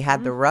today. So we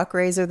had the ruck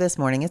raiser this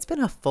morning. It's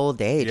been a full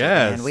day.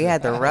 Yes, and we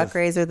had the ruck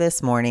raiser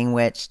this morning,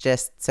 which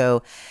just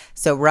so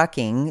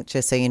rucking,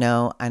 just so you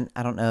know,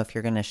 I don't know if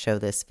you're going to show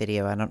this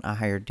video. I don't know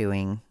how you're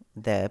doing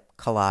the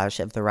collage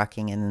of the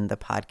rucking in the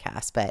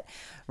podcast, but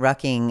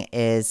rucking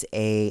is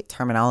a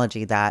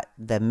terminology that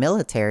the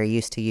military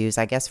used to use,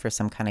 I guess, for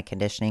some kind of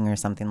conditioning or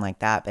something like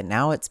that. But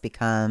now it's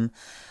become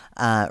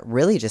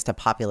really just a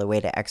popular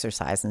way to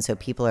exercise. And so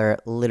people are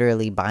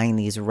literally buying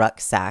these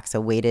rucksacks,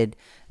 a weighted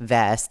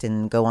vest,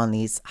 and go on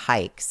these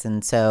hikes.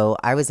 And so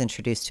I was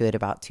introduced to it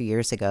about 2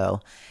 years ago,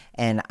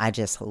 and I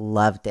just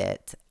loved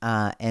it.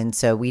 And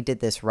so we did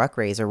this ruck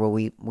raiser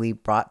where we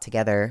brought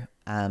together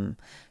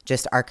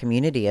just our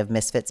community of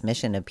Misfits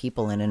mission of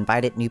people and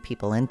invited new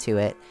people into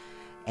it.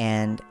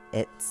 And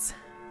it's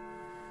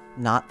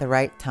not the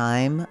right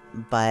time,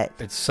 but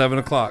It's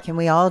 7:00. can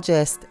we all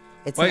just...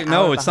 Wait,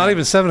 no, it's not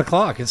even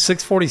 7:00. It's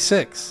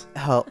 6:46.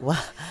 Oh,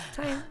 well,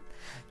 Time.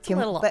 can, a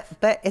little off.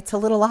 but it's a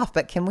little off.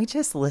 But can we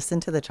just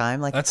listen to the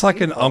chime? Like, That's like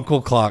an uncle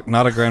clock,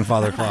 not a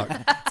grandfather clock.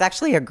 it's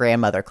actually a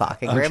grandmother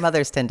clock, and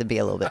grandmothers tend to be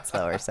a little bit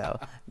slower. So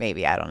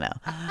maybe, I don't know.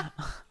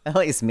 At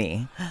least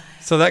me.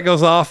 So that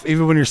goes off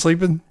even when you're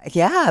sleeping?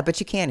 Yeah,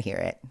 but you can't hear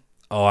it.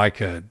 Oh, I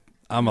could.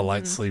 I'm a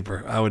light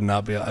sleeper. I would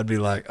not be. I'd be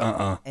like,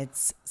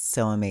 It's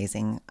so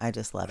amazing. I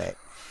just love it.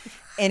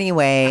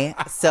 Anyway,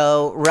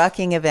 so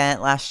rucking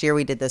event last year,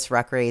 we did this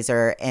ruck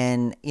raiser,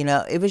 and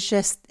it was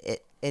just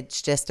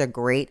it's just a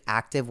great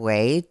active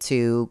way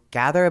to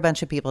gather a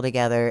bunch of people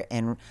together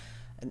and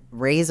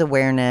raise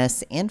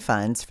awareness and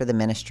funds for the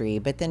ministry,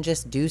 but then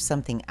just do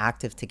something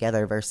active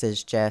together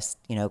versus just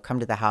come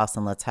to the house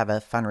and let's have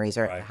a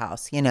fundraiser at the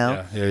house,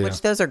 Yeah.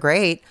 which those are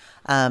great,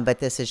 but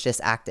this is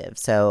just active.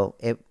 So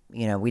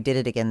we did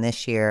it again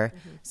this year.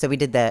 So we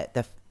did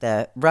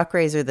the ruck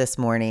raiser this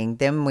morning.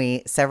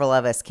 Then several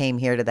of us came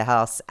here to the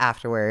house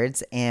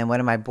afterwards, and one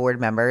of my board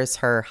members,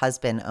 her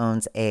husband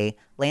owns a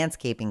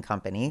landscaping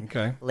company,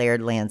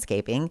 Laird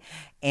Landscaping,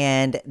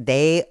 and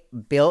they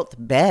built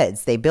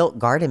beds. They built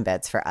garden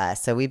beds for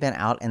us. So we've been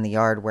out in the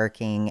yard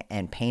working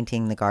and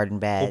painting the garden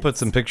beds. We'll put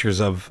some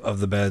pictures of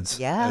the beds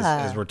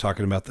as we're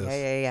talking about this.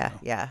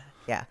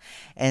 Yeah.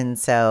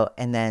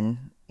 And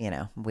then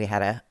we had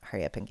to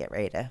hurry up and get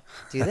ready to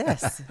do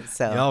this.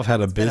 So Y'all have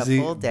had a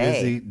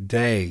busy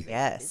day.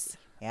 Yes.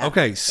 Yeah.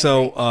 Okay,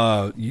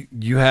 so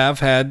you have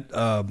had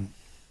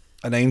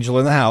an angel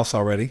in the house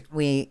already.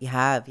 We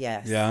have,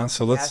 yes. Yeah.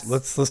 So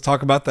let's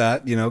talk about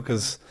that.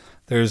 Because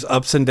there's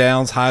ups and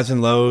downs, highs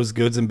and lows,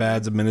 goods and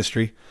bads of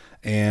ministry,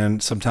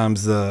 and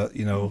sometimes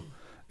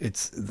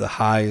it's the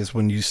high is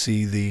when you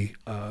see the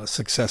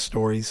success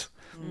stories,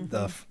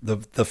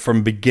 the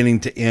from beginning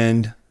to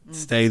end,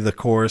 stay the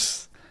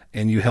course.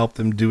 And you help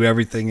them do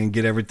everything and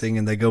get everything,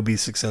 and they go be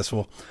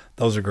successful.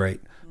 Those are great,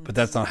 but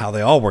that's not how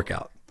they all work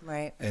out.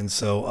 Right. And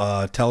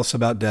so, tell us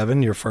about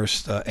Devin, your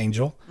first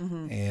angel,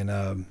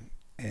 and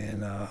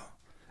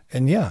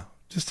yeah,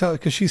 just tell,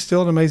 because she's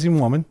still an amazing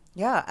woman.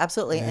 Yeah,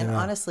 absolutely. And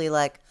honestly,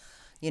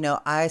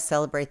 I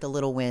celebrate the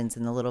little wins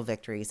and the little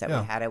victories that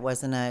we had. It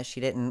wasn't she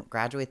didn't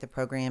graduate the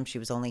program. She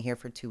was only here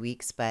for 2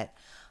 weeks, but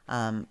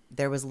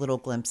there was little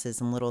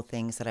glimpses and little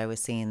things that I was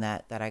seeing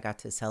that I got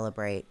to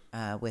celebrate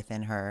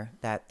within her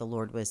that the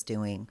Lord was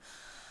doing.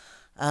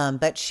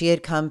 But she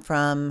had come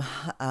from,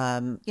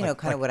 kind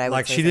of what I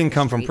would say. She didn't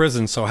come from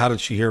prison, so how did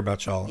she hear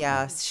about y'all?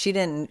 Yeah, she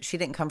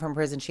didn't come from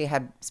prison. She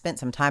had spent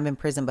some time in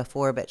prison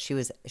before, but she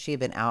had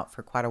been out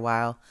for quite a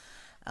while.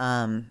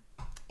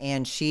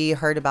 And she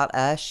heard about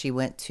us. She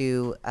went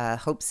to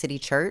Hope City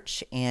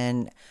Church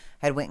and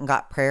had went and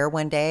got prayer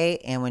one day.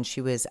 And when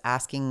she was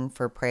asking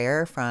for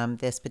prayer from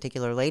this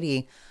particular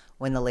lady,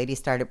 when the lady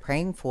started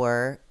praying for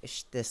her,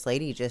 this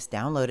lady just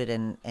downloaded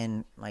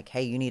and like,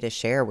 hey, you need to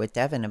share with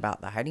Devin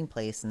about the hiding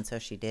place. And so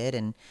she did.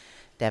 And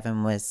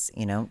Devin was,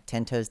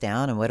 10 toes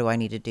down. And what do I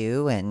need to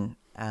do? And,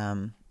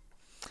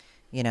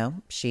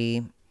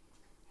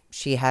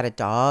 she had a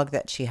dog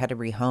that she had to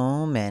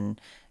rehome, and,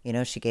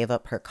 she gave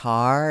up her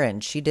car,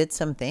 and she did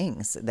some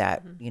things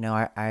that,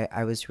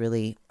 I was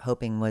really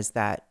hoping was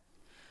that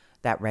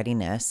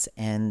readiness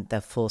and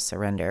the full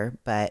surrender.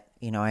 But,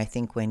 I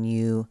think when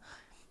you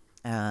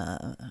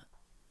and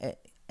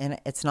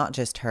it's not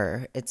just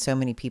her. It's so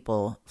many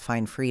people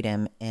find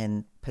freedom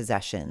in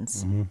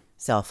possessions,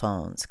 cell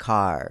phones,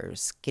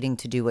 cars, getting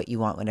to do what you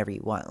want whenever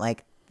you want.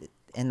 Like,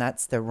 and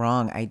that's the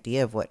wrong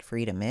idea of what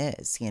freedom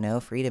is. You know,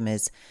 freedom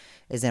is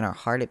in our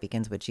heart. It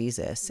begins with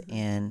Jesus.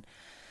 And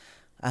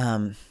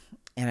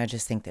I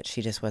just think that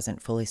she just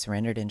wasn't fully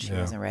surrendered, and she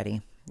wasn't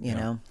ready. You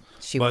know,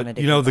 she wanted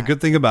to. You know, the good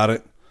thing about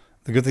it,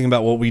 the good thing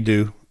about what we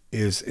do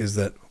is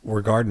that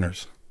we're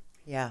gardeners.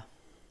 Yeah.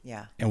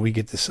 Yeah. And we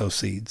get to sow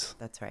seeds.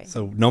 That's right.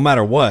 So no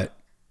matter what,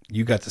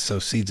 you got to sow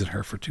seeds in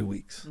her for 2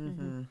 weeks.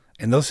 And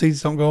those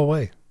seeds don't go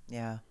away.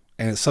 Yeah.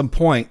 And at some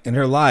point in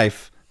her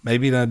life,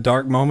 maybe in a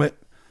dark moment,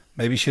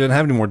 maybe she doesn't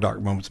have any more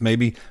dark moments.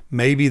 Maybe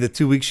the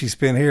 2 weeks she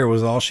spent here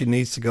was all she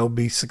needs to go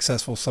be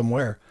successful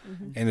somewhere.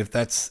 And if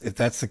that's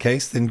the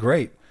case, then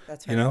great.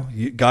 That's right. You know,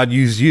 God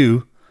used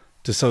you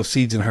to sow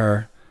seeds in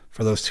her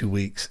for those 2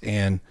 weeks.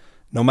 And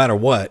no matter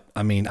what,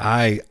 I mean,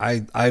 I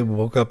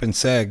woke up in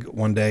Seg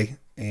one day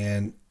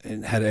and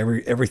had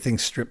everything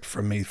stripped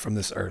from me from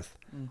this earth.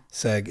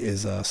 Seg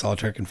is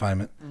solitary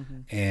confinement.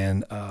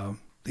 And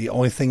the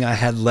only thing I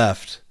had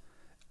left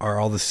are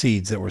all the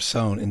seeds that were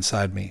sown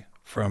inside me,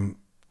 from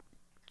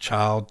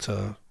child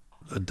to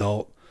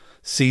adult,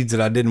 seeds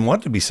that I didn't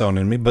want to be sown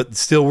in me, but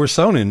still were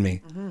sown in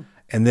me.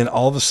 And then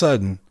all of a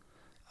sudden,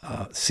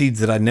 seeds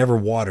that I never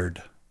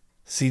watered,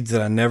 seeds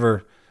that I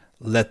never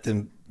let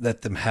them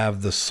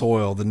have the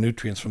soil, the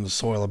nutrients from the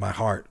soil of my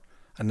heart.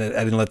 And I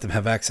didn't let them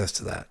have access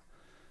to that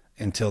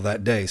until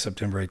that day,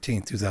 September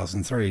 18th,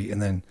 2003.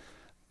 And then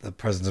the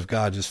presence of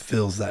God just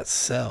fills that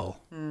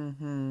cell.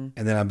 And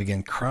then I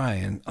began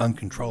crying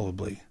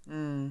uncontrollably.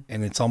 And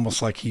it's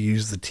almost like he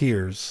used the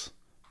tears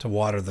to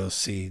water those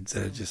seeds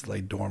that had just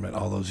laid dormant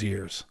all those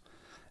years.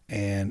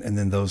 And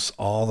then that's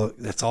all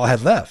I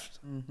had left.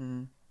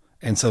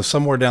 And so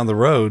somewhere down the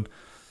road,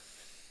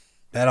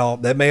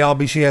 that may all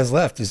be she has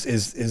left is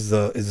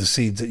the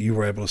seeds that you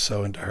were able to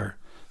sow into her.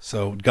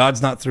 So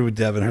God's not through with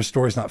Devin. Her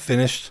story's not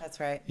finished. That's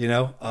right. You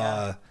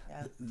know,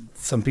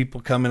 some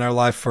people come in our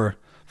life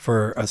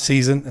for a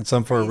season, and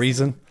some for a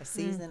reason. A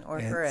season or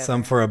and forever.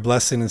 some for a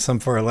blessing, and some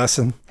for a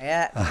lesson.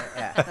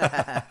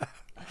 Yeah.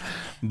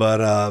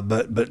 But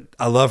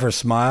I love her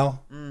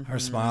smile. Her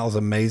smile is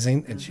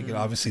amazing, and she can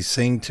obviously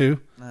sing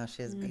too. Oh,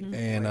 she has a beautiful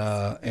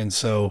And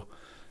so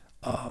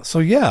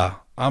yeah,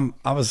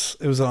 it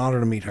was an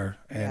honor to meet her,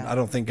 and I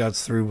don't think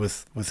God's through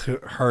with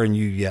her and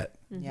you yet.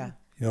 Yeah.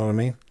 You know what I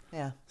mean?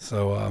 Yeah.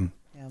 So,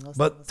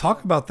 but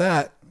talk about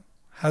that.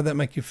 How did that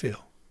make you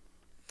feel?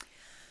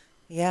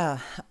 Yeah.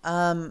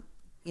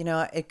 You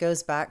know, it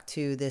goes back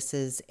to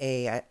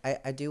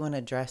I do want to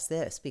address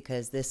this,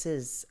 because this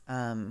is,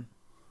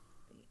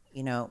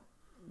 you know,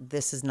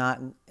 this is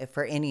not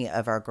for any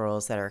of our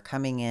girls that are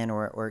coming in,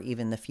 or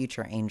even the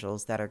future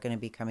angels that are going to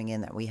be coming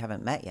in that we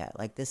haven't met yet.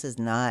 Like, this is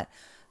not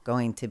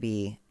going to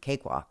be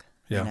cakewalk.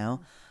 Yeah. You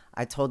know,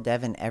 I told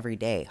Devin every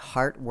day,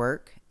 hard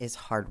work is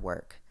hard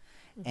work,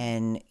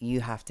 and you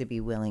have to be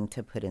willing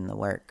to put in the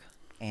work.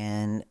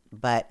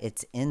 But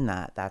it's in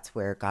that's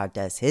where God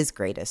does his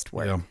greatest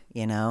work,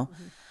 you know?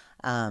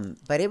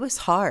 But it was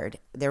hard.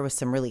 There was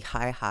some really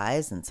high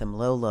highs and some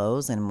low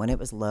lows. And when it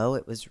was low,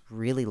 it was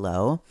really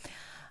low.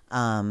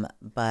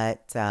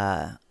 But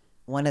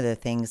one of the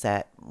things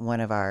that one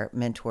of our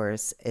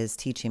mentors is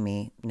teaching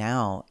me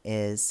now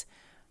is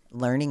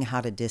learning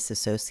how to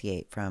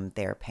disassociate from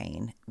their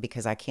pain,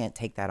 because I can't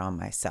take that on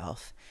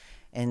myself.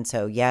 And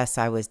so, yes,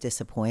 I was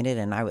disappointed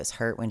and I was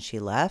hurt when she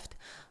left,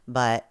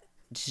 but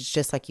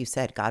just like you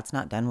said, God's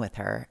not done with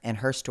her, and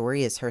her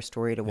story is her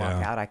story to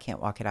walk out. I can't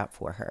walk it out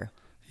for her.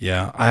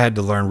 Yeah. I had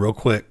to learn real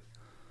quick.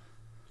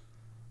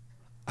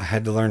 I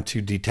had to learn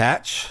to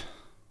detach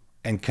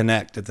and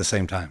connect at the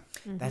same time.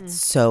 That's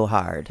so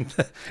hard.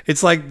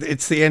 It's like,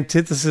 it's the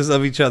antithesis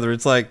of each other.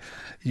 It's like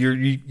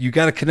you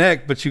got to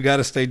connect, but you got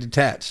to stay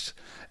detached.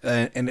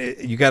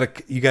 You got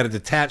to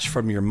detach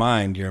from your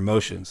mind, your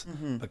emotions,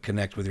 but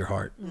connect with your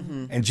heart.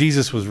 And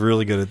Jesus was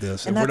really good at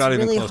this. And we're that's not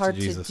even really close hard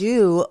to Jesus. to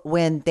do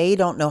when they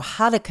don't know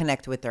how to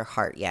connect with their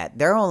heart yet.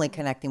 They're only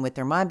connecting with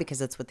their mind because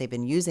that's what they've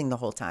been using the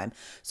whole time.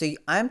 So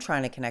I'm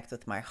trying to connect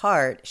with my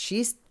heart.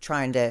 She's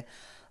trying to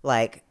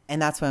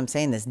and that's what I'm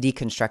saying, this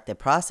deconstructed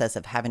process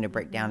of having to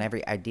break down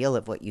every ideal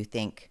of what you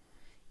think,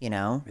 you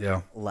know,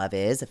 love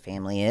is, a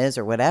family is,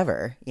 or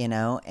whatever, you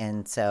know?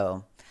 And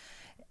so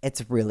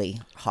it's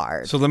really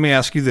hard. So let me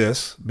ask you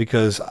this,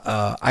 because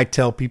I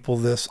tell people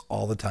this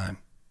all the time.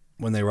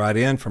 When they write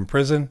in from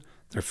prison,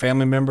 their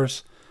family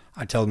members,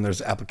 I tell them there's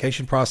an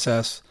application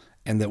process,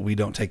 and that we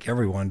don't take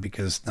everyone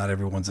because not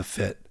everyone's a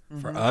fit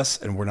for us,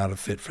 and we're not a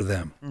fit for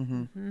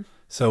them.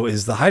 So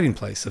is the hiding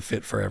place a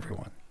fit for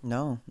everyone?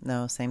 No,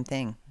 same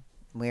thing.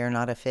 We are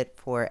not a fit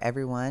for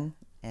everyone,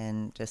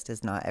 and just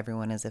as not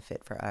everyone is a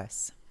fit for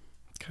us.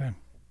 Okay.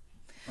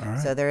 All right.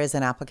 So there is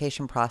an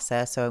application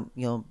process. So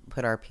you'll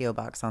put our P.O.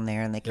 box on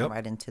there, and they can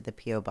write into the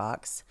P.O.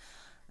 box.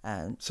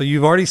 So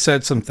you've already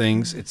said some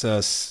things. It's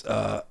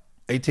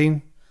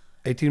 18?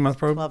 18-month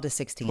program? 12 to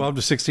 16. 12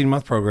 to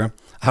 16-month program.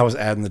 I was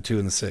adding the 2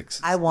 and the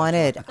 6. I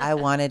wanted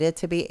it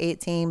to be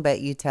 18, but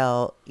you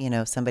tell,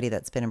 somebody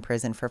that's been in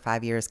prison for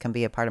 5 years can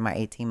be a part of my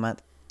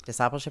 18-month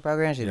discipleship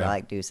program. She'd be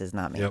like, deuces,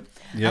 not me. Yep.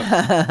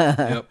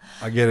 Yep.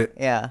 I get it.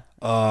 Yeah.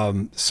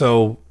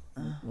 So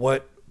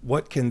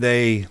what can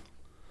they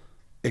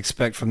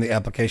expect from the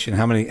application?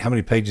 How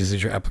many pages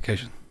is your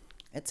application?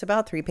 It's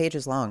about 3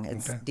 pages long.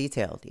 It's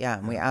detailed. Yeah.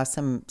 And we asked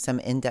some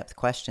in-depth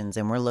questions,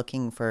 and we're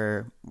looking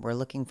for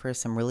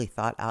some really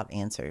thought out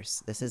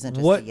answers. This isn't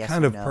just a yes or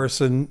no.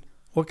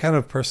 What kind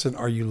of person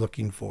are you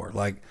looking for?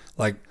 Like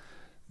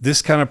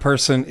this kind of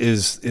person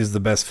is the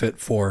best fit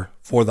for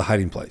the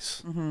hiding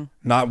place. Mm-hmm.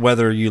 Not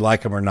whether you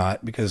like them or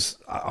not, because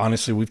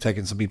honestly, we've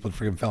taken some people to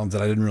Freedom Felons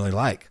that I didn't really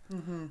like,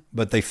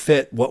 but they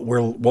fit what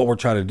we're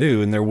trying to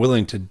do, and they're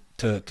willing to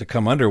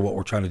come under what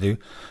we're trying to do.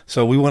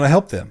 So we want to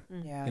help them.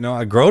 Yeah.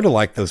 I grow to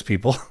like those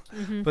people,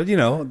 but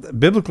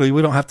biblically,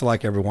 we don't have to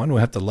like everyone.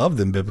 We have to love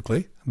them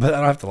biblically, but I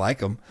don't have to like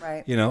them.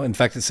 Right. In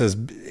fact, it says,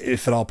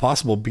 if at all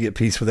possible, be at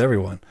peace with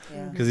everyone,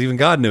 because even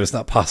God knew it's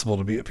not possible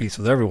to be at peace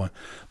with everyone.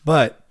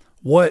 But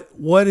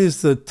what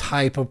is the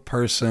type of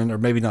person, or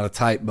maybe not a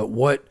type, but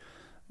what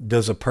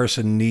does a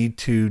person need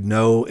to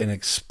know and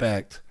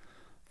expect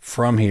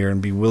from here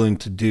and be willing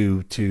to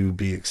do to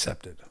be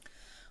accepted?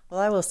 Well,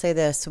 I will say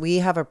this. We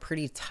have a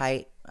pretty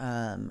tight,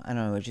 I don't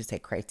know, would you say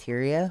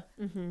criteria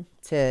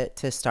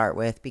to start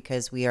with,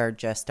 because we are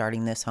just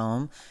starting this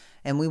home,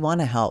 and we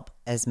want to help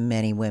as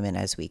many women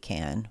as we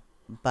can.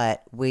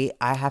 But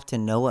I have to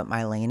know what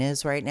my lane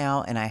is right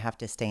now, and I have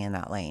to stay in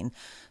that lane.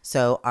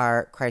 So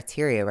our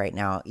criteria right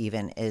now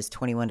even is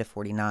 21 to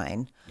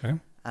 49. Okay.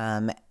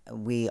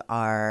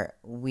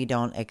 We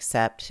don't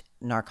accept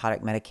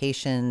narcotic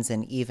medications,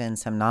 and even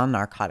some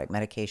non-narcotic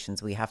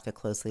medications we have to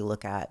closely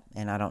look at.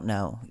 And I don't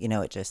know,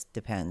 it just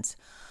depends.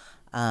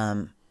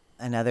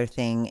 Another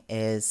thing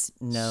is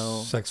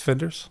no sex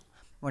offenders.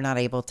 We're not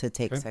able to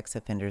take sex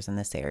offenders in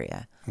this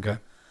area. Okay.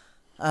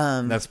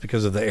 That's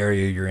because of the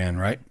area you're in,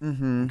 right?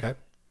 Mm-hmm. Okay.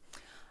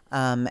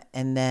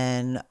 And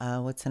then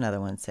what's another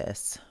one,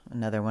 sis?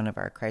 Another one of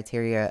our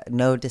criteria,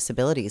 no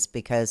disabilities,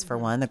 because for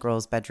one, the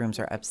girls' bedrooms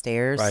are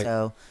upstairs. Right.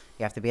 So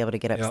you have to be able to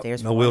get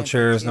upstairs. No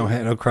wheelchairs,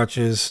 no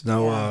crutches,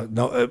 no.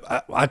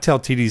 I tell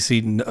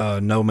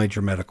TDC no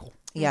major medical.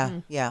 Yeah.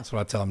 Yeah. That's what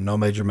I tell them. No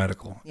major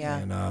medical. Yeah.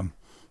 And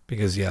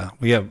because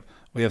we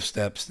have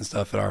steps and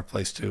stuff at our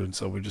place too. And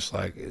so we're just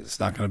like, it's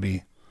not going to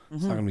be,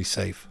 it's not going to be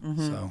safe.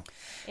 So.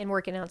 And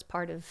working out is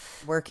part of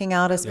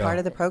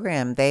the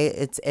program.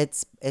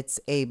 It's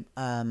a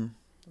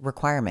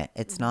requirement.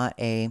 It's not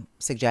a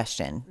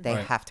suggestion. They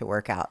have to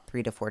work out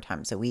 3 to 4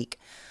 times a week.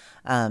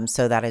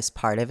 So that is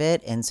part of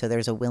it. And so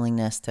there's a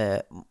willingness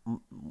to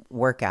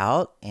work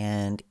out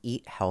and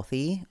eat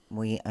healthy.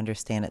 We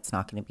understand it's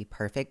not going to be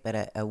perfect,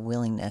 but a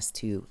willingness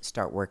to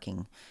start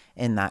working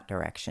in that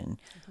direction.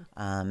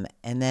 And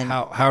then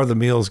how are the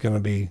meals going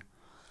to be?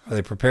 Are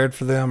they prepared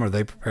for them? Or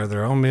they prepare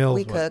their own meals?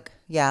 We cook.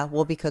 Yeah,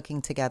 we'll be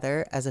cooking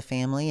together as a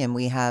family, and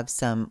we have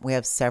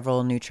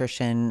several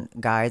nutrition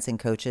guides and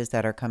coaches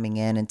that are coming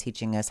in and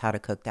teaching us how to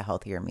cook the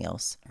healthier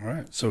meals. All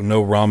right. So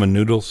no ramen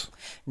noodles?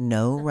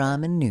 No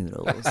ramen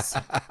noodles.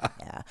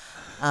 Yeah.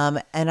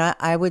 And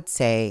I would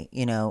say,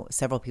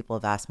 several people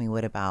have asked me,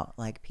 what about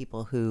like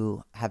people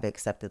who have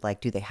accepted,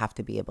 like, do they have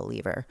to be a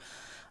believer?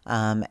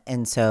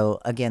 And so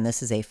again,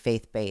 this is a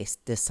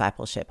faith-based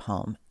discipleship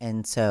home.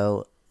 And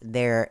so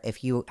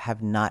if you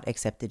have not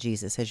accepted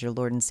Jesus as your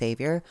Lord and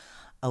Savior,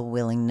 a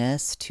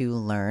willingness to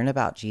learn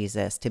about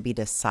Jesus, to be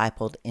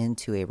discipled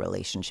into a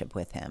relationship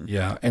with him.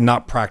 Yeah. And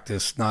not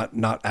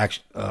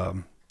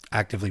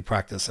actively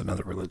practice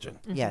another religion.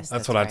 Yes.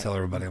 That's what right. I tell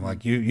everybody. I'm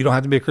like, you don't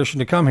have to be a Christian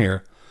to come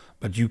here,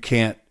 but you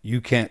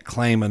can't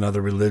claim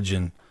another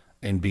religion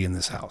and be in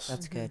this house.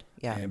 That's good.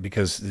 Yeah.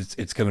 Because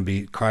it's going to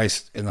be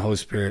Christ and the Holy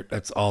Spirit.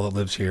 That's all that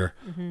lives here.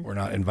 Mm-hmm. We're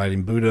not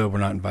inviting Buddha. We're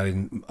not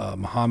inviting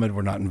Muhammad.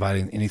 We're not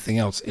inviting anything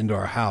else into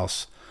our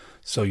house.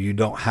 So you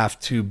don't have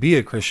to be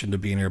a Christian to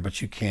be in here,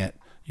 but you can't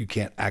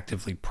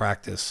actively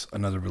practice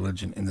another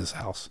religion in this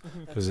house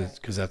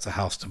because that's a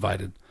house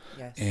divided.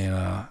 Yes.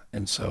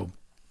 And so,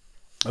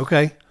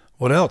 okay.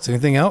 What else?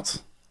 Anything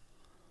else?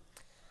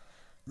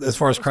 As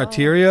far as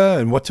criteria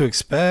and what to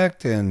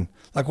expect and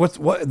like what's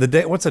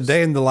a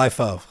day in the life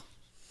of?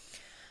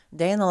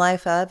 Day in the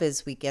life of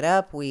is we get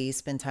up, we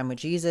spend time with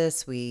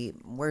Jesus, we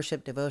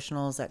worship,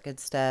 devotionals, that good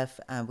stuff.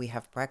 We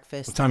have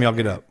breakfast. What time y'all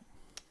get up?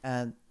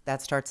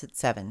 That starts at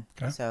 7.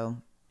 Okay. So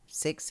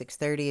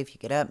 6:30 if you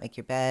get up, make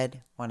your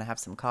bed, want to have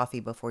some coffee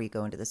before you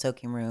go into the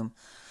soaking room.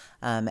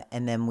 And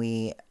then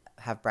we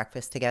have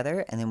breakfast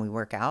together, and then we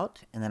work out.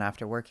 And then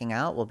after working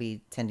out, we'll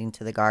be tending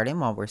to the garden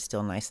while we're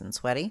still nice and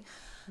sweaty.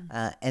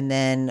 And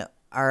then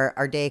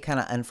our day kind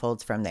of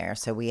unfolds from there.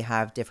 So we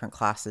have different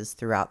classes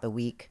throughout the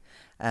week.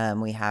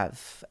 We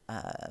have,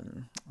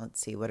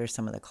 let's see, what are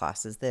some of the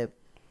classes? The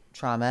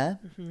trauma.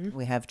 Mm-hmm.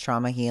 We have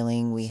trauma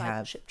healing. We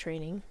have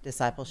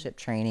discipleship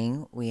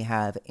training. We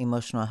have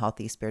emotional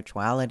healthy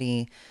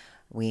spirituality.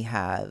 We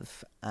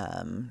have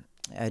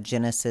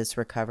Genesis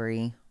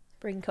recovery.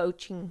 Bring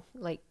coaching,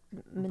 like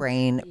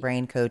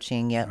brain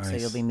coaching. Yep. So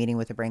you'll be meeting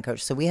with a brain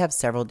coach. So we have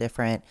several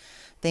different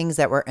things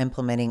that we're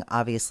implementing.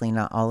 Obviously,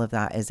 not all of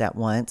that is at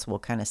once. We'll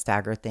kind of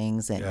stagger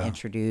things and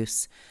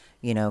introduce,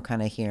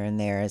 kind of here and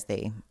there as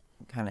they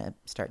kind of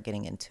start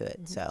getting into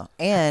it. So,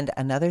 and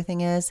another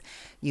thing is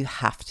you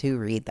have to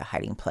read The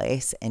Hiding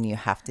Place, and you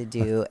have to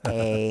do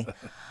like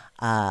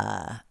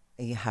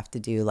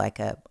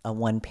a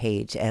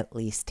 1-page at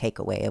least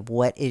takeaway of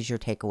what is your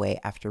takeaway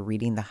after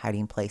reading the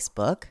Hiding Place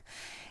book.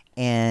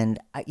 And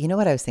you know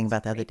what I was thinking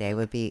about the other day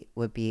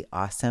would be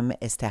awesome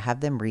is to have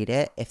them read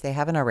it. If they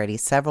haven't already,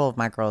 several of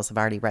my girls have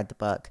already read the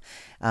book.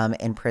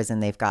 In prison,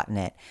 they've gotten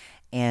it.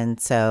 And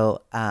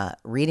so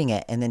reading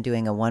it and then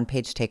doing a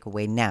 1-page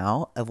takeaway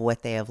now of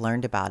what they have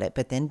learned about it,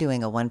 but then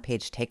doing a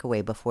 1-page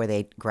takeaway before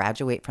they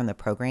graduate from the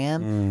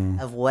program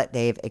of what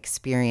they've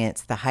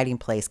experienced, the Hiding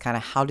Place, kind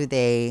of how do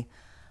they,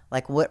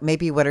 like what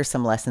are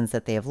some lessons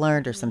that they have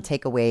learned or some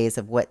takeaways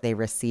of what they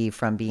receive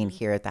from being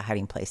here at the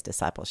Hiding Place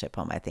Discipleship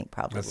Home. I think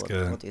probably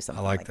we'll do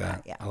something like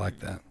that. Yeah. I like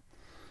that.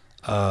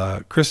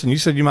 Kristin, you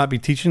said you might be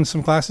teaching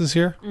some classes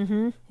here.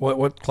 Mm-hmm.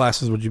 What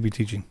classes would you be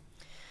teaching?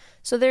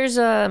 So there's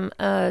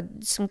a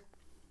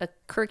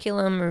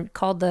curriculum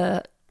called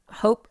the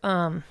Hope,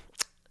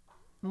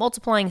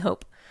 Multiplying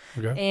Hope.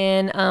 Okay.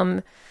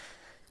 And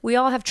we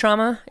all have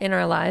trauma in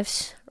our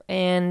lives,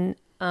 and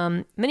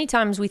many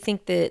times we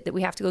think that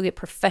we have to go get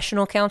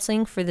professional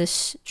counseling for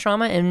this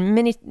trauma, and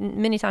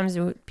many times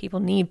people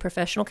need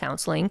professional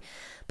counseling.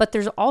 But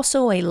there's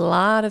also a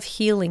lot of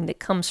healing that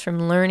comes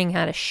from learning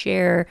how to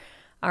share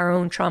our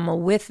own trauma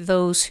with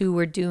those who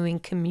we're doing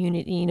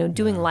community,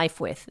 doing life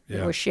with,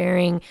 we're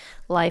sharing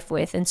life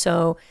with. And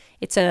so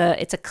it's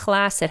a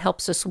class that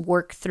helps us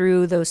work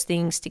through those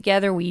things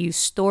together. We use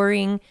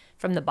storying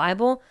from the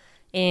Bible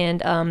and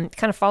kind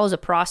of follows a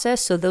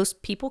process. So those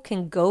people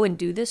can go and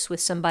do this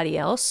with somebody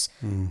else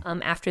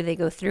after they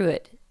go through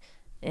it.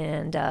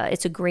 And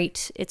it's a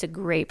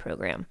great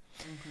program.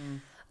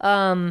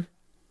 Mm-hmm.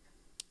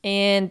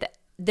 And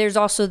there's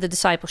also the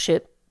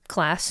discipleship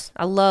class.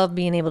 I love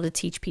being able to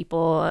teach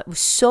people. It was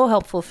so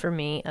helpful for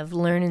me of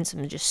learning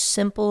some just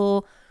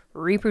simple,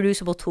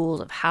 reproducible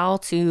tools of how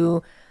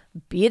to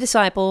be a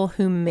disciple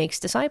who makes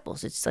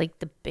disciples. It's like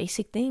the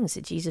basic things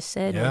that Jesus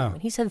said.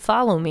 When he said,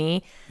 follow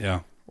me,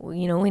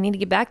 we need to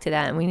get back to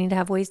that, and we need to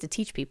have ways to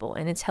teach people.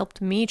 And it's helped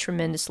me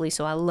tremendously.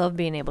 So I love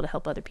being able to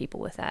help other people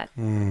with that.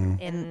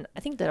 And I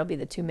think that'll be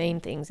the two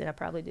main things that I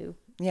probably do.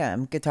 Yeah.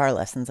 Guitar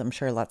lessons. I'm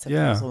sure lots of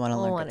girls will want to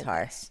learn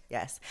guitar.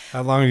 Yes.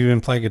 How long have you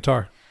been playing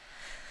guitar?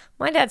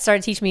 My dad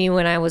started teaching me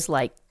when I was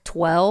like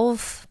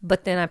 12,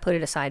 but then I put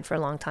it aside for a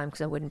long time because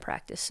I wouldn't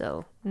practice.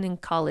 So, and then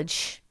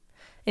college.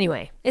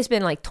 Anyway, it's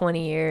been like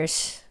 20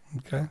 years.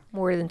 Okay.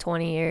 More than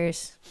 20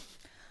 years.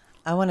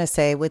 I want to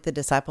say with the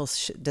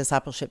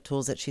discipleship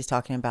tools that she's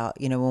talking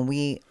about, when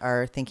we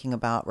are thinking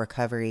about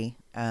recovery,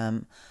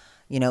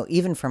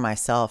 even for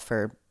myself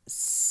for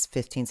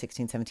 15,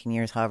 16, 17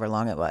 years, however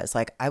long it was,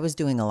 like I was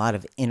doing a lot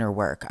of inner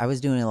work. I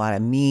was doing a lot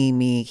of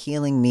me,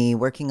 healing me,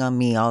 working on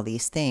me, all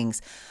these things.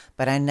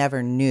 But I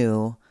never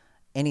knew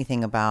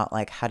anything about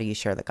like how do you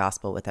share the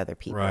gospel with other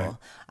people. Right.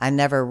 I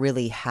never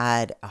really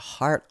had a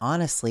heart,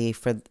 honestly,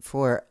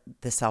 for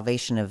the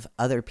salvation of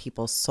other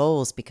people's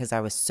souls because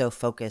I was so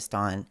focused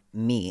on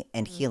me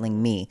and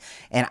healing me,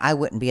 and I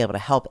wouldn't be able to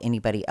help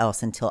anybody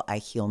else until I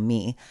heal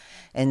me.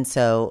 And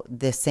so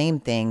the same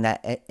thing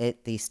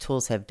that these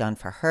tools have done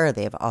for her,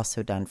 they have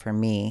also done for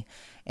me,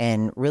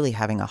 and really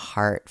having a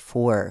heart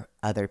for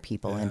other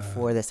people and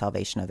for the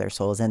salvation of their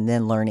souls, and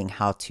then learning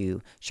how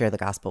to share the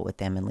gospel with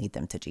them and lead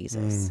them to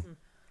Jesus.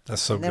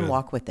 That's so good. And then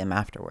walk with them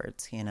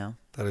afterwards,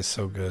 That is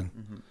so good.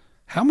 Mm-hmm.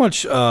 How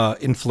much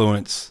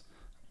influence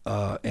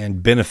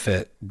and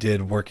benefit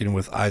did working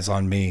with Eyes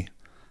on Me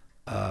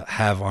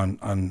have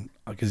on,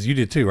 because you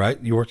did too, right?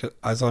 You worked at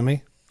Eyes on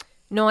Me?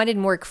 No, I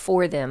didn't work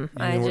for them.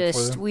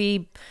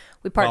 We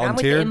partnered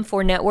with the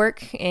M4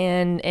 network,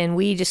 and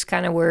we just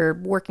kind of were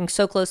working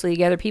so closely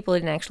together. People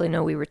didn't actually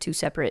know we were two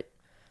separate,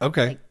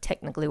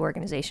 technically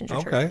organizations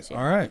or churches. Yeah.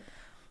 All right.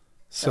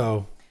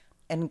 So,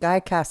 and Guy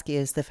Caskey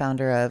is the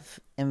founder of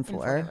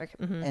M4,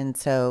 and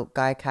so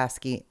Guy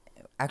Caskey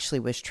actually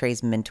was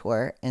Trey's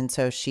mentor, and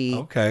so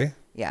she.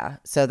 Yeah,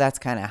 so that's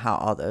kind of how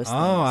all those.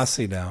 Oh, I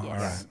see now. Yes. All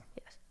right.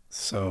 Yes.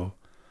 So,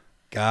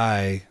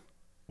 Guy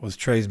was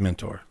Trey's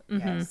mentor.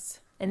 Mm-hmm.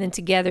 Yes. And then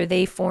together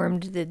they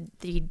formed the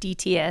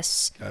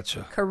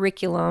DTS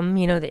curriculum,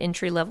 the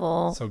entry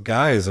level. So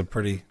Guy is a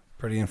pretty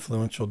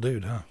influential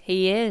dude, huh?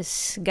 He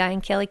is. Guy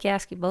and Kelly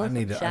Caskey both.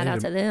 Shout out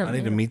to them. I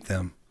need to meet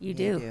them. You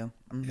do.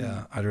 Mm-hmm.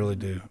 Yeah, I really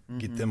do. Mm-hmm.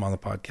 Get them on the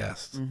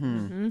podcast.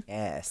 Mm-hmm.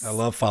 Yes. I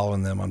love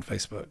following them on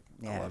Facebook.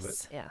 Yes. I love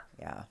it.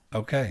 Yeah.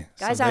 Okay.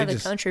 Guy's out of the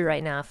country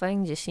right now. If I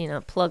can just,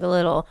 plug a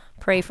little,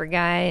 pray for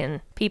Guy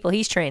and people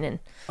he's training.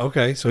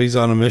 Okay, so he's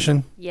on a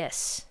mission?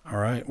 Yes. All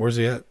right. Where's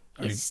he at?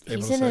 He's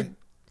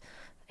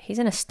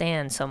in a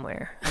stand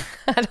somewhere.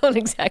 I don't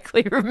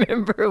exactly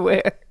remember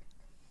where.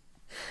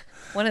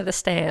 One of the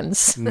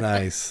stands.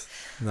 Nice.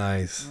 Oh,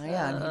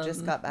 yeah, and he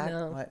just got back.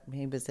 No.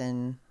 He was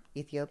in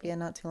Ethiopia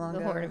not too long ago.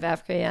 The Horn of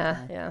Africa,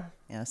 yeah.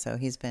 Yeah, so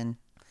he's been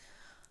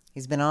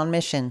He's been on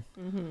mission.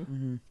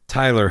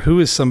 Tyler, who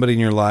is somebody in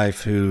your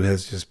life who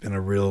has just been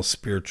a real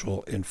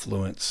spiritual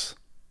influence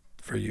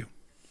for you?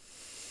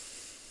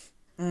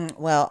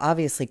 Well,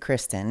 obviously,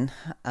 Kristin.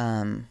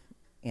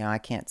 I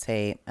can't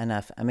say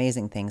enough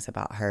amazing things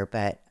about her,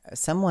 but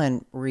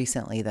someone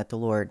recently that the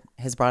Lord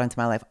has brought into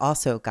my life,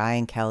 also Guy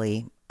and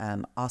Kelly,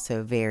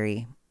 also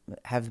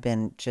have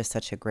been just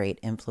such a great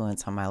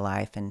influence on my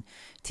life and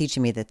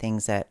teaching me the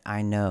things that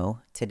I know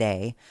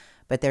today.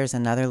 But there's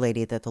another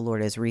lady that the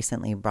Lord has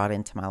recently brought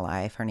into my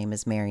life. Her name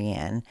is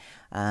Marianne.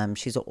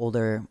 She's an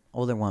older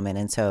woman,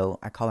 and so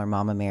I call her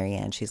Mama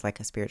Marianne. She's like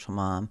a spiritual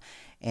mom,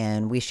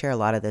 and we share a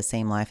lot of the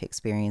same life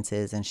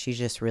experiences, and she's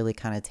just really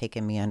kind of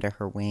taken me under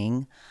her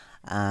wing.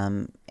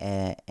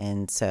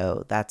 And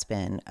so that's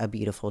been a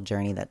beautiful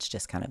journey that's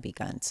just kind of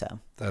begun. So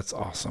that's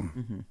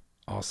awesome.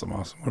 Awesome.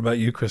 What about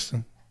you,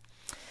 Kristin?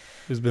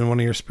 Who's been one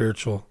of your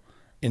spiritual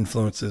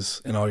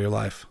influences in all your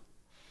life?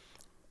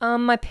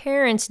 My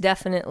parents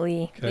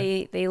definitely,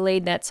 Okay. they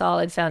laid that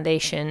solid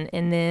foundation.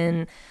 And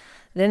then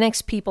the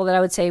next people that I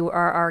would say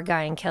are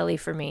Guy and Kelly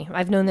for me.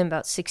 I've known them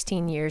about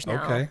 16 years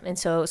now. Okay. And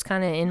so it was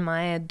kind of in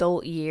my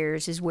adult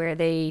years is where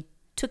they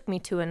took me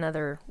to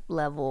another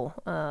level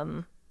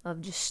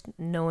of just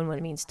knowing what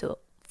it means to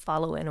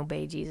follow and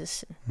obey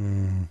Jesus.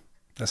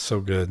 That's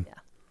so good. Yeah.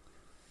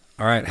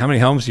 All right. How many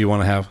homes do you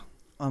want to have?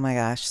 Oh my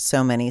gosh,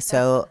 so many.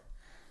 So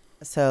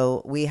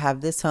we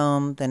have this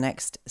home. The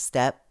next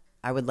step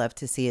I would love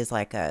to see is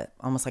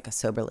almost like a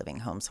sober living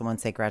home. So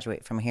once they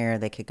graduate from here,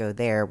 they could go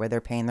there where they're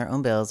paying their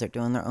own bills, they're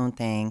doing their own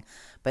thing,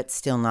 but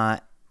still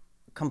not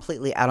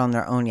completely out on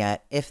their own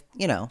yet. If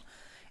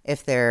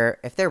they're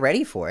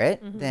ready for it,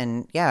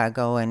 then yeah,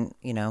 go and,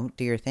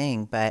 do your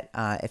thing. But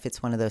if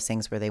it's one of those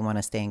things where they want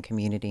to stay in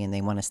community and they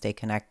want to stay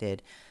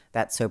connected,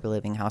 that sober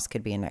living house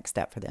could be a next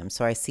step for them.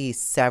 So I see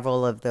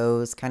several of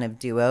those kind of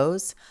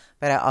duos,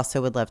 but I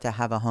also would love to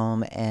have a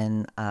home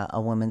in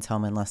a woman's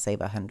home in La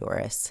Ceiba,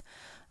 Honduras.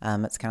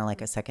 It's kind of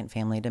like a second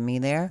family to me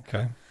there.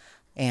 Okay.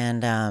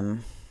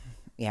 And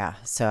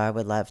so I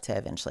would love to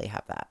eventually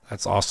have that.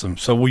 That's awesome.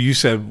 So you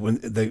said when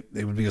they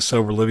would be a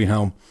sober living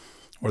home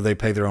where they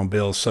pay their own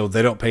bills, so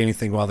they don't pay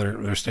anything while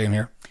they're staying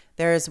here?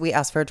 We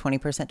ask for a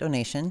 20%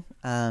 donation.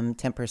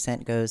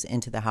 10% goes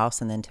into the house,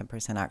 and then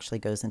 10% actually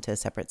goes into a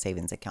separate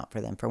savings account for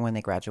them for when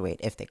they graduate,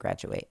 if they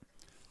graduate.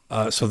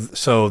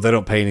 So they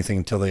don't pay anything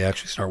until they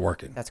actually start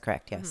working. That's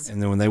correct. Yes.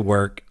 And then when they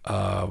work,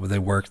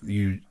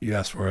 you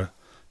ask for a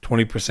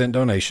 20%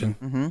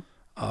 donation.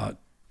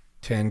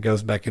 10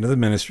 goes back into the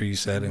ministry, you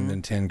said, and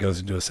then 10 goes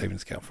into a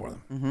savings account for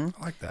them.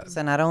 I like that.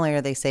 So not only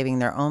are they saving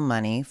their own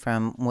money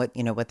from what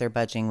they're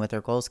budgeting with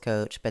their goals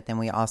coach, but then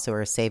we also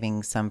are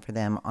saving some for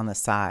them on the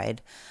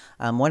side.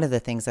 One of the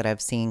things that I've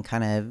seen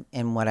kind of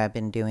in what I've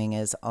been doing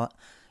is,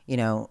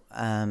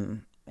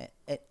 and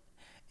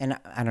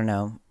I don't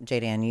know,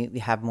 Jaydan,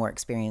 you have more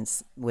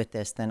experience with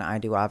this than I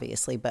do,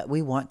 obviously, but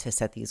we want to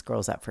set these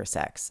girls up for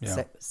success.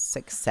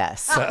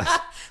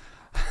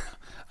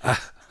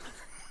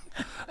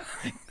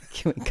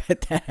 Can we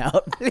cut that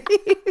out, please?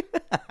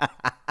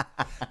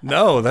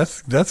 No,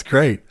 that's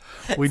great.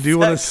 We do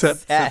want to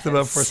set them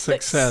up for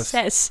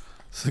success.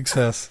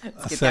 Success.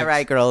 Get that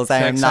right, girls. I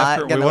am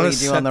not going to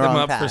lead you on the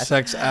wrong path. We want to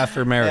set them up for sex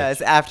after marriage.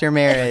 Yes, after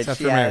marriage.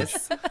 After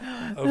yes.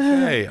 marriage.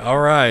 Okay. All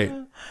right.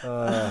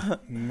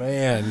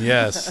 Man,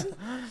 yes.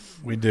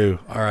 We do.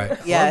 All right.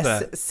 Yes.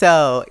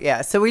 Love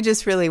that. So we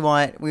just really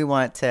want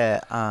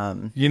to.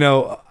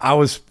 I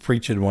was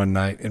preaching one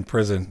night in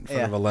prison in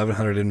front of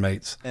 1,100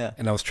 inmates,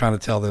 and I was trying to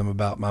tell them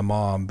about my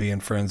mom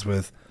being friends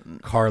with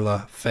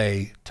Carla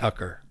Faye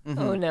Tucker.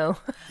 Oh, no.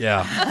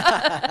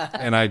 Yeah.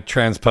 And I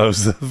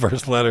transposed the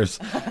first letters.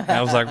 And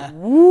I was like,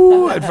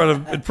 woo,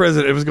 in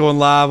prison. It was going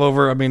live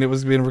over. It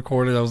was being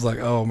recorded. I was like,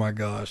 oh, my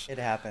gosh. It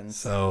happens.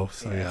 So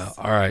yes. Yeah.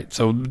 All right.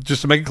 So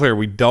just to make it clear,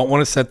 we don't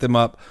want to set them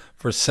up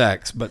for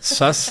sex, but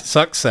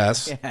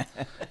success. Yeah.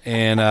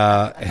 And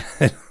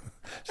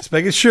just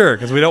making sure,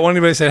 because we don't want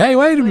anybody to say, hey,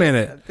 wait a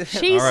minute.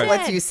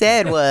 What you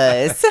said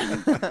was.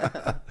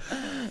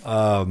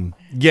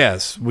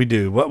 Yes, we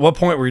do. What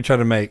point were you trying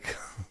to make?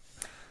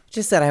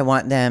 Just that we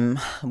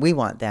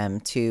want them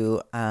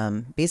to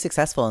be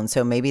successful. And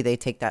so maybe they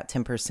take that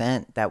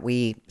 10% that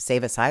we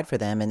save aside for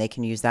them, and they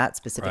can use that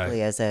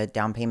specifically as a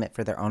down payment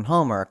for their own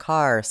home or a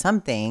car or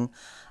something,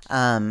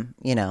 when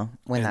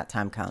that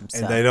time comes.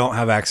 And they don't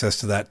have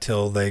access to that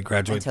till they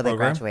graduate Until they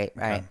graduate,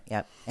 right. Okay.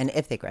 Yep. And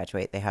if they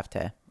graduate, they have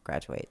to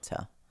graduate.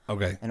 So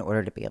okay, in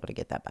order to be able to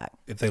get that back.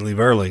 If they leave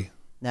early.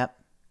 Yep.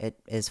 It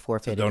is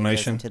forfeited. It's a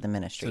donation to the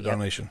ministry. It's a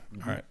donation.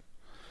 Mm-hmm. All right.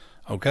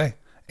 Okay.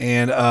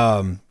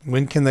 And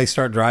when can they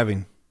start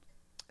driving?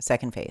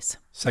 Second phase.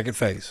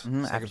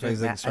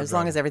 Mm-hmm. As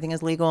long as everything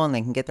is legal and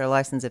they can get their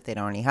license if they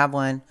don't already have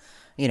one.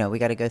 We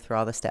got to go through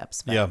all the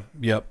steps. But. Yeah.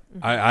 Yep.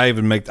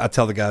 Mm-hmm. I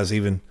tell the guys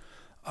even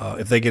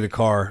if they get a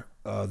car,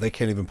 they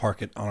can't even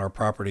park it on our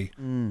property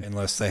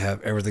unless they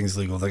have everything's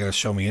legal. They got to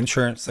show me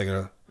insurance. They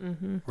got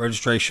to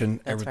registration.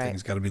 That's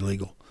everything's got to be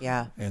legal.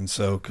 Yeah. And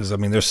so, because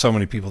there's so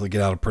many people that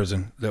get out of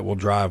prison that will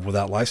drive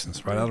without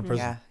license right out of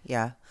prison.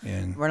 Yeah.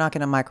 And we're not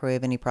going to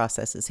microwave any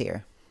processes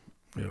here.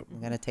 Yep. We're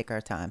going to take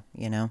our time,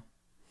 you know?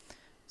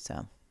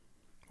 So.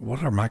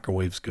 What are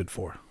microwaves good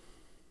for?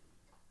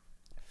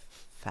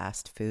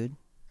 Fast food.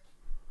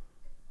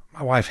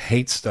 My wife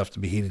hates stuff to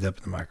be heated up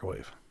in the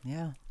microwave.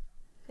 Yeah.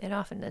 It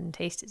often doesn't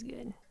taste as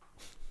good.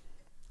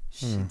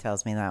 She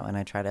tells me that when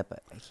I try to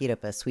heat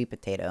up a sweet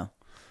potato.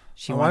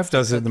 My wife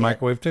does it in the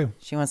microwave too.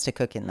 She wants to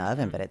cook it in the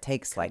oven, but it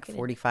takes like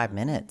 45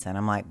 minutes. And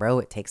I'm like, bro,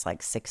 it takes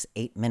like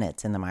 6-8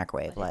 minutes in the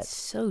microwave. But it's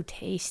so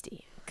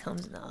tasty. It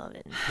comes in the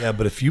oven. Yeah,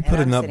 but if you put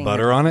I'm enough sitting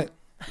butter here- on it,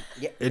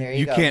 Yeah, there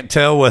you go. can't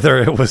tell whether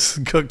it was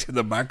cooked in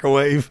the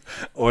microwave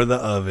or the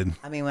oven.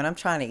 I mean, when I'm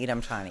trying to eat,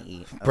 I'm trying to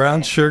eat. Okay?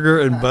 Brown sugar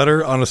and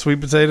butter on a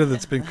sweet potato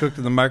that's been cooked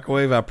in the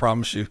microwave, I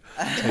promise you,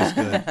 tastes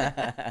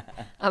good.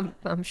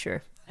 I'm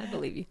sure. I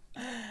believe you.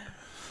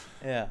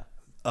 Yeah.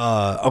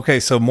 Okay,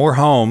 so more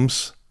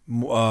homes.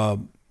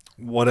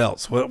 What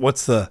else?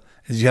 What's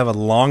is you have a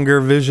longer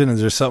vision?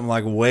 Is there something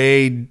like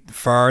way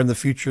far in the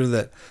future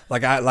that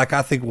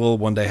I think we'll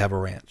one day have a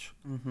ranch.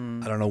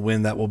 I don't know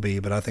when that will be,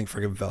 but I think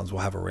Forgiven Felons will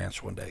have a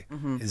ranch one day.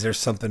 Is there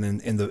something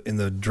in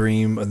the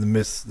dream of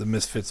the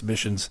Misfits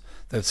missions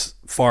that's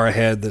far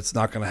ahead that's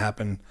not going to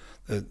happen,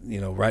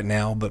 right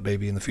now, but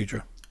maybe in the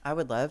future? I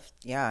would love,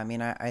 yeah. I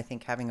mean, I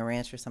think having a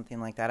ranch or something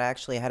like that. I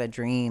actually had a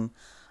dream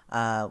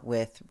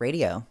with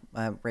radio.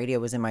 Radio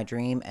was in my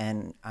dream,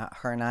 and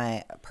her and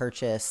I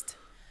purchased,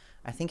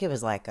 I think it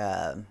was like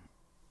an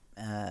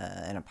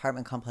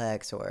apartment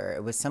complex, or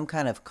it was some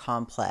kind of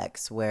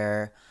complex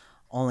where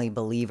only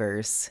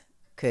believers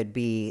could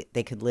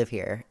live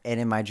here. And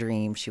in my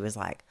dream, she was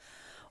like,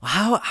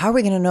 well, how are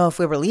we going to know if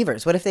we're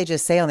believers? What if they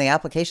just say on the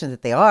application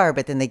that they are,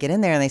 but then they get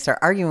in there and they start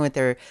arguing with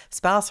their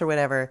spouse or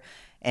whatever?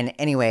 And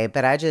anyway,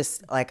 but I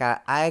just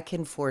I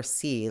can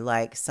foresee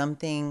like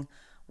something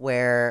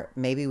where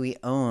maybe we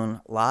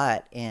own a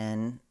lot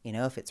in,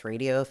 if it's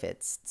radio, if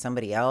it's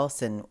somebody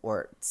else,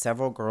 or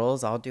several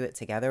girls all do it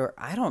together.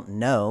 I don't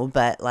know,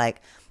 but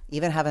like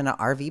even having an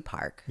RV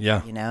park,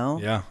 Yeah.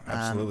 Yeah,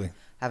 absolutely.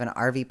 Have an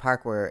RV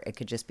park where it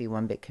could just be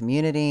one big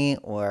community,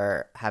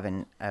 or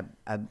having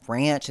a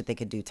ranch that they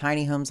could do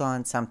tiny homes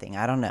on, something.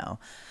 I don't know.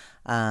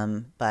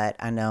 But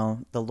I know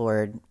the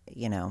Lord,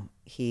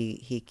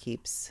 he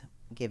keeps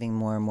giving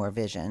more and more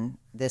vision.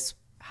 This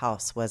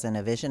house wasn't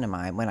a vision of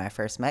mine when I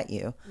first met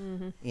you.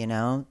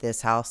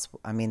 This house,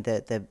 I mean,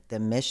 the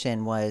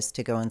mission was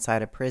to go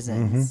inside of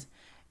prisons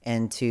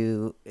and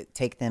to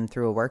take them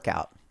through a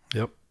workout.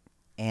 Yep.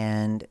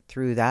 And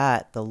through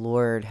that, the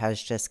Lord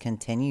has just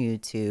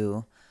continued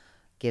to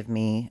give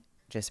me,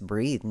 just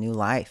breathe new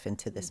life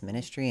into this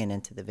ministry and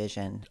into the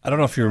vision. I don't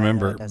know if you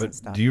remember, it doesn't but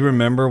stop. do you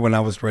remember when I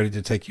was ready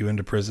to take you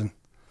into prison?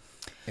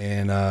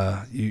 And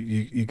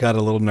you got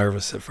a little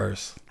nervous at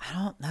first. I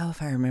don't know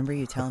if I remember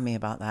you telling me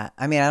about that.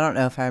 I mean, I don't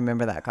know if I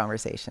remember that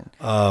conversation.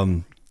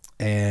 And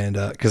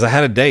because I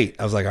had a date,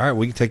 I was like, all right,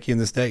 we can take you in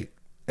this date.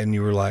 And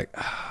you were like,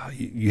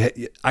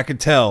 I could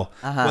tell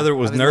whether it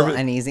was I was a little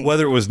uneasy.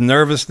 whether it was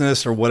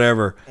nervousness or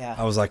whatever. Yeah.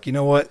 I was like, you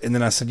know what? And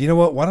then I said, you know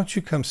what? Why don't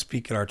you come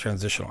speak at our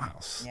transitional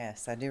house?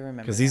 Yes, I do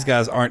remember. Because these that.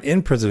 guys aren't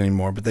in prison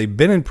anymore, but they've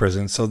been in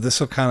prison. So this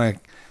will kind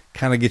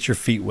of get your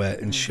feet wet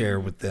and share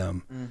with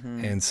them.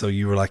 And so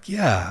you were like,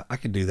 yeah, I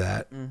could do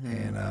that.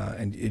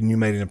 And you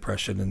made an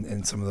impression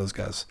in some of those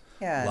guys'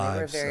 Yeah,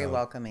 lives. they were very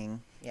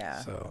welcoming. Yeah.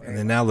 So, very and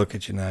then now look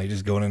at you now. You're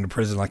just going into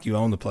prison like you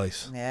own the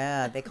place.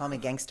 Yeah, they call me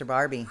Gangster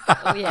Barbie.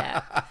 Oh,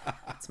 yeah.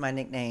 That's my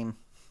nickname.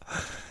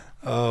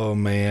 Oh,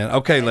 man.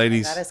 Okay, And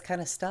ladies. that is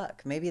kind of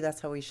stuck. Maybe that's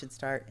how we should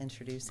start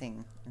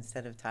introducing,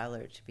 instead of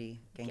Tyler, to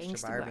be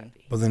Gangster Barbie.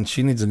 Well, then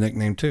she needs a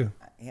nickname too.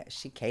 Yeah,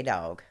 she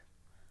K-Dog.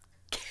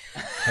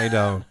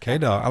 K-Dog.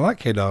 K-Dog. I like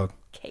K-Dog.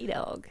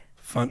 K-Dog.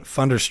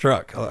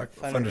 Funderstruck. I like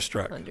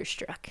Funderstruck.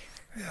 Thunderstruck.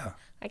 Yeah.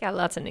 I got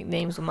lots of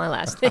nicknames with my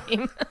last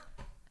name.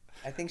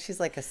 I think she's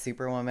like a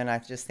superwoman. I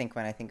just think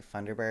when I think of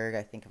Funderburg,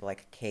 I think of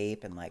like a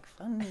cape and like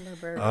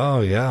Funderburg.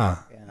 Oh, yeah.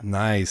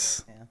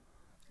 Nice. Yeah.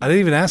 I didn't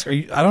even ask. I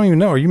don't even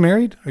know. Are you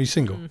married? Are you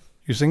single?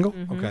 You're single?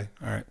 Okay.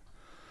 All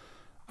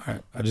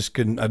right. I just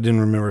couldn't. I didn't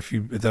remember if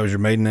that was your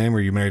maiden name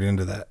or you married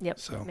into that. Yep.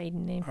 So.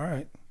 Maiden name. All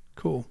right.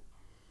 Cool.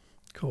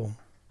 Cool.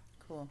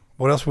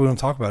 What else we want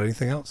to talk about?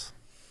 Anything else?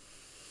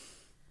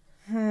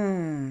 I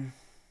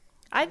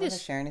Want to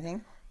just share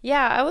anything?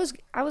 Yeah, I was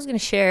going to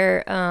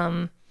share,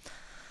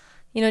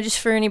 just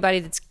for anybody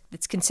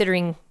that's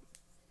considering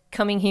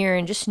coming here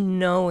and just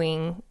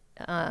knowing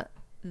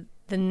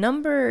the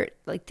number,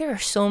 like there are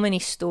so many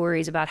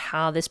stories about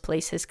how this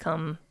place has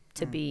come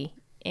to be,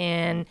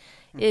 and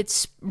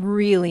it's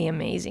really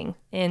amazing.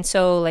 And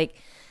so like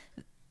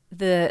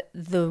the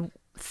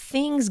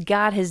things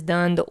God has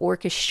done to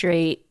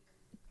orchestrate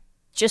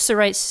just the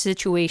right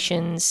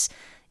situations,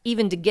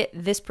 even to get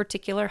this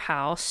particular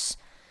house,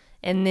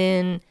 and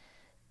then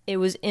it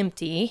was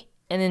empty,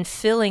 and then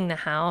filling the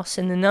house,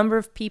 and the number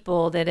of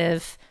people that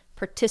have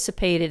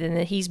participated, and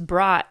that he's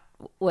brought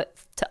what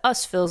to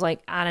us feels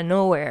like out of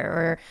nowhere.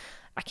 Or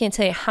I can't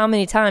tell you how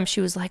many times she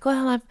was like,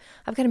 well,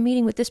 I've got a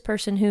meeting with this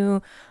person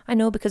who I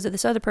know because of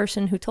this other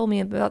person who told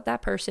me about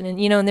that person. And,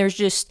 and there's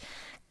just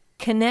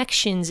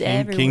connections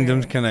everywhere.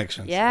 Kingdom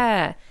connections.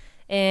 Yeah.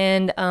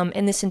 And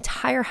this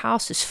entire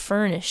house is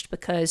furnished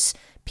because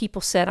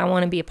people said, I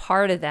want to be a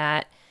part of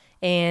that.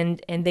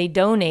 And they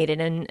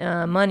donated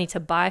money to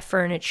buy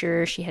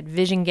furniture. She had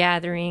vision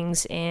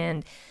gatherings,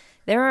 and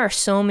there are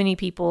so many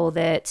people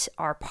that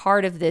are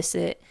part of this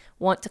that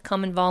want to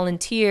come and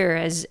volunteer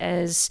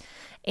as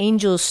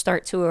angels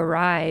start to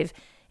arrive.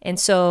 And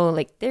so,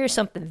 like, there's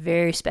something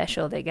very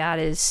special that God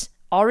is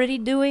already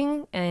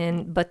doing,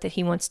 but that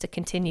he wants to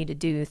continue to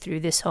do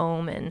through this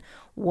home and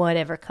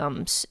whatever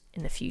comes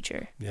in the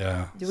future.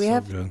 Yeah. Do we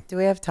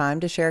have time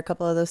to share a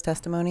couple of those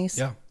testimonies?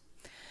 Yeah.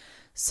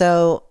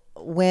 So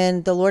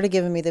when the Lord had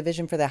given me the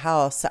vision for the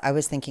house, I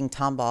was thinking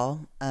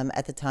Tomball.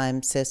 At the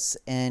time, Sis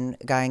and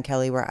Guy and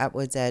Kelly were at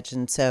Woods Edge.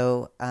 And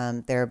so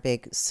they're a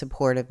big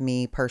support of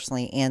me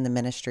personally and the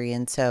ministry.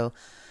 And so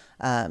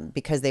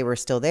because they were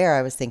still there,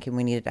 I was thinking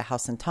we needed a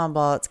house in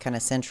Tomball. It's kind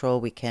of central.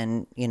 We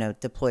can,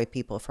 deploy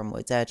people from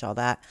Woods Edge, all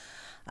that.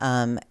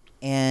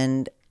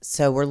 And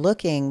so we're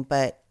looking,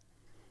 but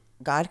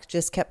God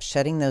just kept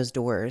shutting those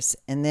doors.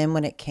 And then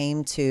when it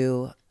came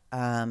to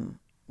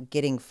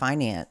getting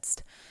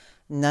financed,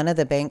 none of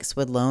the banks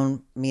would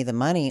loan me the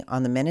money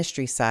on the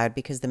ministry side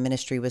because the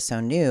ministry was so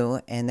new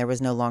and there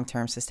was no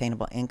long-term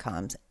sustainable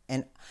incomes.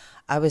 And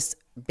I was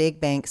big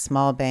banks,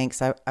 small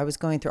banks. I was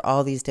going through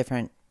all these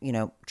different,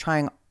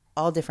 trying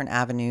all different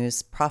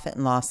avenues, profit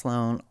and loss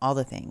loan, all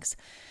the things.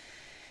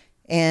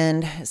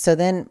 And so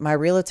then my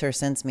realtor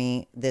sends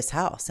me this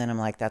house and I'm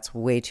like, that's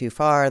way too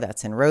far.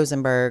 That's in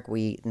Rosenberg.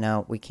 We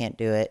can't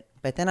do it.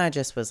 But then I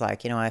just was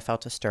like, I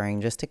felt a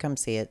stirring just to come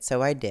see it.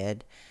 So I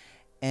did.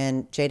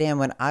 And J-Dan,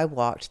 when I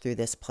walked through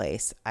this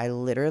place, I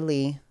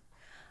literally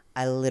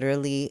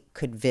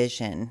could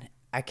vision.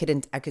 I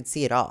could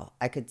see it all.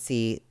 I could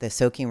see the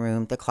soaking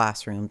room, the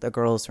classroom, the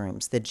girls'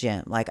 rooms, the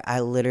gym. Like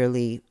I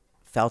literally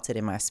felt it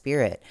in my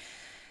spirit.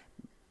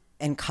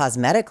 And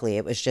cosmetically,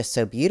 it was just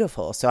so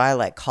beautiful. So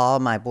I call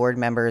my board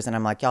members and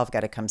I'm like, y'all have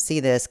got to come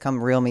see this.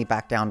 Come reel me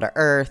back down to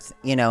earth.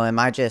 Am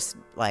I just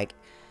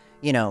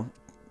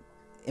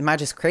am I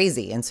just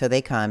crazy? And so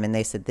they come and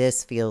they said,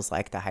 this feels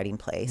like the hiding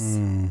place.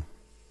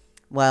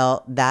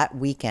 Well, that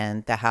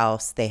weekend, the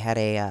house, they had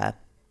a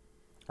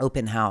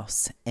open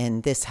house,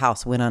 and this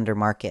house went under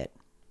market.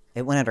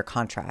 It went under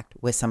contract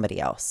with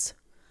somebody else.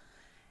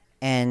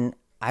 And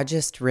I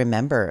just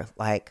remember,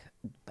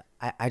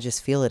 I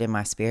just feel it in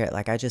my spirit.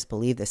 I just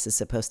believe this is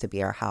supposed to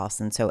be our house.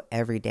 And so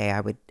every day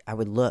I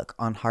would look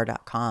on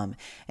har.com,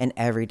 and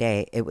every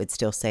day it would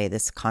still say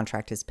this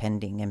contract is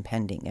pending and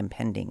pending and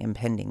pending and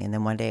pending. And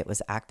then one day it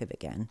was active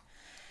again.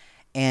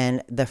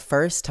 And the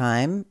first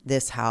time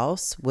this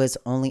house was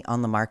only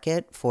on the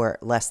market for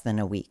less than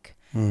a week.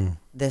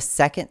 The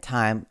second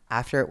time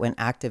after it went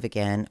active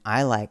again,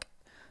 I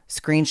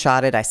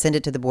screenshot it. I send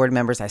it to the board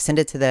members. I send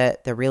it to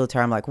the realtor.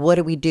 I'm like, what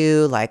do we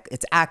do?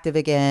 It's active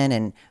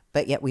again.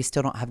 But yet we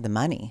still don't have the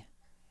money.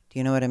 Do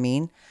you know what I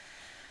mean?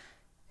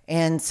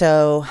 And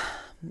so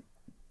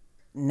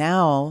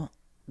now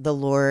the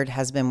Lord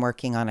has been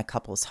working on a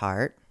couple's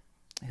heart,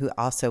 who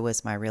also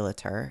was my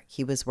realtor.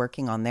 He was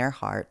working on their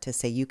heart to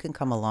say, you can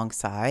come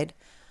alongside.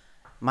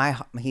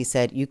 He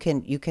said, you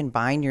can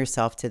bind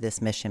yourself to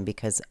this mission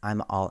because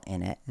I'm all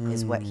in it,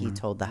 is what he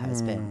told the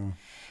husband.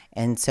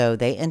 And so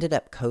they ended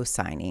up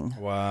co-signing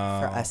for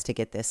us to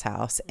get this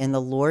house. And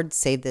the Lord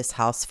saved this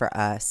house for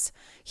us.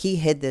 He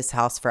hid this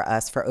house for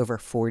us for over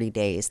 40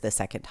 days the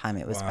second time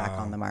it was back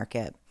on the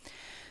market.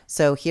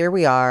 So here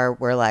we are.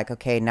 We're like,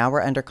 okay, now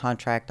we're under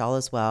contract. All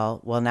is well.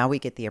 Well, now we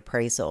get the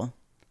appraisal.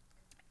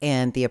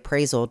 And the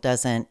appraisal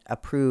doesn't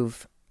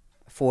approve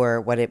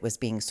for what it was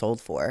being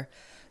sold for.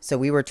 So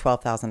we were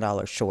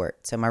 $12,000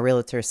 short. So my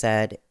realtor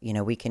said,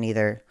 we can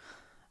either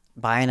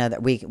buy another,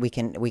 we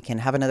can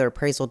have another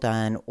appraisal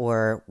done,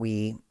 or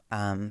we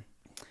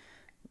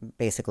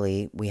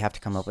basically we have to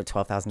come up with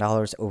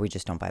 $12,000, or we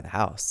just don't buy the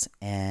house.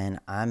 And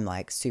I'm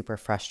super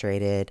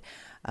frustrated.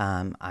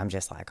 I'm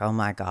just like, oh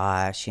my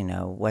gosh,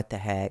 what the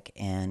heck?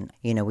 And,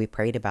 we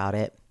prayed about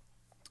it.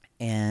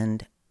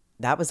 And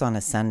that was on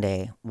a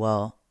Sunday.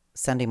 Well,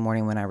 Sunday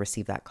morning when I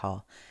received that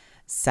call.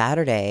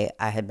 Saturday,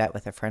 I had met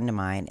with a friend of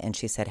mine, and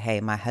she said, hey,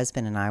 my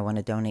husband and I want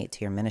to donate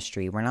to your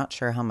ministry. We're not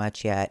sure how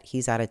much yet.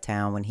 He's out of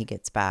town. When he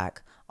gets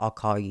back, I'll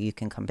call you. You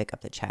can come pick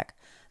up the check.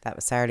 That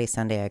was Saturday.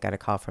 Sunday, I got a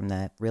call from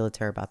the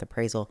realtor about the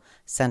appraisal.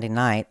 Sunday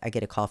night, I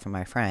get a call from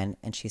my friend,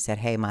 and she said,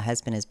 hey, my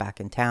husband is back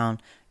in town.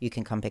 You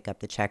can come pick up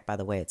the check. By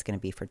the way, it's going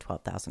to be for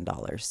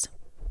 $12,000.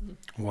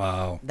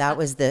 Wow. That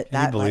was Can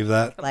you believe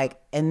that?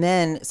 And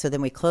then, so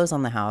then we close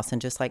on the house.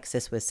 And just like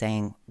Sis was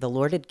saying, the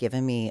Lord had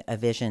given me a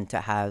vision to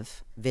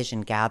have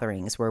vision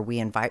gatherings where we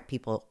invite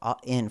people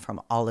in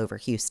from all over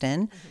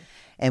Houston.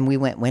 And we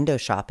went window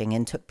shopping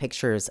and took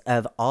pictures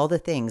of all the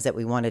things that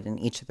we wanted in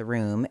each of the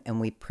room. And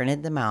we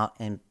printed them out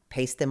and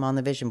pasted them on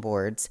the vision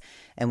boards.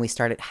 And we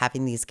started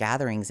having these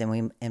gatherings, and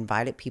we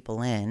invited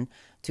people in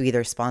to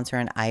either sponsor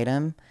an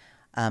item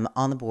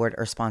on the board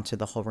or sponsor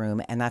the whole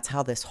room. And that's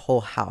how this whole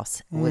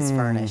house was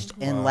furnished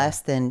in less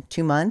than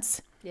 2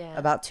 months.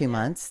 About 2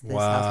 months. This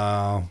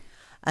house.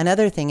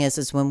 Another thing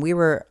is when we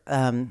were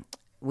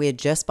we had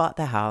just bought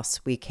the house.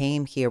 We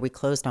came here. We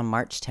closed on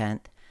March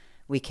 10th.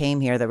 We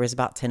came here. There was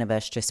about 10 of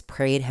us, just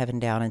prayed heaven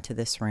down into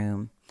this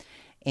room.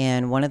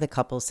 And one of the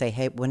couples say,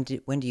 hey, when do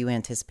you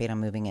anticipate on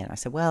moving in? I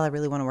said, well, I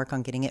really want to work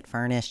on getting it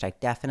furnished. I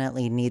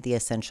definitely need the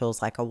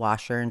essentials like a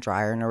washer and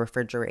dryer and a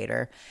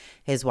refrigerator.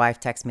 His wife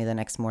texted me the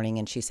next morning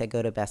and she said,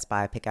 go to Best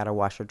Buy, pick out a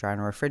washer, dryer,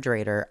 and a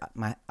refrigerator.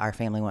 Our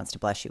family wants to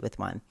bless you with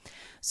one.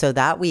 So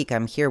that week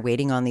I'm here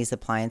waiting on these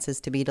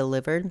appliances to be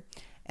delivered.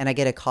 And I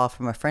get a call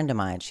from a friend of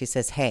mine. She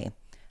says, hey,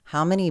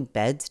 how many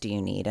beds do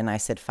you need? And I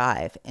said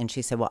 5. And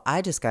she said, well,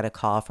 I just got a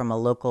call from a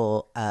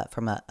local,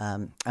 from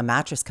a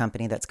mattress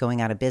company that's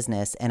going out of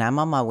business. And I'm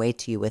on my way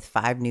to you with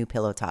 5 new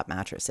pillow top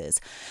mattresses.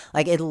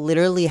 Like, it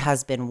literally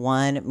has been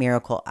one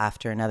miracle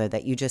after another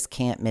that you just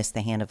can't miss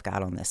the hand of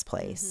God on this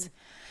place. Mm-hmm.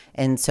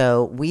 And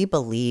so we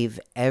believe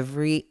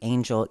every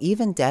angel,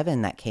 even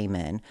Devin that came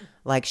in,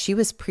 like, she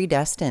was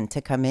predestined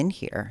to come in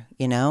here,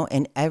 you know,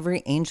 and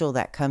every angel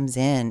that comes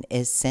in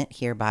is sent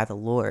here by the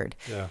Lord.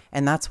 Yeah.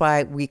 And that's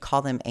why we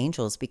call them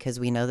angels, because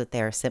we know that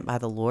they are sent by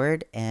the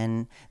Lord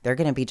and they're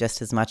going to be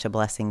just as much a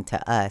blessing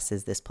to us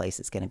as this place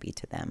is going to be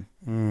to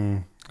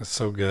them. That's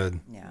so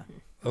good. Yeah.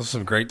 Those are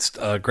some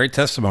great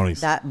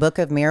testimonies. That book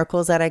of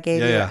miracles that I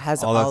gave you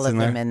has all of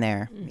them in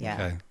there. Yeah.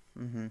 Okay.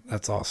 Mm-hmm.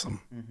 That's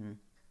awesome. Mm-hmm.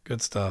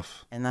 Good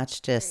stuff. And that's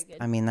just,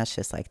 I mean, that's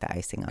just like the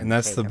icing on and the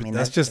that's cake. the, I mean,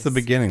 that's just the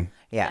beginning.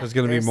 Yeah. There's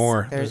going to be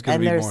more. There's going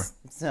to be more.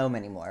 So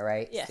many more,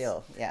 right? Yes.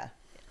 Still, yeah.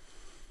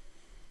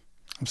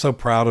 I'm so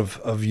proud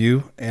of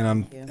you, and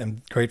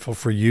I'm grateful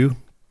for you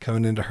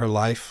coming into her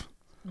life.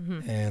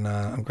 Mm-hmm. And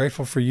I'm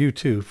grateful for you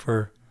too,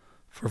 for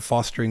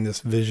fostering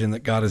this vision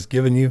that God has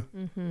given you.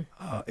 Mm-hmm.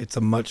 It's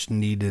a much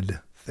needed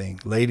thing.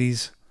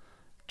 Ladies,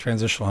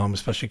 transitional home,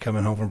 especially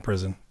coming home from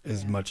prison,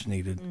 is much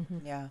needed.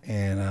 Mm-hmm. Yeah.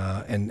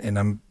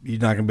 And you're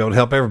not going to be able to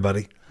help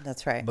everybody.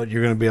 That's right. But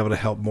you're going to be able to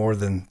help more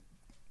than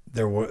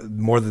there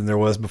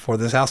was before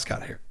this house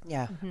got here.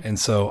 Yeah. Mm-hmm. And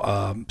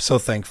so so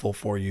thankful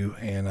for you.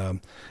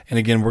 And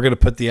again, we're going to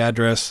put the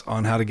address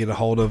on how to get a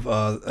hold of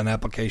an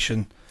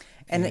application.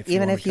 And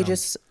even if you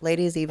just,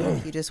 ladies, even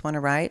if you just want to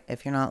write,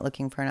 if you're not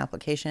looking for an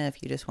application,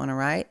 if you just want to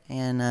write,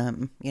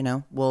 and you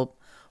know, we'll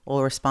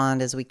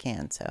respond as we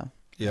can. So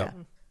yeah.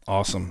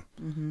 Awesome.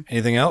 Mm-hmm.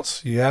 Anything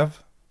else you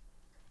have?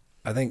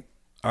 I think,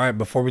 all right,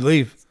 before we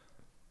leave,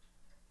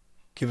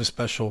 give a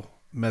special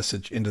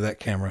message into that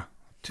camera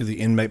to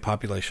the inmate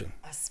population.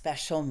 A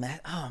special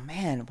oh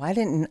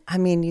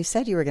man, you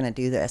said you were going to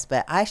do this,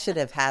 but I should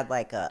have had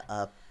like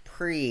a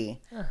you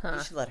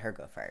should let her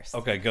go first.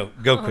 Okay, go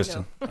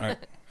Kristin. All right.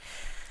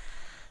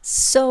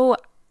 So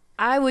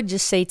I would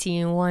just say to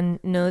you, one,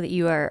 know that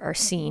you are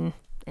seen,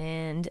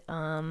 and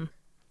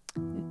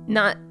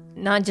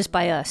not just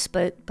by us,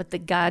 but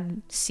that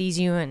God sees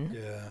you. And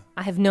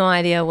I have no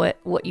idea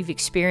what you've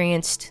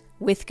experienced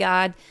with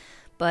God,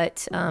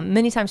 but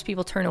many times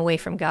people turn away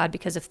from God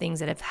because of things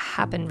that have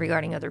happened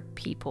regarding other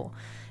people.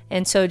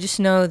 And so just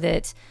know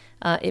that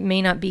it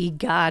may not be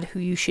God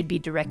who you should be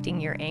directing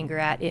your anger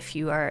at if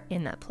you are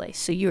in that place.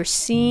 So you are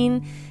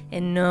seen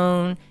and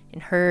known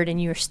and heard, and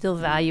you are still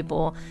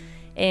valuable.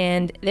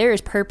 And there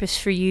is purpose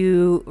for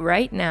you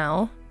right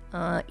now,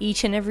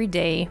 each and every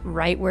day,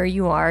 right where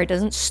you are. It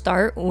doesn't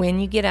start when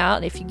you get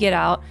out. If you get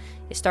out,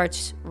 it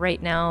starts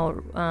right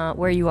now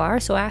where you are.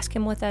 So ask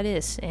him what that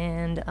is.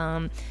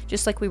 And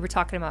just like we were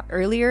talking about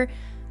earlier,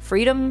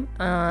 freedom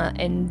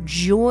and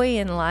joy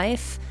in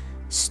life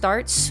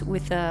starts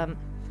with a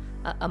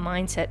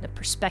mindset and a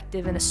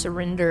perspective and a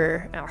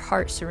surrender, our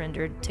heart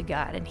surrendered to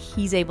God. And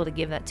he's able to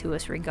give that to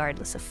us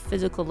regardless of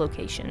physical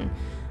location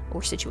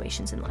or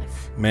situations in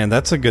life. Man,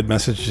 that's a good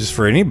message just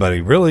for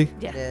anybody, really.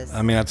 Yeah. It is.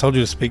 I mean, I told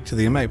you to speak to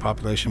the inmate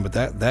population, but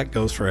that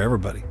goes for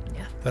everybody.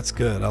 Yeah. That's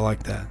good. I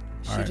like that.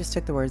 She just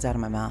took the words out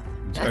of my mouth.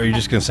 Are you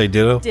just going to say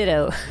ditto?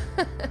 Ditto.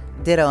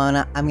 Ditto, and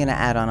I'm going to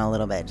add on a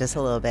little bit, just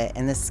a little bit.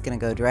 And this is going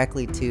to go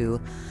directly to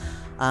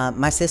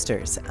my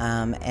sisters.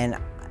 And,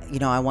 you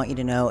know, I want you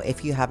to know,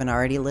 if you haven't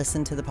already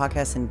listened to the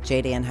podcast, and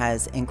J-Dan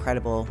has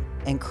incredible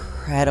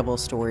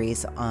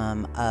stories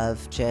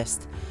of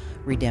just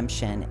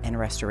redemption and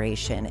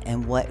restoration,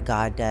 and what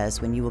God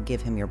does when you will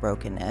give him your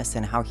brokenness,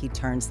 and how he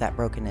turns that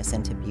brokenness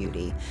into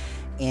beauty.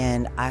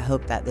 And I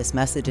hope that this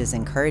message has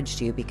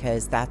encouraged you,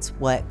 because that's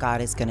what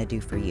God is going to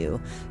do for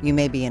you. You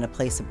may be in a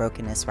place of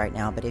brokenness right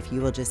now, but if you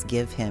will just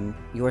give him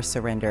your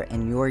surrender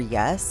and your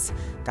yes,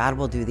 God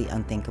will do the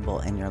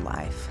unthinkable in your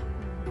life.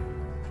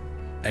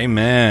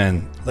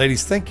 Amen.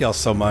 Ladies, thank y'all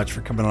so much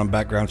for coming on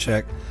Background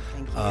Check.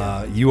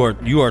 Thank you.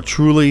 You are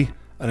truly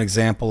an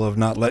example of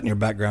not letting your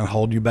background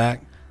hold you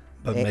back,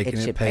 but making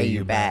it pay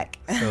you back.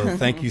 So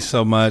thank you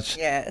so much.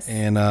 Yes.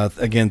 And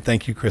again,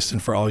 thank you, Kristin,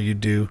 for all you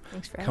do.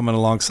 Thanks for coming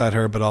alongside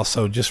her, but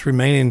also just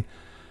remain.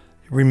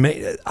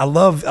 I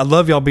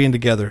love y'all being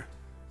together,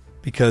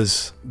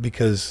 because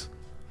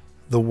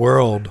the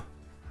world,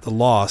 the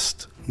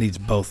lost, needs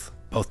both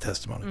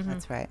testimonies. Mm-hmm.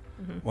 That's right.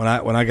 Mm-hmm.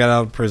 When I got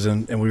out of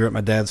prison and we were at my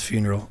dad's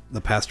funeral,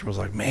 the pastor was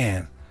like,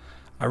 "Man,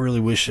 I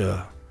really wish,"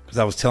 because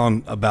I was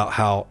telling about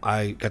how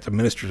I got to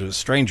minister to a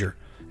stranger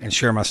and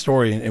share my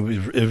story, and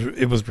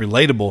it was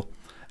relatable.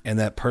 and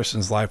that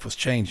person's life was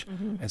changed.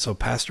 And so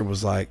pastor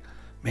was like,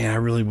 man, I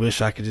really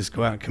wish I could just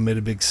go out and commit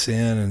a big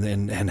sin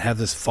and have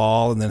this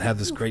fall and then have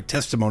this great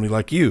testimony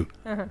like you.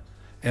 And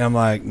I'm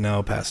like,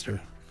 no,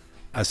 pastor.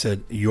 I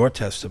said, your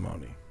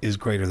testimony is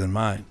greater than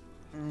mine.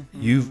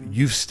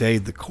 You've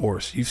stayed the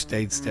course. You've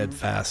stayed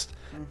steadfast.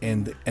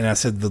 And I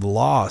said, the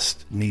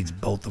lost needs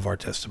both of our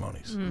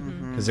testimonies.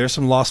 Because there's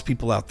some lost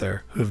people out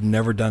there who have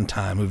never done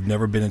time, who've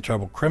never been in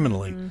trouble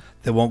criminally,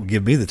 that won't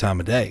give me the time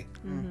of day.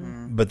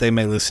 But they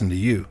may listen to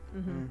you.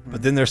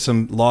 But then there's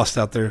some lost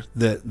out there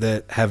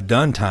that have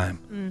done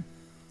time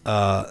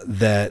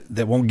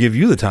that won't give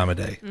you the time of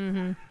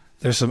day.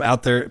 There's some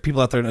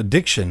people out there in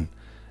addiction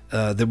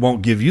that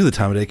won't give you the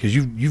time of day because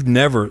you've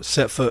never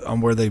set foot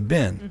on where they've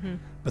been.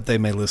 But they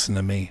may listen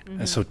to me.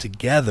 And so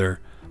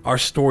together, our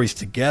stories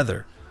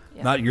together,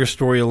 not your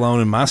story alone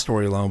and my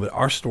story alone, but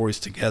our stories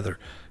together.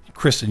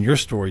 Kristin, your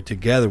story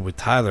together with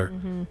Tyler,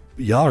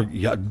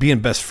 y'all being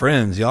best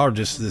friends. Y'all are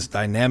just this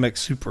dynamic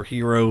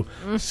superhero,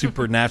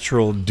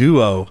 supernatural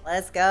duo.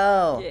 Let's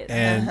go.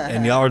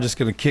 And y'all are just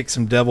going to kick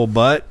some devil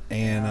butt.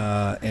 And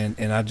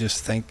I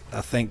just I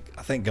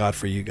thank God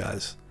for you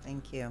guys.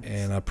 Thank you.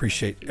 And I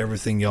appreciate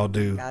everything y'all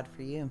do. God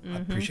for you. I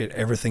appreciate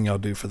everything y'all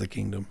do for the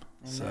kingdom.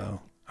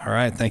 So, all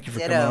right. Thank you for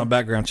Ditto. coming on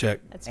Background Check.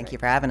 Thank you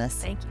for having us.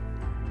 Thank you.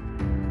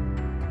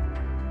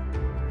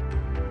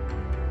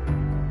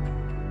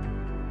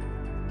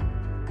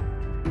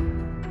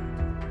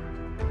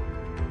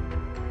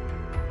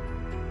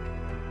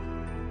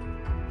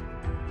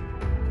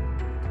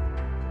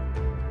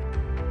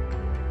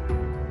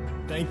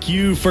 Thank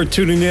you for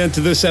tuning in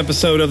to this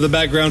episode of the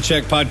Background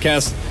Check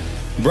podcast,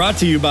 brought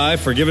to you by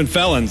Forgiven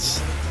Felons,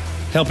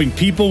 helping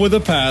people with a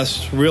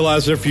past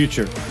realize their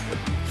future.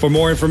 For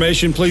more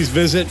information, please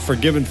visit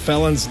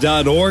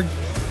forgivenfelons.org.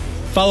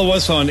 Follow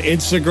us on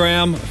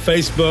Instagram,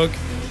 Facebook,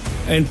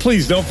 and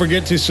please don't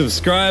forget to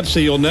subscribe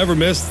so you'll never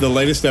miss the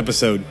latest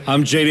episode.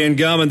 I'm J.Dan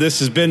Gum, and this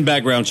has been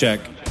Background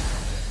Check.